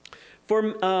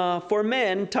 For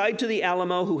men tied to the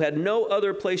Alamo who had no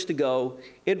other place to go,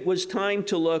 it was time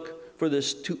to look for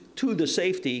to the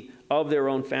safety of their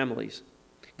own families.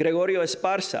 Gregorio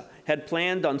Esparza had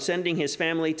planned on sending his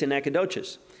family to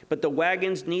Nacogdoches, but the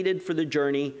wagons needed for the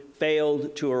journey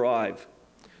failed to arrive.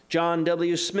 John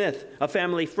W. Smith, a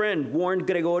family friend, warned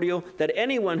Gregorio that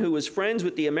anyone who was friends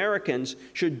with the Americans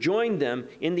should join them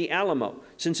in the Alamo,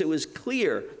 since it was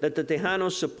clear that the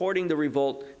Tejanos supporting the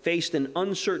revolt faced an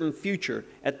uncertain future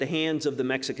at the hands of the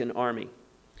Mexican army.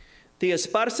 The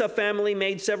Esparza family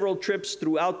made several trips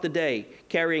throughout the day,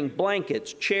 carrying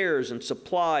blankets, chairs, and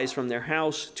supplies from their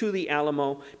house to the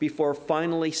Alamo before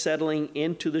finally settling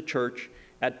into the church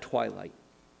at twilight.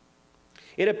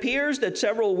 It appears that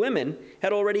several women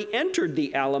had already entered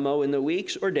the Alamo in the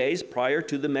weeks or days prior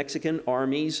to the Mexican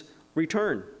army's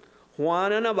return.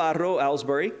 Juana Navarro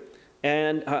Ellsbury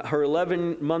and her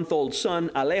 11-month-old son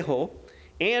Alejo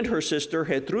and her sister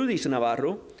Gertrudis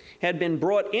Navarro had been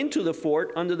brought into the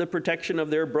fort under the protection of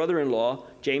their brother-in-law,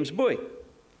 James Buy.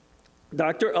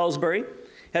 Dr. Ellsbury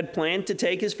had planned to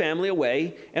take his family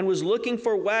away and was looking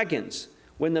for wagons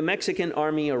when the Mexican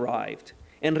army arrived.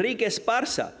 Enrique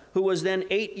Esparza, who was then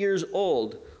 8 years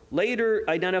old, later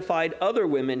identified other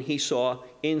women he saw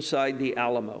inside the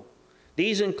Alamo.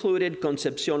 These included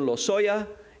Concepcion Lozoya,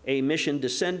 a mission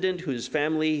descendant whose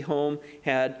family home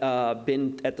had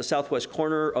been at the southwest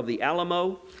corner of the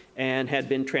Alamo and had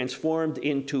been transformed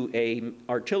into an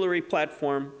artillery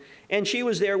platform, and she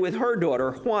was there with her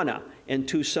daughter, Juana, and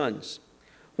 2 sons.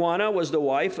 Juana was the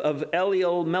wife of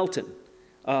Eliel Melton,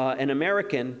 an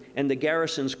American and the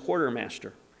garrison's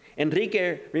quartermaster.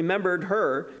 Enrique remembered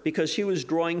her because she was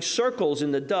drawing circles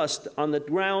in the dust on the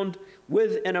ground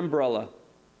with an umbrella,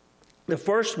 the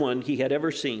first one he had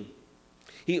ever seen.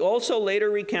 He also later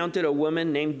recounted a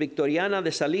woman named Victoriana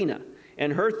de Salina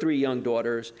and her 3 young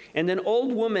daughters, and an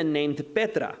old woman named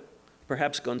Petra,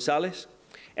 perhaps Gonzalez.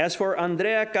 As for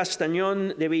Andrea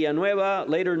Castañón de Villanueva,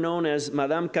 later known as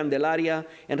Madame Candelaria,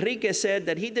 Enrique said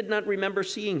that he did not remember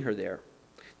seeing her there,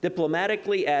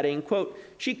 diplomatically adding, quote,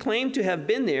 "She claimed to have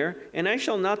been there, and I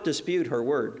shall not dispute her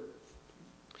word."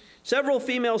 Several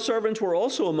female servants were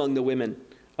also among the women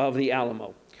of the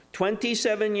Alamo.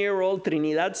 27-year-old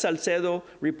Trinidad Salcedo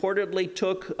reportedly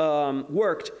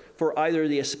worked for either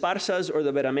the Esparzas or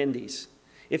the Veramendis.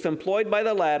 If employed by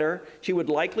the latter, she would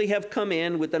likely have come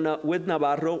in with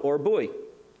Navarro or Buy.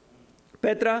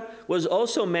 Petra was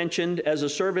also mentioned as a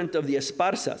servant of the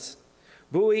Esparzas.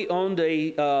 Buy owned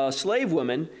a slave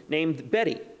woman named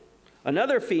Betty.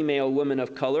 Another female woman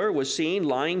of color was seen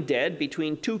lying dead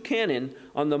between 2 cannon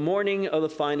on the morning of the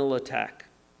final attack.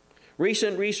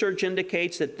 Recent research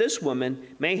indicates that this woman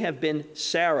may have been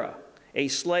Sarah, a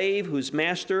slave whose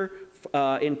master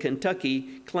in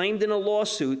Kentucky claimed in a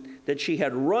lawsuit that she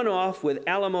had run off with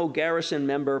Alamo Garrison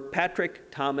member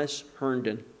Patrick Thomas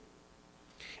Herndon.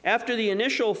 After the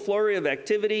initial flurry of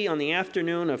activity on the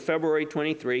afternoon of February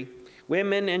 23,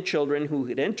 women and children who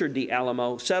had entered the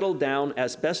Alamo settled down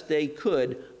as best they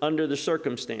could under the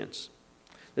circumstance.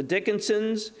 The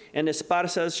Dickinsons and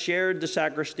Esparzas shared the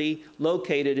sacristy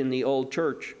located in the old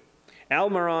church.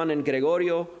 Almiron and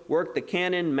Gregorio worked the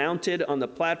cannon mounted on the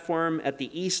platform at the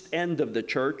east end of the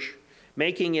church,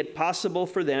 making it possible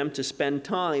for them to spend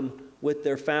time with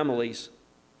their families.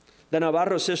 The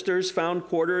Navarro sisters found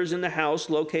quarters in the house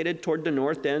located toward the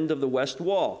north end of the west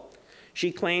wall.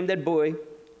 She claimed that Buy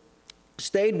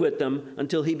stayed with them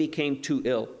until he became too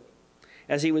ill.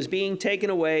 As he was being taken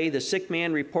away, the sick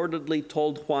man reportedly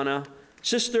told Juana,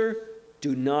 "Sister,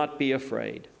 do not be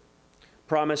afraid,"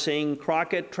 promising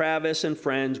Crockett, Travis, and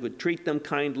friends would treat them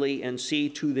kindly and see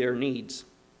to their needs.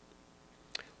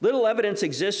 Little evidence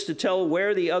exists to tell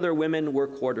where the other women were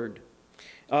quartered.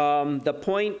 The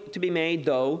point to be made,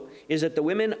 though, is that the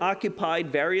women occupied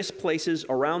various places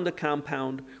around the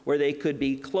compound where they could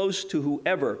be close to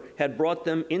whoever had brought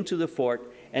them into the fort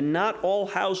and not all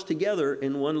housed together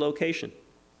in one location.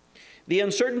 The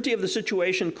uncertainty of the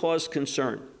situation caused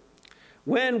concern.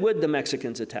 When would the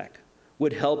Mexicans attack?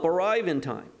 Would help arrive in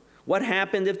time? What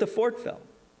happened if the fort fell?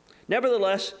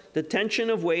 Nevertheless, the tension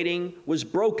of waiting was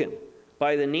broken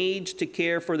by the needs to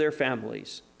care for their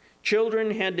families.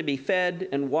 Children had to be fed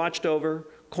and watched over.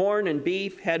 Corn and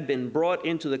beef had been brought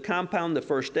into the compound the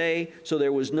first day, so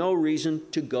there was no reason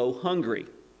to go hungry.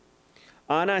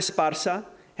 Ana Esparza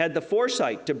had the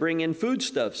foresight to bring in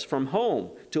foodstuffs from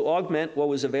home to augment what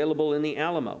was available in the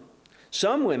Alamo.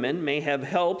 Some women may have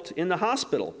helped in the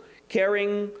hospital,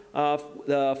 caring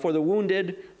for the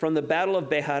wounded from the Battle of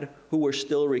Béjar who were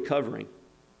still recovering.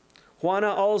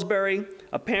 Juana Ellsbury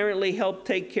apparently helped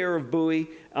take care of Buy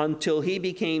until he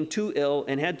became too ill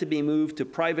and had to be moved to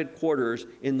private quarters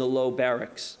in the low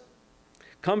barracks.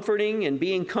 Comforting and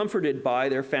being comforted by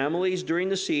their families during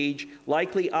the siege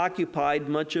likely occupied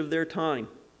much of their time.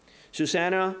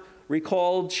 Susanna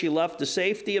recalled she left the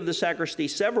safety of the sacristy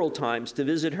several times to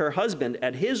visit her husband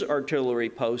at his artillery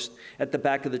post at the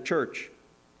back of the church.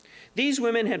 These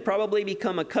women had probably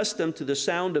become accustomed to the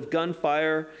sound of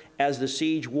gunfire as the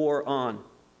siege wore on.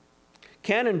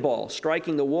 Cannonballs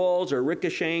striking the walls or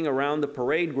ricocheting around the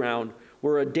parade ground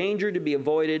were a danger to be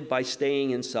avoided by staying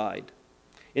inside.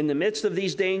 In the midst of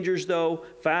these dangers, though,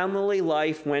 family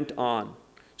life went on.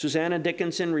 Susanna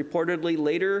Dickinson reportedly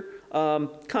later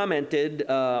commented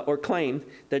or claimed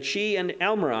that she and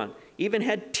Almiron even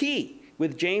had tea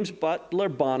with James Butler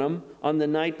Bonham on the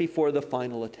night before the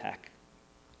final attack.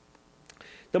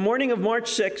 The morning of March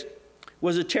 6th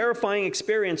was a terrifying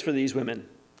experience for these women.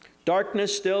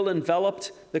 Darkness still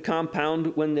enveloped the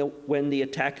compound when the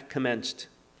attack commenced.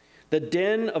 The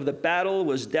din of the battle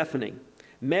was deafening.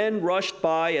 Men rushed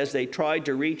by as they tried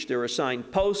to reach their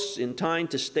assigned posts in time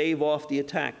to stave off the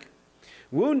attack.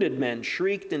 Wounded men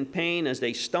shrieked in pain as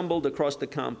they stumbled across the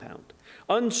compound.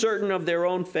 Uncertain of their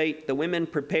own fate, the women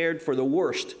prepared for the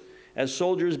worst as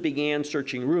soldiers began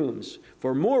searching rooms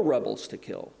for more rebels to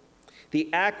kill.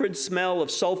 The acrid smell of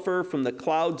sulfur from the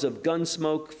clouds of gun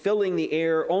smoke filling the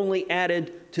air only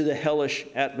added to the hellish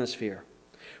atmosphere.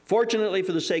 Fortunately,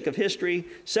 for the sake of history,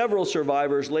 several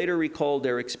survivors later recalled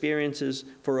their experiences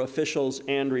for officials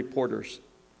and reporters.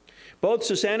 Both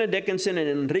Susanna Dickinson and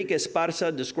Enrique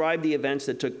Esparza described the events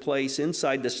that took place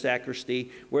inside the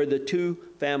sacristy where the two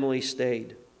families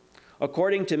stayed.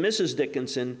 According to Mrs.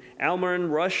 Dickinson,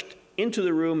 Almiron rushed into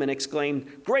the room and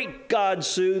exclaimed, "Great God,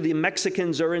 Sue, the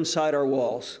Mexicans are inside our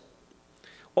walls.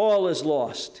 All is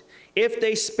lost. If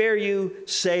they spare you,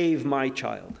 save my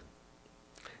child."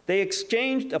 They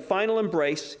exchanged a final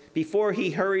embrace before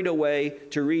he hurried away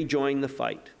to rejoin the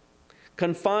fight.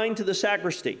 Confined to the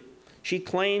sacristy, she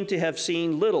claimed to have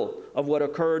seen little of what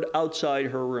occurred outside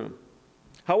her room.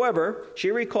 However,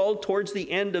 she recalled toward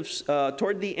the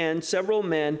end, several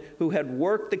men who had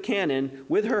worked the cannon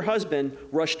with her husband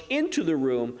rushed into the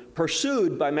room,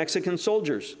 pursued by Mexican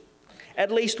soldiers.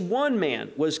 At least one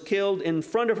man was killed in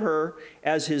front of her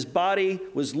as his body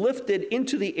was lifted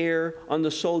into the air on the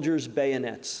soldiers'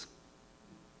 bayonets.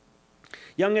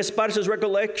 Young Esparza's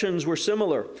recollections were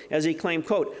similar, as he claimed,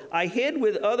 quote, "I hid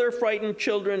with other frightened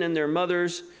children and their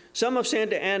mothers. Some of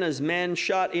Santa Anna's men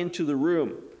shot into the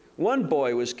room. One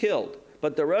boy was killed,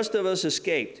 but the rest of us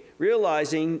escaped,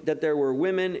 realizing that there were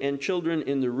women and children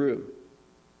in the room.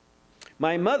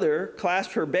 My mother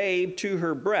clasped her babe to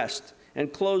her breast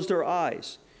and closed her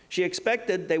eyes. She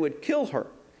expected they would kill her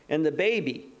and the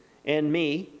baby and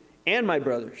me and my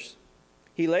brothers."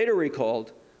 He later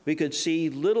recalled, "We could see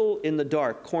little in the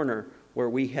dark corner where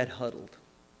we had huddled."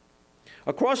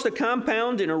 Across the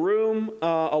compound in a room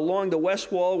along the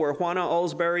west wall were Juana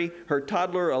Alsbury, her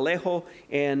toddler Alejo,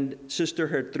 and sister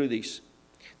Gertrudis.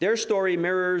 Their story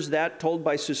mirrors that told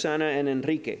by Susana and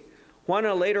Enrique.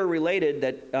 Juana later related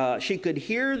that she could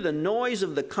hear the noise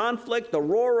of the conflict, the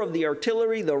roar of the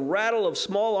artillery, the rattle of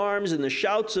small arms, and the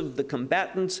shouts of the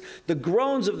combatants, the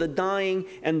groans of the dying,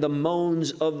 and the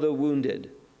moans of the wounded.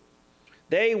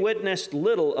 They witnessed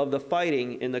little of the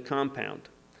fighting in the compound.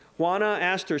 Juana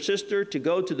asked her sister to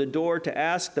go to the door to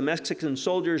ask the Mexican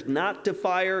soldiers not to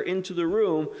fire into the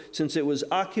room since it was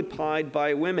occupied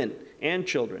by women and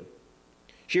children.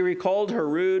 She recalled her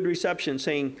rude reception,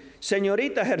 saying,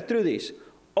 "Señorita Gertrudis,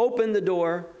 open the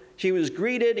door." She was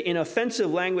greeted in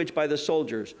offensive language by the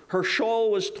soldiers. Her shawl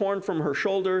was torn from her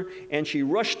shoulder, and she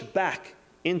rushed back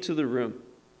into the room.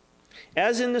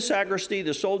 As in the sacristy,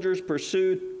 the soldiers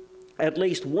pursued at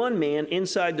least one man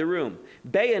inside the room,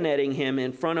 bayoneting him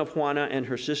in front of Juana and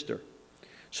her sister.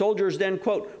 Soldiers then,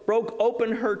 quote, "broke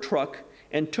open her truck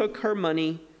and took her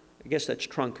money," I guess that's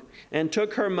trunk, "and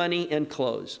took her money and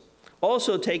clothes,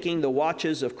 also taking the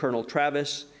watches of Colonel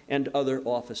Travis and other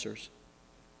officers."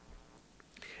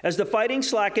 As the fighting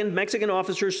slackened, Mexican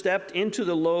officers stepped into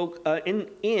to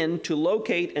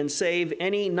locate and save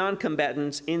any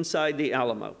non-combatants inside the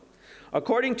Alamo.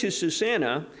 According to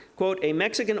Susanna, quote, "a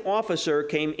Mexican officer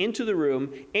came into the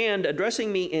room and,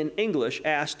 addressing me in English,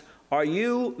 asked, 'Are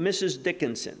you Mrs.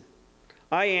 Dickinson?'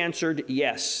 I answered,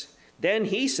 'Yes.' Then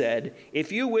he said, 'If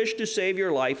you wish to save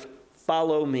your life,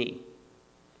 follow me.'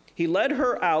 He led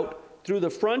her out through the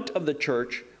front of the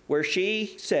church, where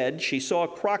she said she saw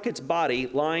Crockett's body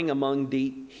lying among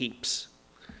the heaps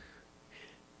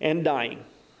and dying.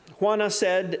 Juana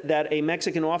said that a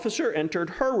Mexican officer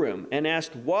entered her room and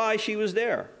asked why she was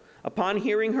there. Upon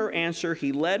hearing her answer,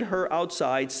 he led her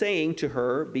outside, saying to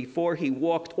her before he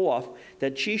walked off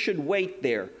that she should wait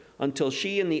there until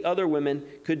she and the other women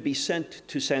could be sent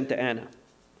to Santa Ana.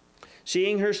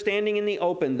 Seeing her standing in the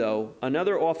open, though,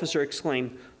 another officer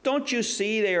exclaimed, "Don't you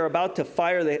see they are about to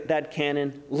fire that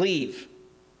cannon? Leave."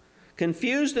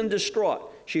 Confused and distraught,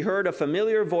 she heard a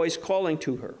familiar voice calling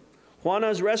to her.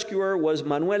 Juana's rescuer was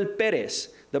Manuel Perez,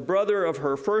 the brother of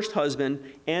her first husband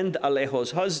and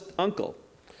Alejo's uncle.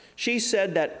 She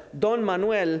said that Don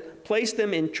Manuel placed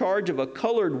them in charge of a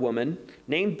colored woman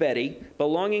named Betty,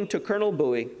 belonging to Colonel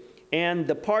Bowie, and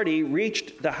the party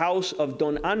reached the house of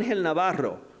Don Angel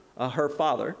Navarro, her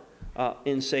father,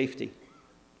 in safety.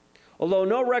 Although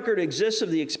no record exists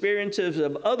of the experiences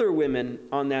of other women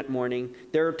on that morning,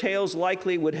 their tales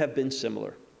likely would have been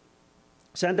similar.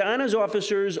 Santa Anna's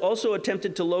officers also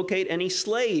attempted to locate any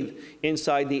slave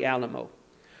inside the Alamo.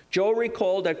 Joe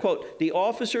recalled that, quote, the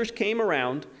officers came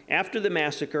around after the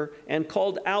massacre and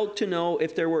called out to know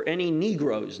if there were any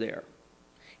Negroes there.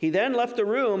 He then left the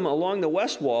room along the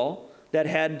west wall that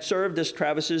had served as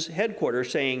Travis's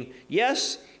headquarters, saying,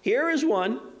 yes, here is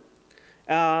one.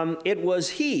 It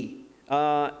was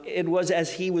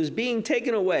as he was being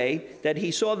taken away that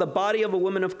he saw the body of a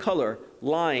woman of color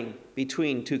lying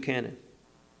between two cannon.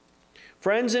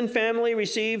 Friends and family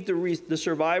received the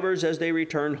survivors as they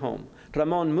returned home.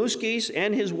 Ramon Musquiz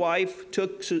and his wife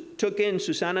took in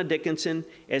Susana Dickinson,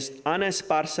 Ana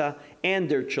Esparza, and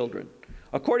their children.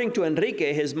 According to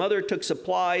Enrique, his mother took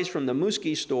supplies from the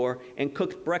Musquiz store and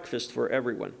cooked breakfast for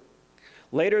everyone.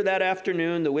 Later that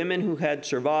afternoon, the women who had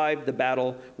survived the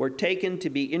battle were taken to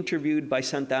be interviewed by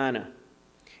Santa Anna.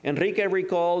 Enrique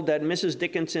recalled that Mrs.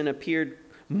 Dickinson appeared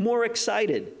more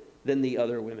excited than the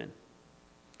other women.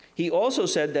 He also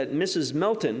said that Mrs.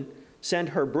 Melton sent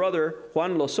her brother,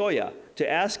 Juan Lozoya, to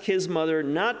ask his mother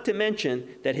not to mention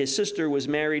that his sister was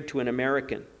married to an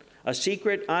American, a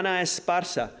secret Ana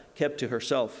Esparza kept to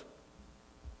herself.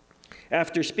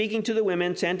 After speaking to the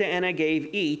women, Santa Anna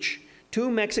gave each 2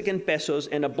 Mexican pesos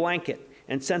and a blanket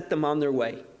and sent them on their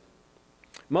way.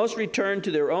 Most returned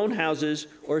to their own houses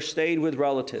or stayed with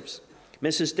relatives.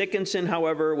 Mrs. Dickinson,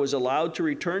 however, was allowed to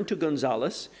return to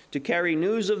Gonzales to carry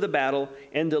news of the battle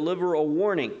and deliver a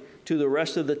warning to the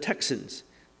rest of the Texans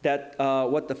that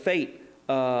what fate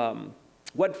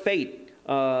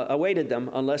awaited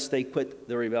them unless they quit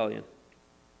the rebellion.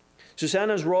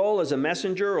 Susana's role as a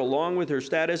messenger, along with her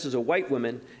status as a white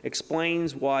woman,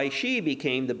 explains why she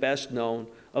became the best known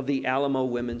of the Alamo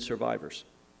women survivors.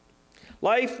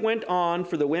 Life went on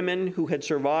for the women who had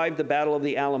survived the Battle of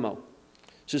the Alamo.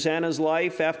 Susana's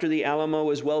life after the Alamo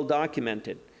is well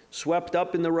documented. Swept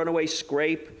up in the runaway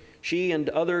scrape, she and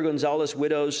other Gonzales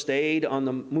widows stayed on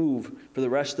the move for the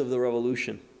rest of the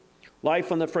revolution.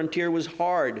 Life on the frontier was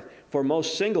hard for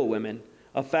most single women,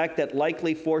 a fact that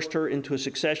likely forced her into a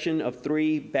succession of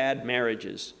 3 bad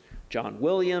marriages: John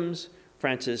Williams,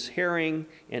 Frances Herring,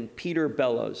 and Peter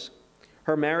Bellows.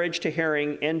 Her marriage to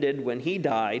Herring ended when he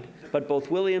died, but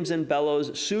both Williams and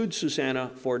Bellows sued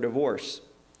Susana for divorce.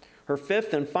 Her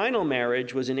 5th and final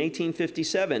marriage was in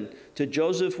 1857 to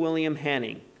Joseph William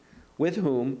Hanning, with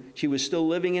whom she was still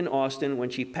living in Austin when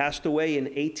she passed away in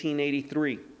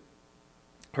 1883.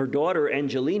 Her daughter,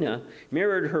 Angelina,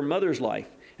 mirrored her mother's life,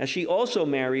 as she also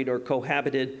married or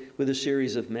cohabited with a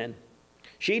series of men.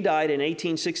 She died in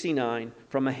 1869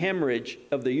 from a hemorrhage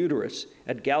of the uterus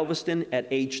at Galveston at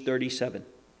age 37.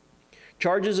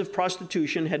 Charges of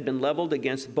prostitution had been leveled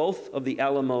against both of the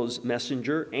Alamo's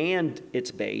messenger and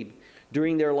its babe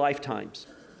during their lifetimes.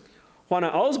 Juana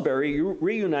Alsbury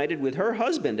reunited with her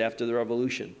husband after the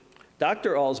revolution.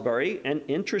 Dr. Alsbury,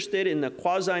 interested in the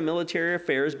quasi-military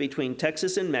affairs between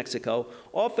Texas and Mexico,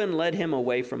 often led him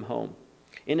away from home.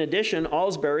 In addition,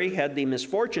 Alsbury had the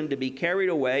misfortune to be carried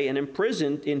away and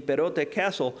imprisoned in Perote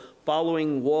Castle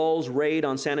following Wall's raid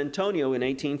on San Antonio in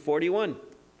 1841.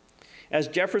 As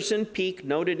Jefferson Peake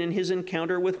noted in his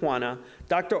encounter with Juana,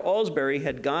 Dr. Alsbury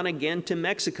had gone again to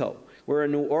Mexico, where a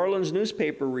New Orleans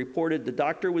newspaper reported the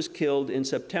doctor was killed in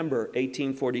September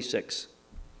 1846.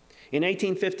 In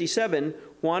 1857,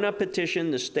 Juana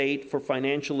petitioned the state for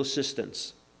financial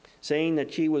assistance, saying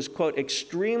that she was, quote,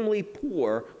 extremely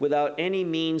poor without any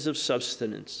means of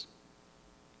subsistence.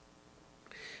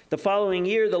 The following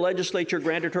year, the legislature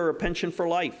granted her a pension for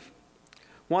life.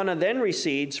 Juana then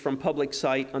recedes from public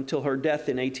sight until her death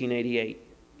in 1888.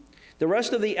 The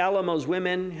rest of the Alamo's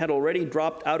women had already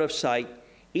dropped out of sight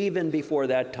even before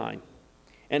that time.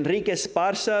 Enrique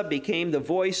Esparza became the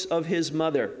voice of his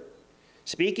mother,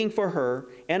 speaking for her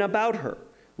and about her,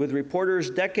 with reporters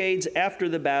decades after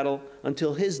the battle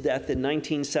until his death in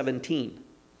 1917,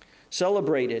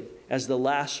 celebrated as the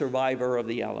last survivor of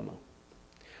the Alamo.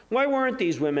 Why weren't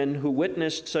these women who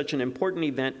witnessed such an important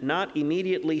event not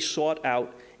immediately sought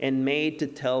out and made to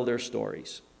tell their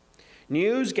stories?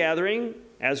 News gathering,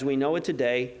 as we know it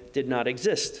today, did not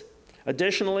exist.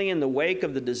 Additionally, in the wake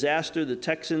of the disaster, the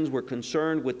Texans were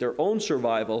concerned with their own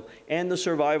survival and the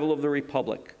survival of the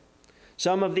Republic.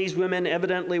 Some of these women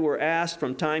evidently were asked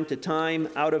from time to time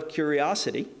out of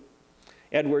curiosity.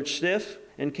 Edward Stiff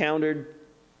encountered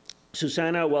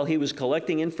Susanna while he was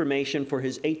collecting information for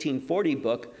his 1840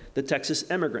 book, The Texas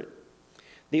Emigrant.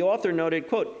 The author noted,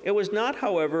 quote, "It was not,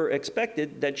 however,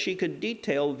 expected that she could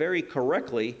detail very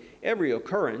correctly every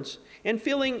occurrence, and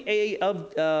feelings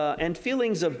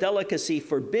of delicacy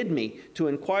forbid me to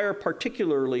inquire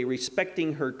particularly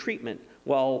respecting her treatment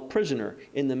while prisoner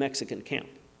in the Mexican camp."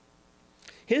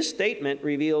 His statement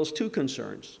reveals two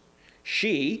concerns.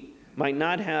 She might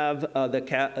not have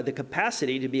the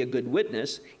capacity to be a good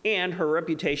witness, and her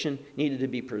reputation needed to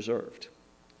be preserved.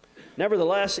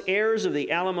 Nevertheless, heirs of the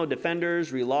Alamo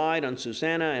defenders relied on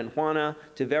Susanna and Juana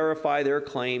to verify their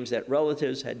claims that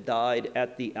relatives had died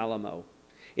at the Alamo.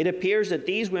 It appears that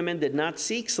these women did not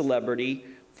seek celebrity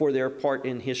for their part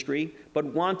in history, but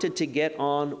wanted to get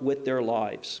on with their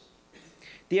lives.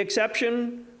 The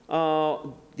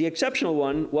exceptional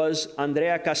one was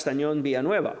Andrea Castañón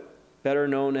Villanueva, better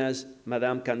known as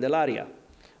Madame Candelaria.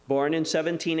 Born in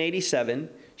 1787,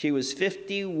 she was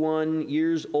 51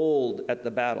 years old at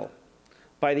the battle.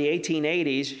 By the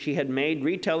 1880s, she had made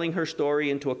retelling her story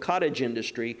into a cottage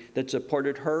industry that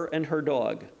supported her and her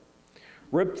dog.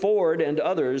 Rip Ford and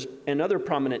other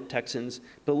prominent Texans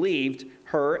believed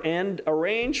her and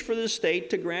arranged for the state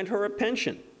to grant her a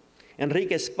pension.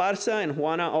 Enrique Esparza and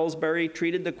Juana Alsbury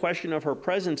treated the question of her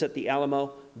presence at the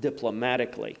Alamo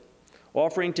diplomatically,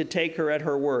 offering to take her at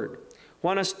her word.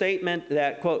 Juana's statement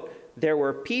that, quote, "There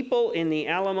were people in the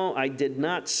Alamo I did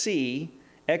not see,"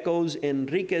 echoes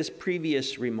Enrique's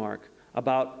previous remark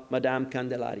about Madame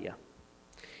Candelaria.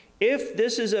 If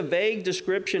this is a vague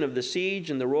description of the siege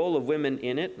and the role of women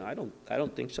in it, I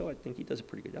don't think so. I think he does a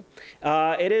pretty good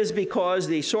job. It is because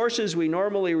the sources we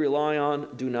normally rely on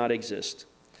do not exist.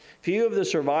 Few of the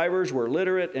survivors were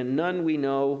literate, and none we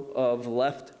know of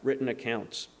left written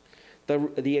accounts.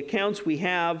 The accounts we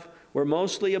have were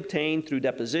mostly obtained through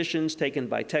depositions taken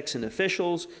by Texan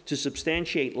officials to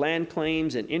substantiate land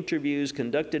claims and interviews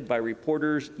conducted by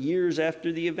reporters years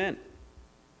after the event.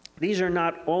 These are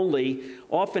not only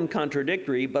often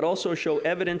contradictory, but also show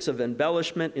evidence of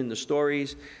embellishment in the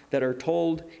stories that are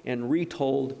told and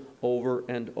retold over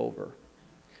and over.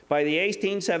 By the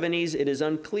 1870s, it is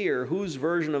unclear whose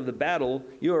version of the battle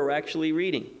you are actually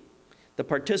reading, the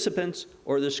participants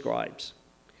or the scribes.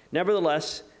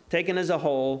 Nevertheless, taken as a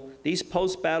whole, these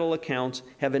post-battle accounts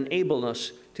have enabled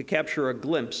us to capture a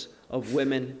glimpse of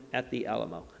women at the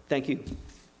Alamo. Thank you.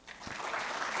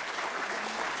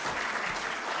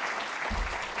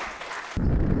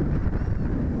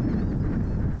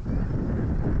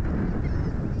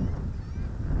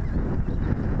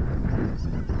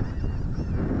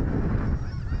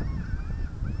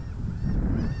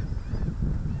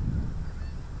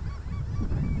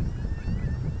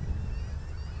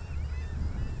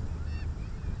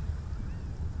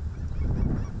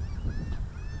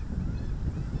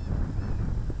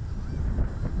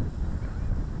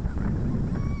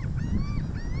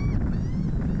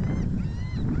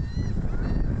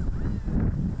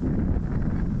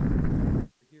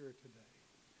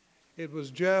 It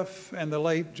was Jeff and the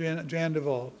late Jan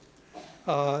Duvall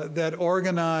that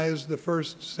organized the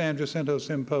first San Jacinto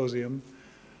Symposium,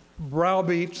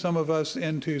 browbeat some of us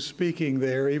into speaking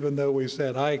there, even though we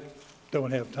said, I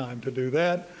don't have time to do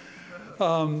that.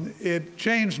 It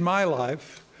changed my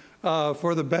life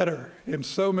for the better in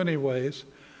so many ways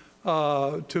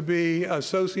to be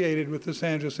associated with the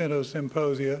San Jacinto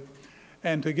Symposia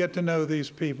and to get to know these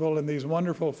people and these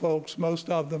wonderful folks, most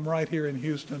of them right here in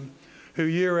Houston, who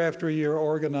year after year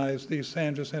organized these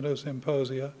San Jacinto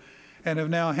Symposia and have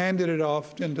now handed it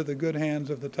off into the good hands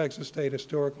of the Texas State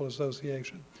Historical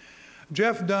Association.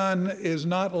 Jeff Dunn is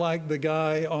not like the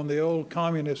guy on the old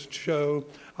communist show,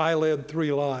 I Led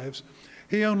 3 Lives.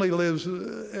 He only lives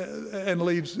and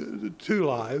leads 2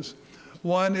 lives.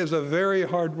 One is a very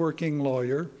hardworking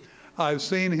lawyer. I've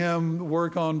seen him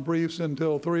work on briefs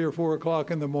until 3 or 4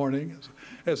 o'clock in the morning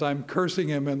as I'm cursing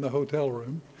him in the hotel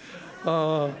room.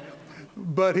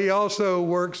 But he also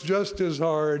works just as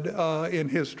hard in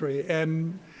history.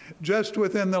 And just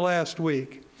within the last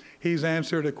week, he's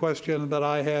answered a question that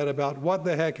I had about what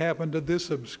the heck happened to this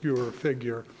obscure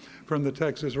figure from the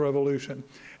Texas Revolution.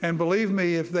 And believe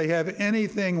me, if they have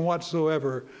anything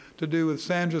whatsoever to do with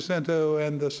San Jacinto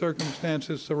and the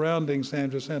circumstances surrounding San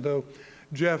Jacinto,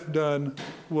 Jeff Dunn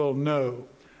will know.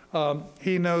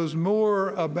 He knows more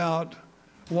about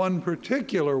one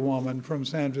particular woman from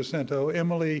San Jacinto,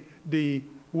 Emily D.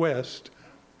 West,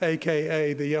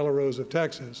 AKA the Yellow Rose of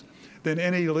Texas, than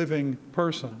any living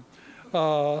person.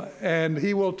 and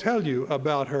he will tell you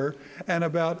about her and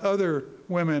about other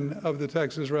women of the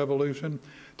Texas Revolution.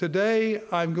 Today,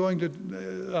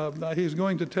 he's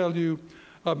going to tell you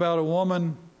about a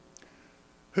woman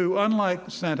who, unlike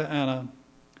Santa Anna,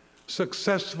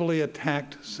 successfully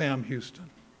attacked Sam Houston.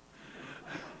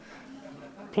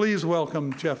 Please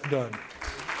welcome Jeff Dunn.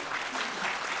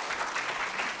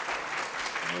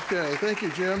 Okay, thank you,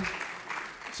 Jim.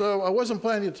 So I wasn't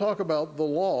planning to talk about the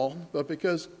law, but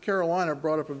because Carolina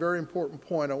brought up a very important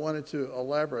point, I wanted to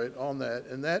elaborate on that,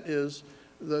 and that is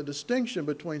the distinction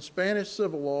between Spanish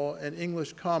civil law and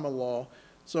English common law.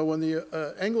 So when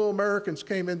the Anglo-Americans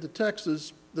came into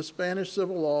Texas, the Spanish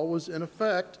civil law was in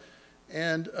effect,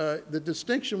 and the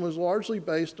distinction was largely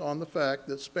based on the fact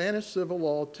that Spanish civil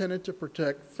law tended to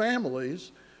protect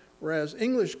families, whereas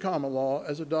English common law,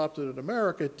 as adopted in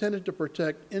America, tended to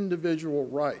protect individual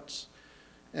rights.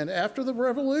 And after the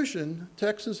Revolution,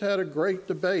 Texas had a great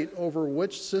debate over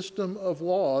which system of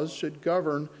laws should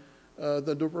govern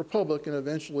the republic and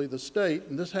eventually the state,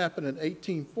 and this happened in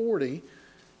 1840.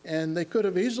 And they could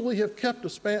have easily have kept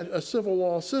a civil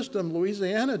law system.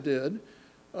 Louisiana did,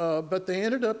 but they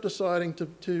ended up deciding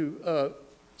to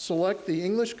select the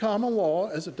English common law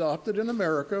as adopted in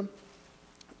America,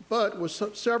 but with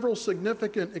several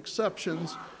significant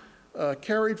exceptions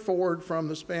carried forward from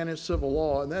the Spanish civil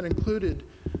law, and that included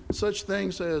such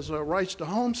things as rights to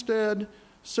homestead,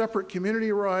 separate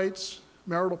community rights,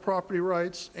 marital property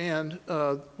rights, and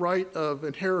right of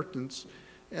inheritance.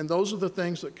 And those are the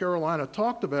things that Carolina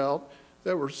talked about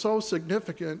that were so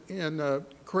significant in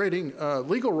creating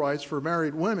legal rights for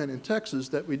married women in Texas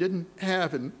that we didn't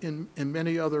have in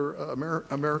many other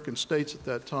American states at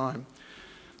that time.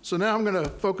 So now I'm going to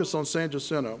focus on San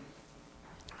Jacinto.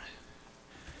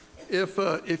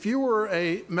 If you were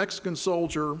a Mexican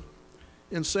soldier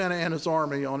in Santa Anna's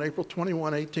army on April 21,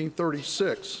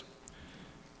 1836,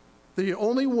 the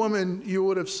only woman you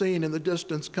would have seen in the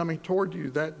distance coming toward you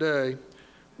that day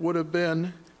would have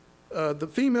been the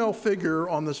female figure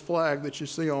on this flag that you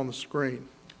see on the screen,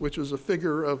 which was a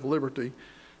figure of liberty.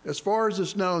 As far as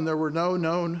is known, there were no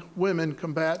known women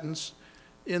combatants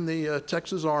in the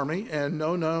Texas Army and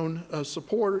no known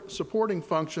supporting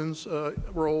functions,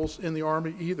 roles in the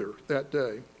Army either that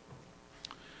day.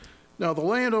 Now, the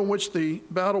land on which the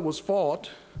battle was fought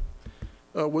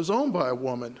was owned by a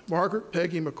woman, Margaret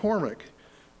Peggy McCormick.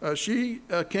 She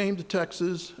came to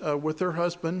Texas with her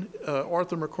husband,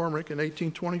 Arthur McCormick, in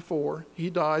 1824. He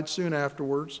died soon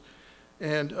afterwards,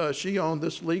 and she owned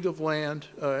this league of land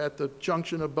at the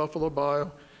junction of Buffalo Bayou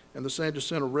and the San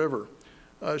Jacinto River.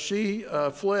 She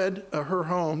fled her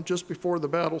home just before the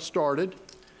battle started,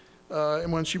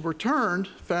 and when she returned,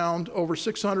 found over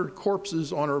 600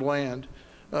 corpses on her land.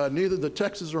 Neither the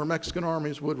Texas or Mexican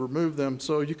armies would remove them,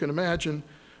 so you can imagine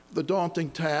the daunting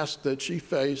task that she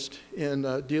faced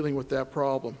in dealing with that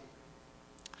problem.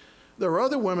 There were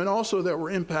other women also that were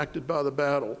impacted by the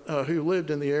battle who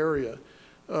lived in the area.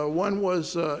 One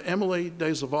was Emily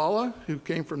de Zavala, who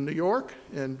came from New York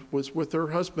and was with her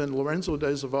husband, Lorenzo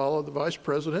de Zavala, the vice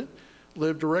president,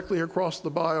 lived directly across the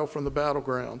bayou from the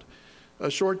battleground. A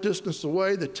short distance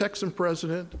away, the Texan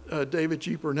president, David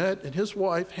G. Burnett, and his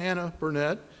wife, Hannah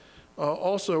Burnett,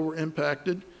 also were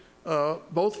impacted.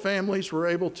 Both families were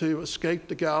able to escape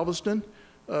to Galveston.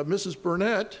 Mrs.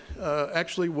 Burnett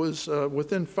actually was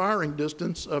within firing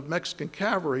distance of Mexican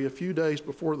cavalry a few days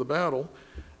before the battle,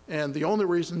 and the only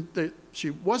reason that she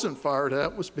wasn't fired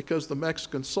at was because the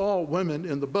Mexicans saw women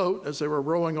in the boat as they were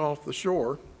rowing off the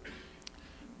shore.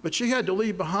 But she had to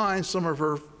leave behind some of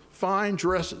her fine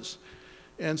dresses,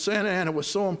 and Santa Anna was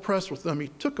so impressed with them, he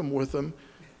took them with him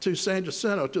to San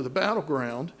Jacinto, to the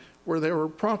battleground, where they were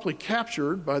promptly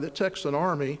captured by the Texan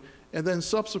Army and then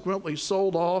subsequently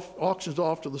sold off, auctioned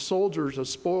off to the soldiers as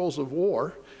spoils of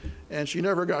war, and she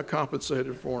never got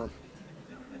compensated for them.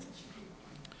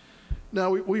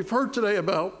 Now, we've heard today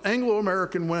about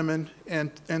Anglo-American women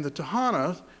and the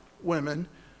Tejana women,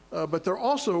 but there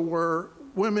also were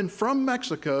women from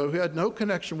Mexico who had no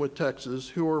connection with Texas,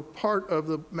 who were part of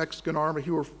the Mexican Army,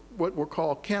 who were what were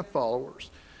called camp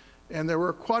followers. And there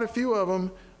were quite a few of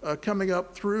them coming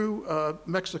up through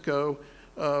Mexico,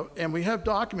 and we have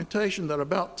documentation that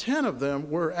about 10 of them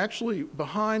were actually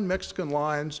behind Mexican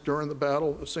lines during the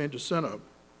Battle of San Jacinto.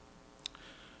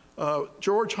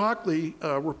 George Hockley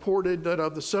reported that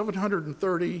of the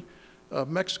 730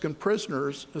 Mexican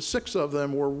prisoners, 6 of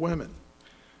them were women.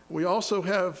 We also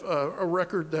have a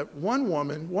record that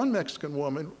one Mexican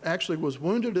woman, actually was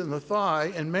wounded in the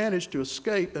thigh and managed to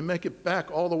escape and make it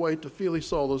back all the way to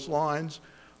Felisola's lines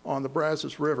on the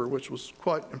Brazos River, which was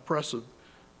quite impressive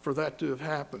for that to have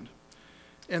happened.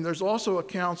 And there's also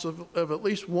accounts of at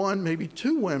least one, maybe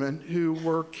two women who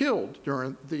were killed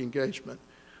during the engagement.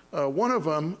 One of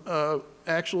them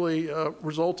actually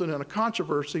resulted in a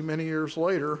controversy many years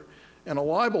later and a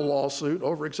libel lawsuit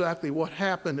over exactly what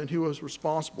happened and who was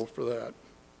responsible for that.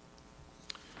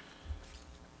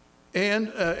 And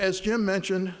as Jim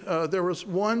mentioned, there was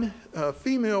one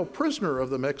female prisoner of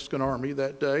the Mexican Army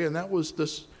that day, and that was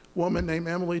this woman named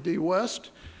Emily D.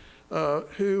 West,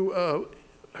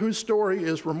 whose story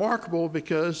is remarkable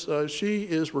because she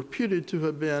is reputed to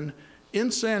have been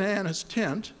in Santa Anna's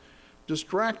tent,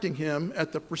 distracting him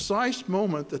at the precise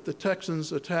moment that the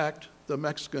Texans attacked the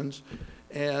Mexicans.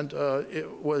 And it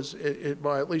was,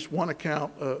 by at least one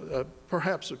account,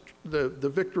 perhaps the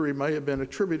victory may have been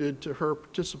attributed to her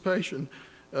participation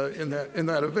in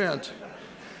that event.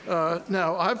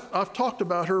 Now, I've talked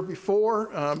about her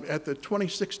before at the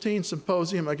 2016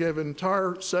 Symposium. I gave an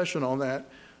entire session on that,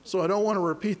 so I don't want to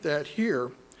repeat that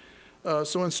here.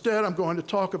 So instead, I'm going to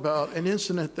talk about an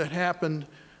incident that happened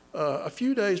a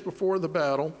few days before the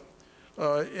battle.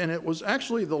 And it was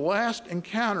actually the last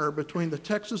encounter between the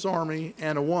Texas Army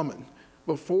and a woman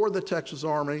before the Texas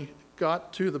Army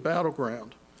got to the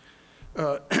battleground.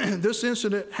 This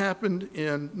incident happened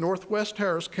in northwest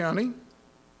Harris County,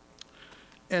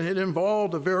 and it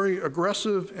involved a very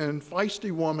aggressive and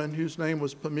feisty woman whose name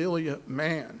was Pamelia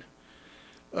Mann.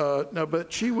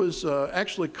 But she was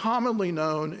actually commonly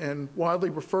known and widely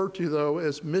referred to, though,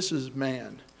 as Mrs.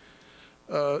 Mann.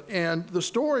 And the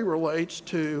story relates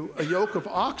to a yoke of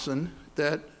oxen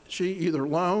that she either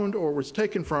loaned or was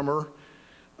taken from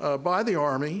her by the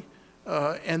Army,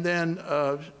 and then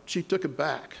she took it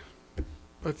back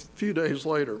a few days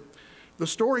later. The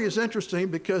story is interesting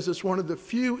because it's one of the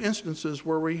few instances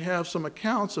where we have some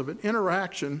accounts of an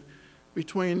interaction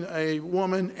between a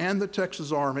woman and the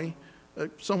Texas Army,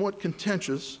 somewhat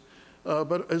contentious,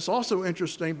 but it's also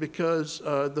interesting because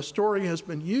the story has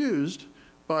been used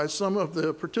by some of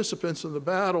the participants in the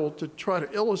battle to try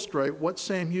to illustrate what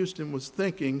Sam Houston was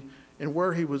thinking and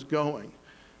where he was going.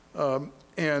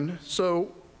 And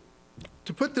so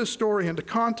to put this story into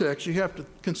context, you have to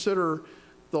consider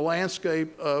the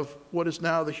landscape of what is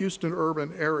now the Houston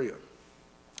urban area.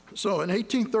 So in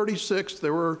 1836,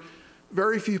 there were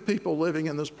very few people living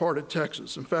in this part of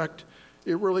Texas. In fact,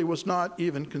 it really was not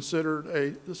even considered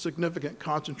a significant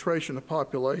concentration of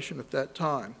population at that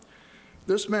time.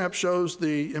 This map shows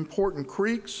the important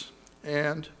creeks,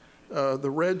 and the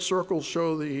red circles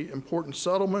show the important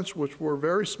settlements, which were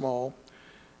very small,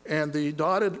 and the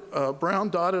brown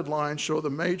dotted lines show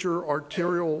the major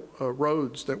arterial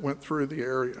roads that went through the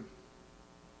area.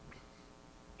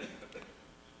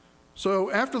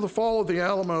 So after the fall of the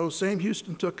Alamo, Sam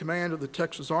Houston took command of the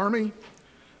Texas Army,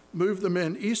 moved the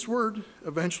men eastward,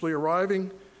 eventually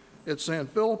arriving at San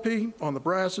Felipe on the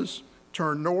Brazos,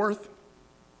 turned north,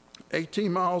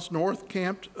 18 miles north,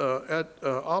 camped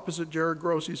opposite Jared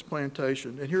Grossey's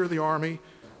plantation. And here the Army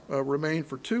remained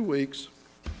for 2 weeks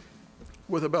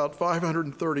with about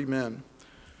 530 men.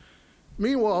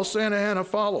 Meanwhile, Santa Anna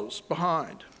follows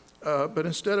behind, but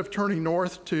instead of turning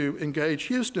north to engage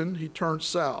Houston, he turns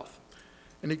south.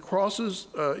 And he crosses,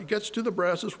 he gets to the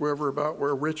Brazos River about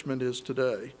where Richmond is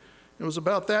today. It was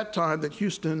about that time that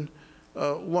Houston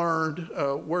learned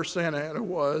where Santa Anna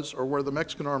was, or where the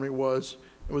Mexican Army was,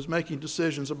 and was making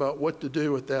decisions about what to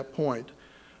do at that point.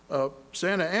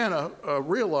 Santa Anna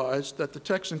realized that the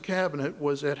Texan cabinet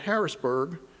was at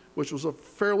Harrisburg, which was a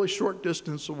fairly short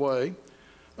distance away,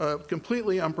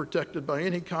 completely unprotected by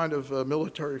any kind of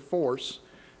military force.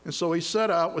 And so he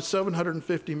set out with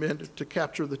 750 men to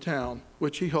capture the town,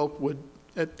 which he hoped would,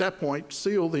 at that point,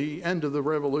 seal the end of the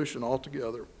revolution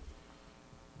altogether.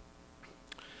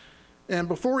 And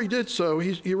before he did so,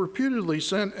 he reputedly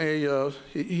sent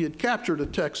he had captured a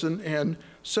Texan and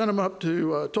sent him up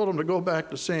to, told him to go back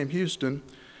to Sam Houston.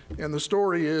 And the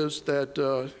story is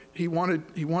that he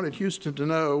wanted Houston to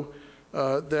know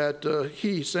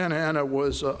that Santa Anna,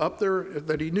 was up there,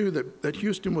 that he knew that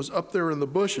Houston was up there in the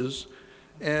bushes.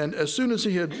 And as soon as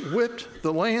he had whipped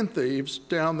the land thieves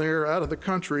down there out of the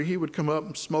country, he would come up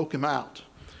and smoke him out.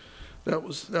 That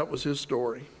was his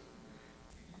story.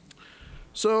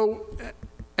 So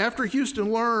after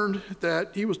Houston learned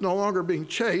that he was no longer being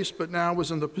chased, but now was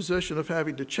in the position of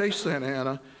having to chase Santa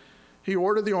Anna, he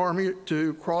ordered the Army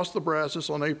to cross the Brazos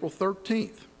on April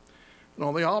 13th. And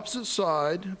on the opposite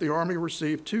side, the Army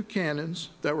received 2 cannons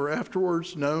that were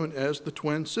afterwards known as the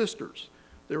Twin Sisters.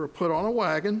 They were put on a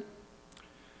wagon,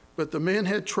 but the men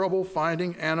had trouble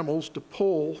finding animals to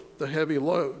pull the heavy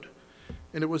load.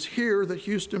 And it was here that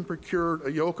Houston procured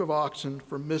a yoke of oxen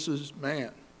from Mrs.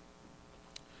 Mann.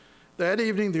 That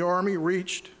evening, the Army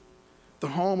reached the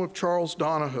home of Charles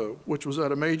Donahoe, which was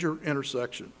at a major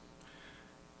intersection.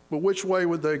 But which way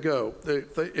would they go?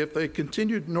 If they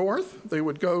continued north, they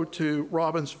would go to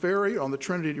Robbins Ferry on the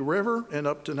Trinity River and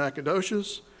up to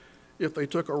Nacogdoches. If they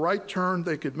took a right turn,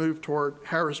 they could move toward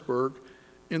Harrisburg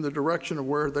in the direction of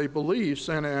where they believed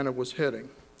Santa Anna was heading.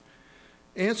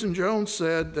 Anson Jones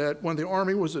said that when the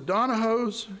Army was at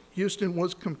Donahoe's, Houston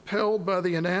was compelled by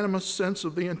the unanimous sense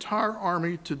of the entire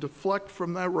Army to deflect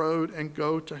from that road and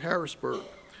go to Harrisburg.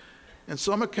 And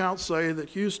some accounts say that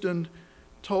Houston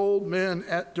told men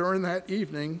during that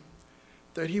evening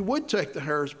that he would take the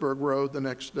Harrisburg Road the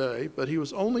next day, but he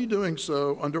was only doing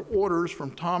so under orders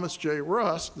from Thomas J.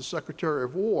 Rusk, the Secretary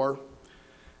of War,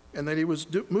 and that he was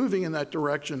moving in that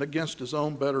direction against his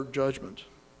own better judgment.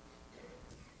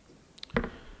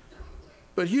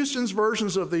 But Houston's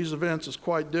versions of these events is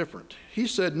quite different. He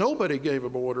said nobody gave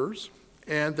him orders,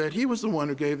 and that he was the one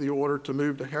who gave the order to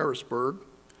move to Harrisburg.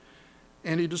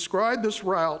 And he described this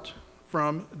route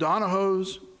from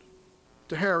Donahoe's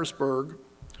to Harrisburg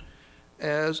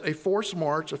as a forced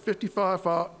march, a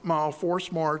 55-mile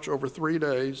forced march over 3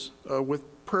 days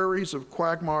with prairies of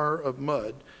quagmire of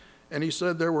mud. And he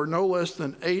said there were no less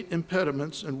than 8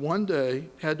 impediments in one day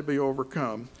had to be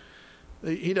overcome.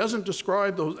 He doesn't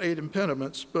describe those 8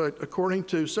 impediments, but according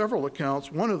to several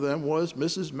accounts, one of them was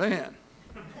Mrs. Mann.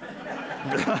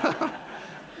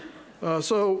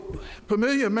 So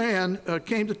Pamelia Mann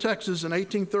came to Texas in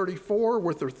 1834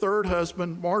 with her 3rd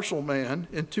husband, Marshall Mann,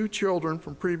 and 2 children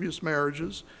from previous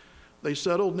marriages. They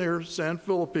settled near San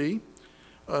Felipe.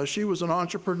 She was an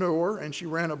entrepreneur, and she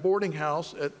ran a boarding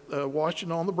house at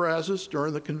Washington on the Brazos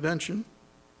during the convention,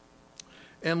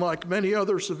 and like many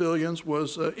other civilians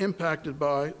was impacted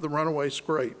by the runaway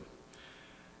scrape.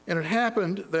 And it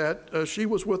happened that she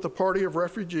was with a party of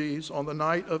refugees on the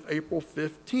night of April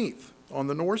 15th on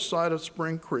the north side of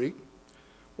Spring Creek,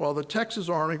 while the Texas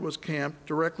Army was camped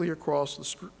directly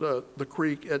across the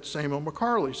creek at Samuel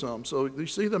McCarley's home. So you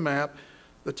see the map.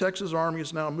 The Texas Army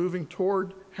is now moving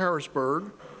toward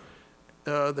Harrisburg.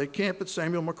 They camp at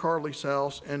Samuel McCarley's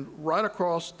house, and right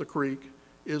across the creek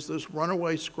is this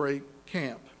runaway scrape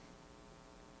camp.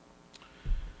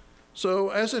 So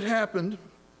as it happened,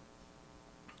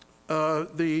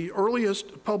 the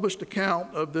earliest published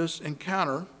account of this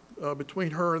encounter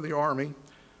between her and the Army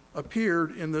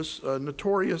appeared in this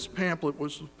notorious pamphlet,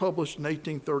 which was published in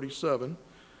 1837,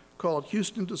 called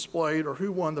Houston Displayed, or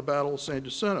Who Won the Battle of San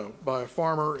Jacinto, by a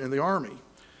farmer in the Army.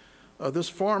 This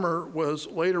farmer was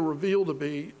later revealed to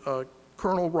be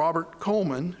Colonel Robert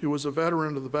Coleman, who was a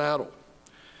veteran of the battle.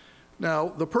 Now,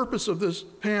 the purpose of this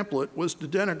pamphlet was to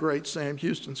denigrate Sam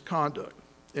Houston's conduct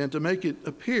and to make it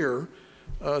appear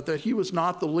that he was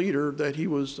not the leader that he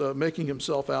was making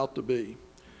himself out to be.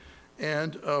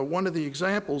 And one of the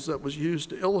examples that was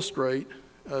used to illustrate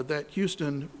that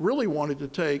Houston really wanted to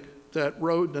take that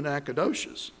road to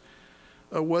Nacogdoches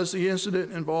was the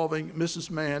incident involving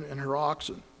Mrs. Mann and her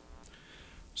oxen.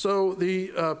 So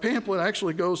the pamphlet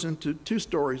actually goes into 2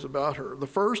 stories about her. The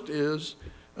first is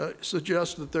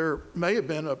suggests that there may have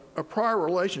been a prior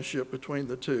relationship between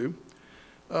the two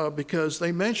because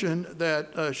they mention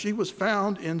that she was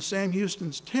found in Sam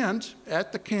Houston's tent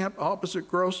at the camp opposite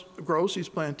Grossie's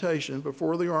plantation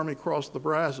before the Army crossed the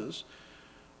Brazos.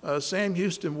 Sam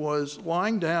Houston was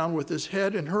lying down with his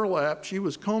head in her lap. She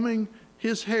was combing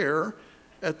his hair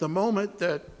at the moment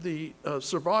that the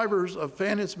survivors of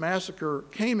Fannan's massacre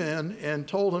came in and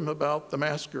told him about the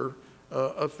massacre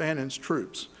of Fannan's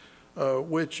troops,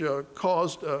 which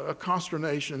caused a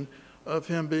consternation of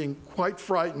him being quite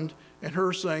frightened and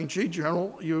her saying, "Gee,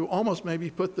 General, you almost made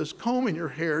me put this comb in your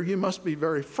hair. You must be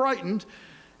very frightened."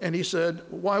 And he said,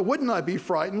 "Why wouldn't I be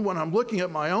frightened when I'm looking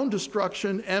at my own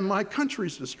destruction and my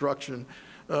country's destruction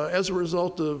as a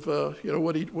result of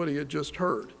what he had just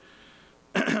heard?"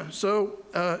 So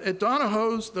at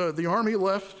Donahoe's, the Army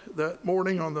left that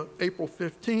morning on the April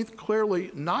 15th, clearly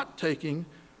not taking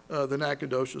the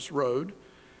Nacogdoches Road.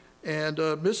 And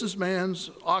Mrs.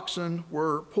 Mann's oxen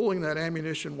were pulling that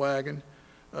ammunition wagon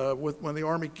when the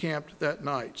Army camped that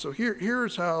night. So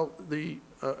here's how the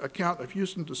account of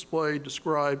Houston Displayed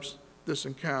describes this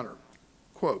encounter.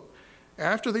 Quote,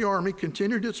 "After the Army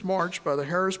continued its march by the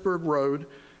Harrisburg Road,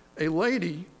 a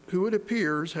lady who it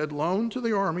appears had loaned to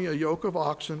the Army a yoke of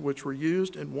oxen which were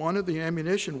used in one of the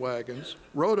ammunition wagons,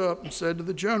 rode up and said to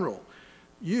the General,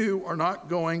 'You are not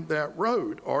going that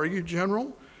road, are you,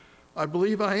 General?' 'I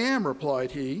believe I am,'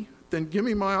 replied he. 'Then give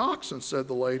me my oxen,' said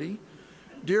the lady.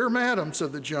 'Dear madam,'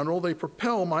 said the General, 'they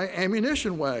propel my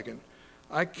ammunition wagon.'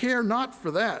 'I care not for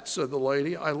that,' said the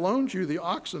lady. 'I loaned you the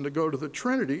oxen to go to the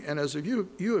Trinity, and as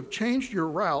you have changed your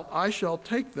route, I shall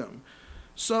take them.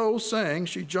 So saying,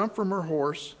 she jumped from her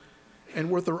horse and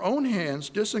with her own hands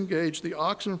disengaged the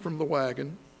oxen from the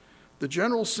wagon. The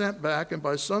general sent back and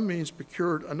by some means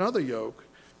procured another yoke.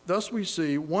 Thus we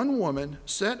see one woman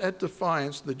set at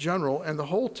defiance the general and the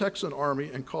whole Texan army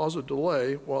and cause a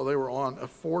delay while they were on a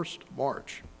forced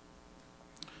march.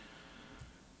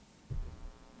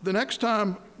 The next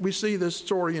time we see this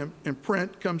story in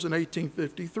print comes in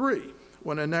 1853,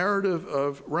 when a narrative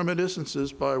of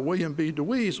reminiscences by William B.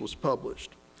 DeWeese was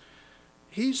published.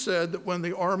 He said that when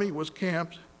the army was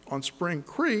camped on Spring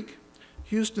Creek,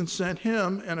 Houston sent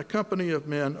him and a company of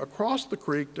men across the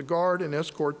creek to guard and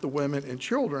escort the women and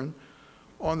children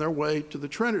on their way to the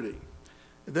Trinity.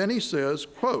 And then he says,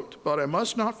 quote, "But I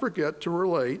must not forget to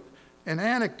relate an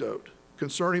anecdote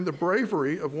concerning the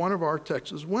bravery of one of our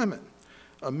Texas women.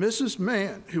 A Mrs.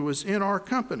 Mann, who was in our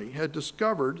company, had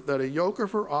discovered that a yoke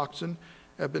of her oxen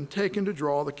had been taken to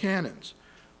draw the cannons.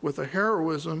 With a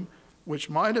heroism which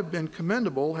might have been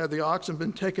commendable had the oxen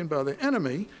been taken by the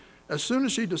enemy, as soon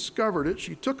as she discovered it,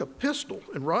 she took a pistol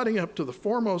and riding up to the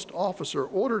foremost officer,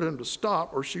 ordered him to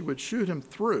stop or she would shoot him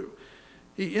through.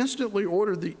 He instantly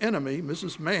ordered the enemy,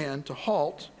 Mrs. Mann, to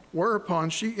halt,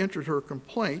 whereupon she entered her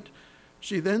complaint.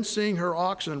 She then, seeing her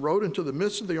oxen, rode into the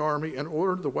midst of the army and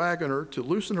ordered the wagoner to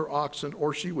loosen her oxen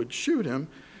or she would shoot him,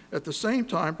 at the same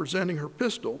time presenting her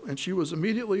pistol, and she was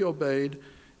immediately obeyed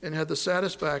and had the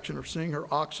satisfaction of seeing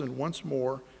her oxen once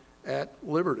more at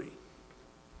liberty."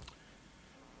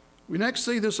 We next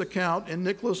see this account in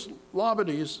Nicholas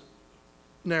Labody's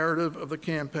narrative of the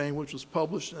campaign, which was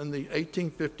published in the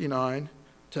 1859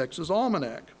 Texas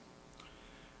Almanac.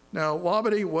 Now,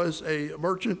 Labody was a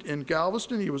merchant in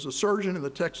Galveston. He was a surgeon in the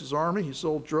Texas Army. He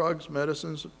sold drugs,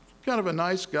 medicines, kind of a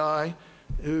nice guy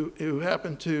who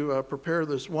happened to prepare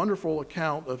this wonderful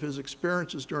account of his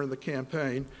experiences during the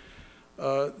campaign.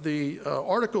 The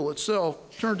article itself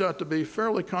turned out to be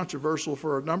fairly controversial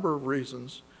for a number of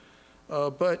reasons,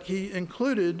 but he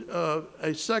included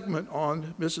a segment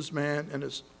on Mrs. Mann and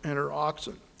her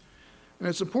oxen. And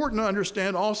it's important to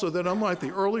understand also that unlike the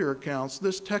earlier accounts,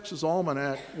 this Texas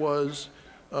Almanac was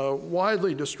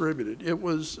widely distributed. It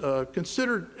was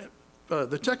considered,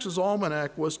 the Texas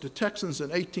Almanac was to Texans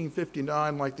in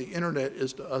 1859 like the internet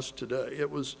is to us today. It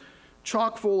was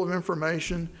chock full of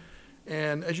information,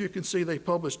 and as you can see, they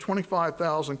published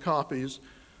 25,000 copies.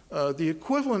 The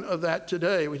equivalent of that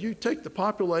today, when you take the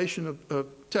population of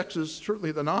Texas,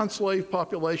 certainly the non-slave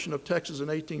population of Texas in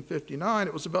 1859,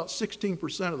 it was about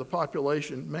 16% of the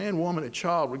population, man, woman, and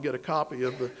child, would get a copy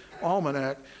of the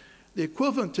almanac. The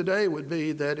equivalent today would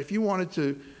be that if you wanted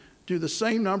to do the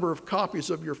same number of copies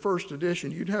of your first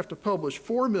edition, you'd have to publish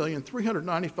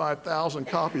 4,395,000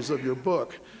 copies of your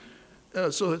book.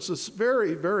 So it's a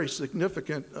very, very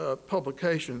significant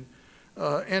publication,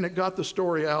 and it got the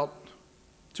story out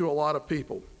to a lot of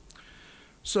people.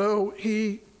 So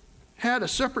he had a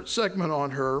separate segment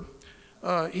on her.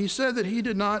 He said that he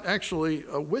did not actually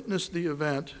witness the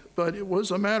event, but it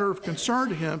was a matter of concern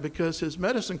to him because his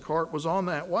medicine cart was on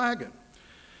that wagon.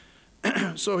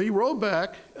 So he rode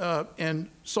back and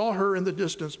saw her in the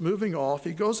distance moving off.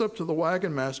 He goes up to the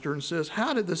wagon master and says,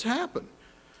 "How did this happen?"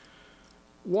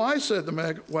 "Why," said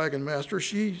the wagon master,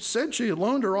 "she said she had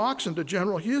loaned her oxen to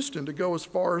General Houston to go as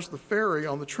far as the ferry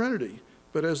on the Trinity.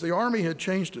 But as the army had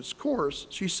changed its course,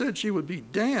 she said she would be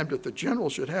damned if the general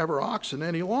should have her oxen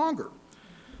any longer."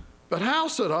 "But how,"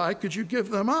 said I, "could you give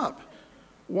them up?"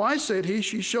 "Why," said he,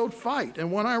 "she showed fight,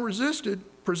 and when I resisted,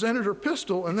 presented her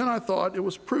pistol, and then I thought it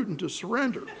was prudent to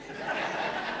surrender."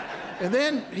 And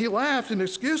then he laughed and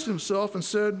excused himself and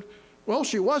said, "Well,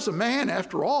 she was a man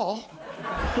after all."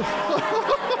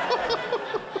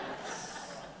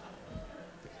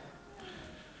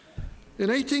 In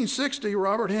 1860,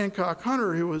 Robert Hancock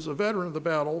Hunter, who was a veteran of the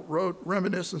battle, wrote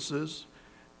reminiscences,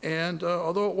 and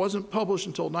although it wasn't published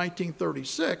until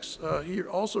 1936, he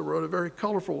also wrote a very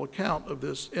colorful account of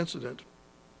this incident.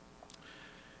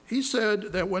 He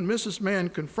said that when Mrs. Mann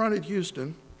confronted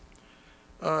Houston,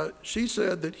 she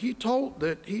said that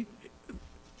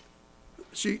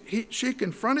she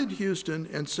confronted Houston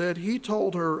and said he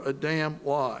told her a damn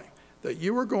lie, that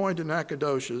you were going to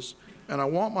Nacogdoches and I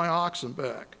want my oxen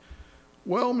back.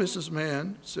 "Well, Mrs.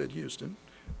 Mann," said Houston,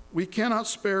 "we cannot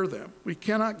spare them. We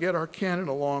cannot get our cannon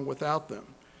along without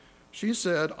them." She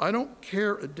said, "I don't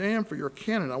care a damn for your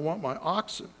cannon. I want my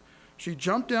oxen." She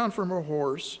jumped down from her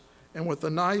horse and with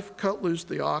a knife cut loose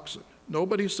the oxen.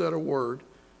 Nobody said a word.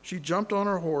 She jumped on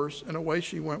her horse and away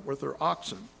she went with her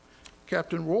oxen.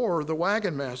 Captain Rohr, the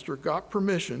wagon master, got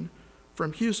permission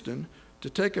from Houston to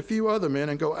take a few other men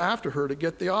and go after her to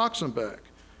get the oxen back.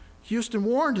 Houston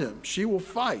warned him, "She will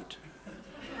fight."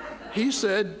 He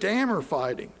said, "Damn her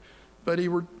fighting." but he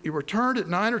returned at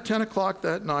 9 or 10 o'clock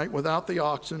that night without the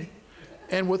oxen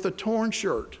and with a torn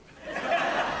shirt.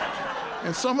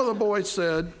 And some of the boys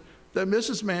said that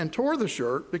Mrs. Mann tore the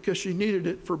shirt because she needed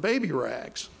it for baby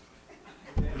rags.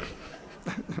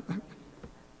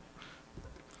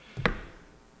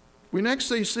 We next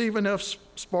see Stephen F.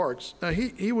 Sparks. Now,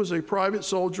 he was a private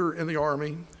soldier in the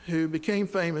Army who became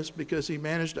famous because he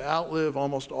managed to outlive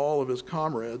almost all of his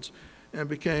comrades and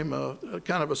became a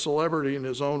kind of a celebrity in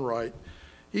his own right.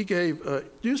 He gave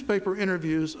newspaper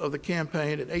interviews of the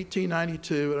campaign in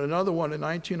 1892 and another one in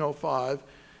 1905,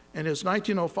 and his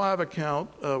 1905 account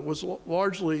was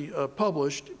largely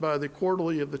published by the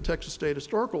Quarterly of the Texas State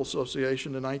Historical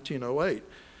Association in 1908.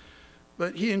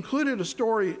 But he included a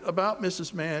story about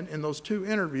Mrs. Mann in those two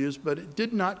interviews, but it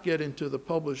did not get into the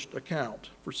published account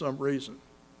for some reason.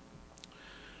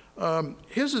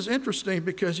 His is interesting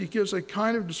because he gives a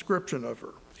kind of description of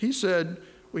her. He said,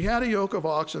 "We had a yoke of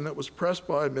oxen that was pressed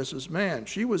by Mrs. Mann.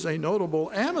 She was a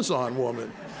notable Amazon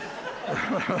woman."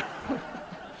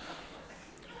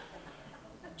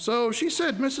 So she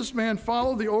said Mrs. Mann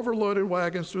followed the overloaded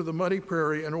wagons through the muddy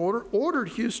prairie and ordered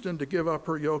Houston to give up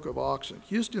her yoke of oxen.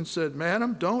 Houston said,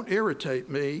 "Madam, don't irritate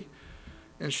me."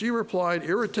 And she replied,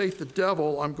 "Irritate the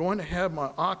devil, I'm going to have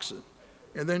my oxen."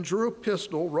 And then drew a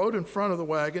pistol, rode in front of the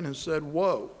wagon, and said,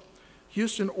 "Whoa."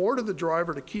 Houston ordered the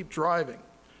driver to keep driving.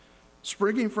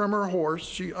 Springing from her horse,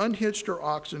 she unhitched her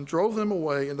oxen, drove them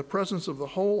away in the presence of the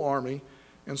whole army,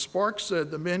 and Sparks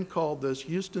said the men called this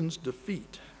Houston's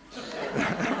defeat.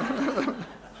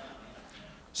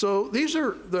 So these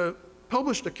are the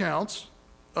published accounts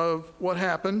of what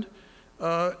happened,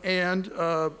 but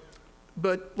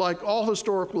like all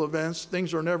historical events,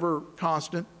 things are never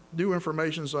constant. New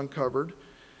information is uncovered.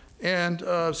 And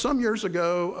some years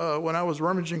ago, when I was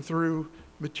rummaging through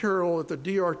material at the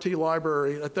DRT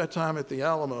library, at that time at the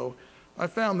Alamo, I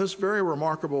found this very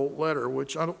remarkable letter,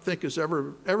 which I don't think has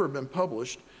ever been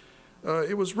published.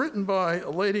 It was written by a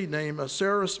lady named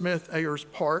Sarah Smith Ayers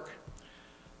Park.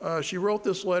 She wrote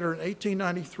this letter in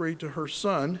 1893 to her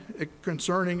son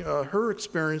concerning her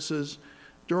experiences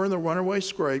during the runaway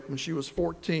scrape when she was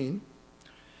 14.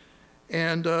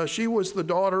 And she was the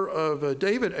daughter of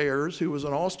David Ayers, who was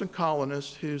an Austin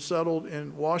colonist who settled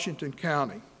in Washington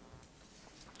County.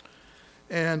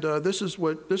 And this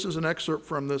is an excerpt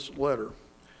from this letter.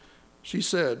 She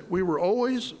said, "We were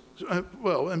always,"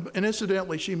 and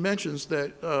incidentally, she mentions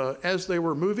that as they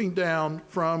were moving down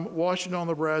from Washington on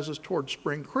the Brazos towards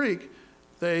Spring Creek,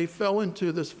 they fell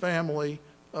into this family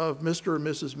of Mr. and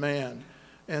Mrs. Mann.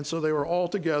 And so they were all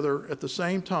together at the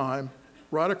same time,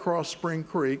 right across Spring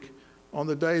Creek, on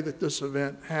the day that this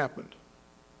event happened.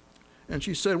 And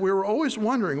she said, "We were always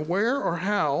wondering where or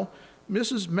how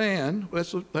Mrs. Mann,"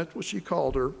 that's what she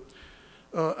called her,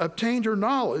 obtained her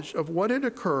knowledge of what had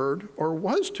occurred or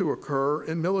was to occur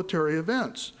in military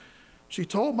events. She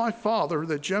told my father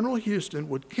that General Houston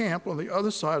would camp on the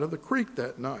other side of the creek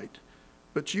that night,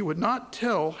 but she would not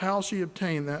tell how she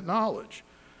obtained that knowledge.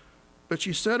 But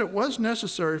she said it was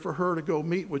necessary for her to go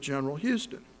meet with General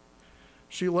Houston.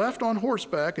 She left on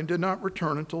horseback and did not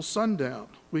return until sundown.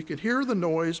 We could hear the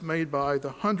noise made by the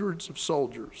hundreds of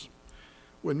soldiers.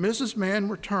 When Mrs. Mann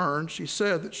returned, she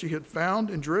said that she had found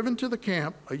and driven to the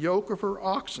camp a yoke of her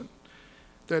oxen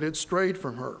that had strayed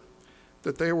from her,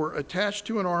 that they were attached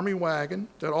to an army wagon,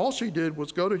 that all she did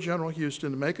was go to General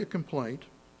Houston to make a complaint,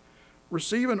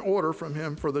 receive an order from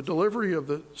him for the delivery of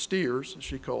the steers, as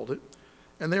she called it,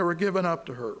 and they were given up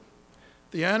to her.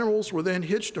 The animals were then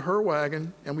hitched to her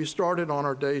wagon, and we started on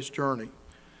our day's journey.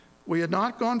 We had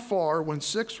not gone far when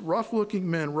 6 rough-looking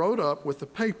men rode up with a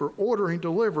paper ordering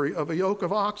delivery of a yoke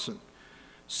of oxen,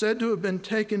 said to have been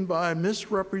taken by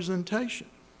misrepresentation.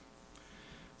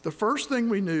 The first thing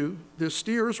we knew, the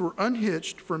steers were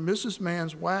unhitched from Mrs.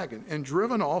 Mann's wagon and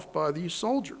driven off by these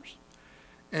soldiers.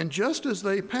 And just as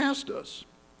they passed us,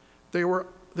 they were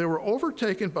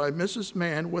overtaken by Mrs.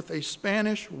 Mann with a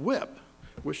Spanish whip,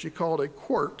 which she called a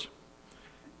quirt.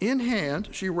 In hand,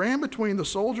 she ran between the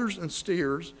soldiers and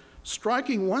steers,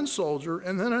 striking one soldier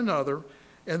and then another,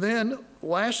 and then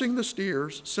lashing the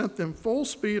steers, sent them full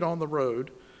speed on the road,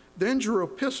 then drew a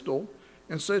pistol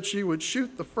and said she would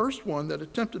shoot the first one that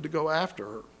attempted to go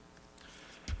after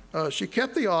her. She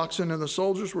kept the oxen and the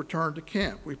soldiers returned to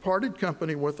camp. We parted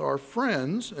company with our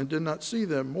friends and did not see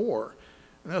them more.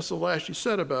 And that's the last she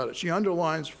said about it. She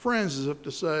underlines friends as if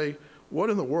to say,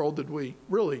 what in the world did we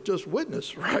really just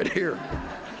witness right here?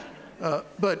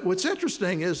 But what's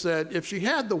interesting is that if she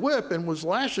had the whip and was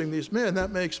lashing these men,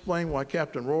 that may explain why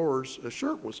Captain Rohrer's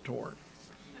shirt was torn.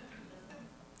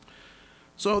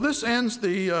 So this ends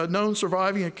the known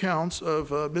surviving accounts of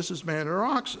Mrs. Mann and her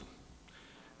oxen.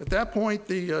 At that point,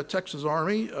 the Texas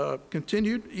Army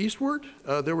continued eastward.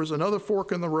 There was another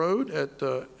fork in the road at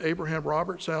Abraham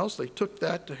Roberts' house. They took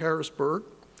that to Harrisburg,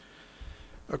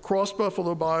 across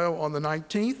Buffalo Bayou on the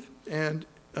 19th, and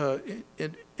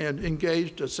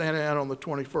engaged at Santa Ana on the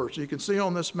 21st. So you can see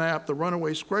on this map the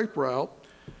runaway scrape route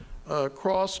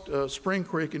crossed Spring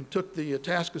Creek and took the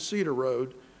Atascocita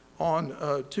Road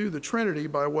on to the Trinity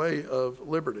by way of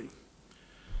Liberty.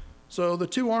 So the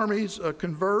two armies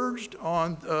converged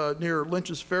on near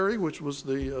Lynch's Ferry, which was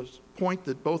the point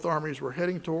that both armies were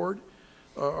heading toward,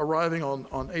 arriving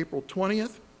on April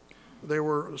 20th. They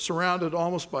were surrounded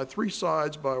almost by three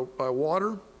sides by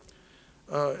water.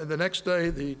 And the next day,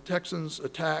 the Texans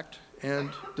attacked and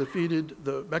defeated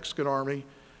the Mexican army.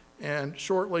 And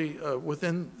shortly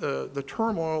within the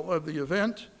turmoil of the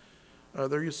event,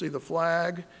 there you see the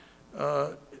flag,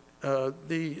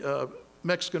 the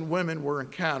Mexican women were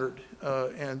encountered,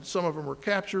 and some of them were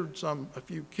captured, a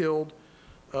few killed,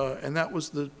 and that was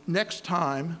the next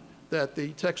time that the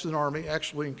Texan Army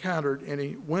actually encountered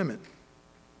any women.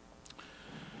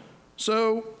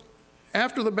 So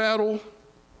after the battle,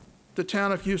 the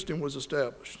town of Houston was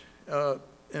established,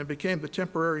 and became the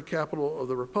temporary capital of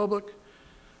the Republic.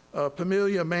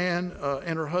 Pamelia Mann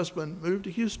and her husband moved to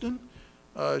Houston.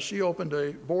 She opened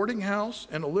a boarding house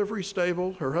and a livery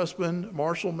stable. Her husband,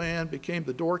 Marshall Mann, became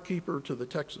the doorkeeper to the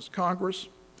Texas Congress.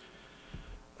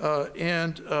 But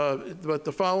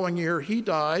the following year, he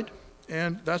died,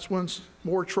 and that's when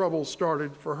more trouble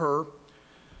started for her.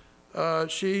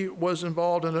 She was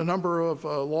involved in a number of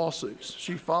lawsuits.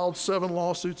 She filed 7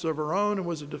 lawsuits of her own and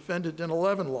was a defendant in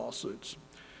 11 lawsuits.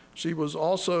 She was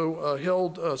also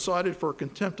cited for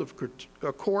contempt of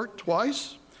court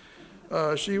twice.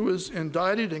 She was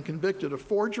indicted and convicted of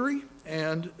forgery,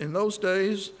 and in those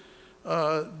days,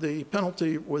 the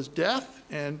penalty was death,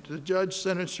 and the judge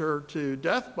sentenced her to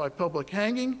death by public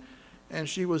hanging, and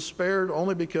she was spared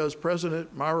only because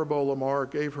President Mirabeau Lamar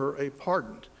gave her a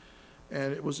pardon.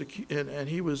 And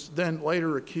he was then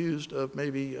later accused of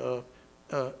maybe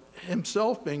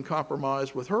himself being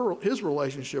compromised with his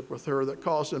relationship with her that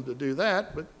caused him to do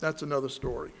that, but that's another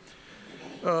story.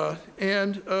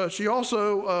 She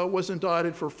also was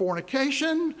indicted for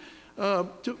fornication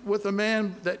with a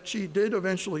man that she did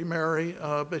eventually marry,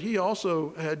 but he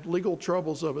also had legal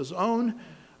troubles of his own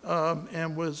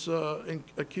and was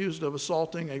accused of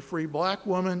assaulting a free black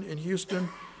woman in Houston.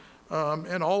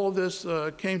 And all of this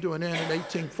came to an end in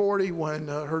 1840 when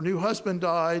her new husband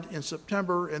died in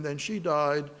September, and then she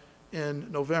died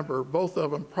in November, both of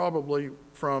them probably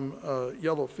from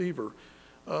yellow fever.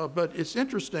 But it's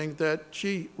interesting that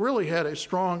she really had a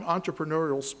strong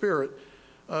entrepreneurial spirit.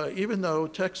 Even though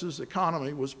Texas'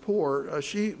 economy was poor,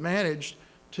 she managed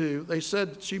to, they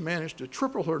said she managed to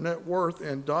triple her net worth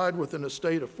and died with an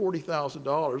estate of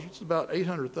 $40,000, which is about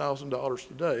 $800,000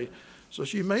 today. So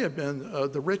she may have been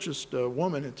the richest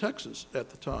woman in Texas at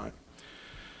the time.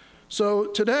 So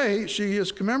today, she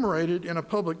is commemorated in a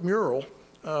public mural.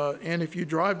 And if you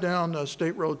drive down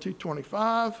State Road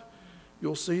 225,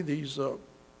 you'll see these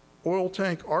oil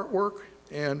tank artwork,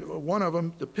 and one of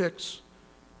them depicts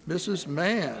Mrs.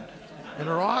 Mann and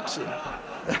her oxen.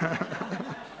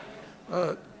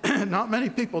 Not many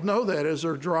people know that as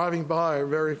they're driving by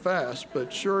very fast,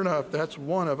 but sure enough, that's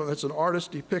one of them. It's an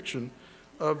artist depiction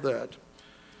of that.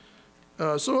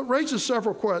 So it raises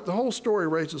several questions. The whole story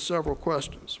raises several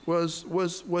questions. Was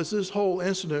this whole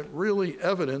incident really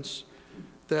evidence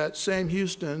that Sam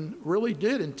Houston really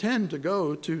did intend to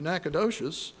go to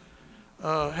Nacogdoches,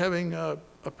 having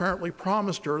apparently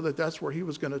promised her that that's where he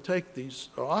was going to take these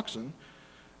oxen,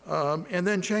 and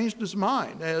then changed his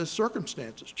mind as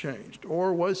circumstances changed?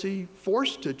 Or was he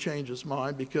forced to change his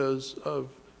mind because of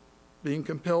being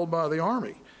compelled by the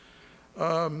Army?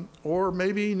 Or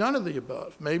maybe none of the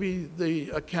above. Maybe the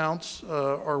accounts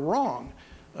are wrong,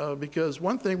 because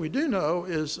one thing we do know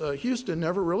is Houston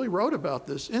never really wrote about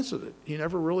this incident. He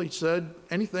never really said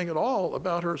anything at all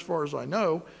about her, as far as I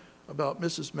know, about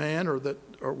Mrs. Mann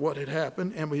or what had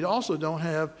happened. And we also don't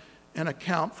have an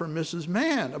account from Mrs.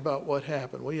 Mann about what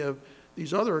happened. We have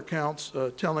these other accounts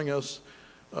telling us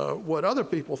what other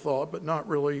people thought, but not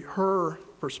really her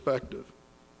perspective.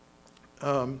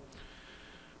 But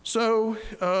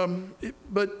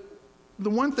the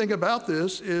one thing about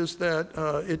this is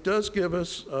that it does give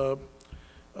us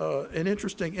an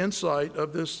interesting insight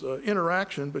of this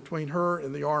interaction between her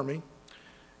and the Army.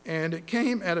 And it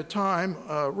came at a time,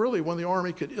 really, when the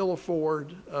Army could ill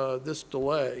afford this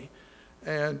delay.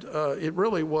 And it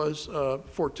really was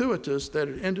fortuitous that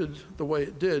it ended the way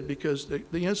it did, because the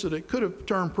incident could have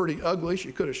turned pretty ugly.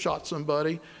 She could have shot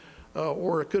somebody,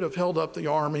 or it could have held up the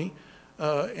Army.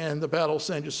 and the Battle of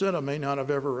San Jacinto may not have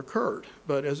ever occurred.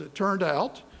 But as it turned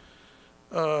out,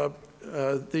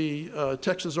 the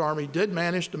Texas Army did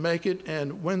manage to make it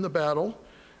and win the battle,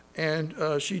 and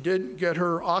she did get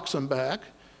her oxen back,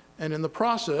 and in the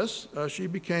process, she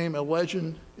became a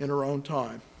legend in her own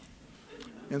time.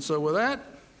 And so with that,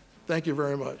 thank you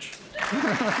very much.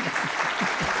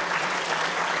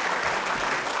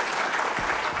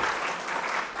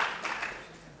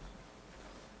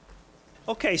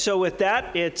 Okay, so with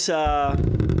that, it's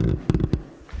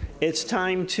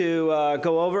time to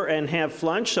go over and have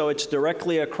lunch. So it's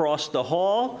directly across the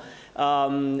hall.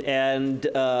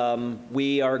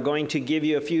 We are going to give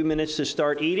you a few minutes to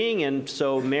start eating. And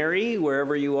so Mary,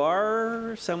 wherever you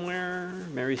are, somewhere,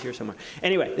 Mary's here somewhere.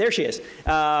 Anyway, there she is.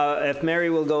 If Mary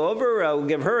will go over, we'll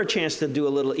give her a chance to do a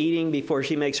little eating before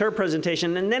she makes her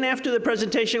presentation. And then after the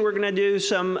presentation, we're going to do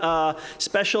some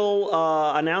special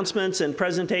announcements and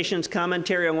presentations,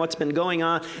 commentary on what's been going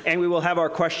on, and we will have our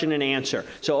question and answer.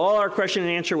 So all our question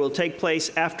and answer will take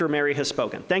place after Mary has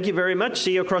spoken. Thank you very much.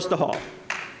 See you across the hall.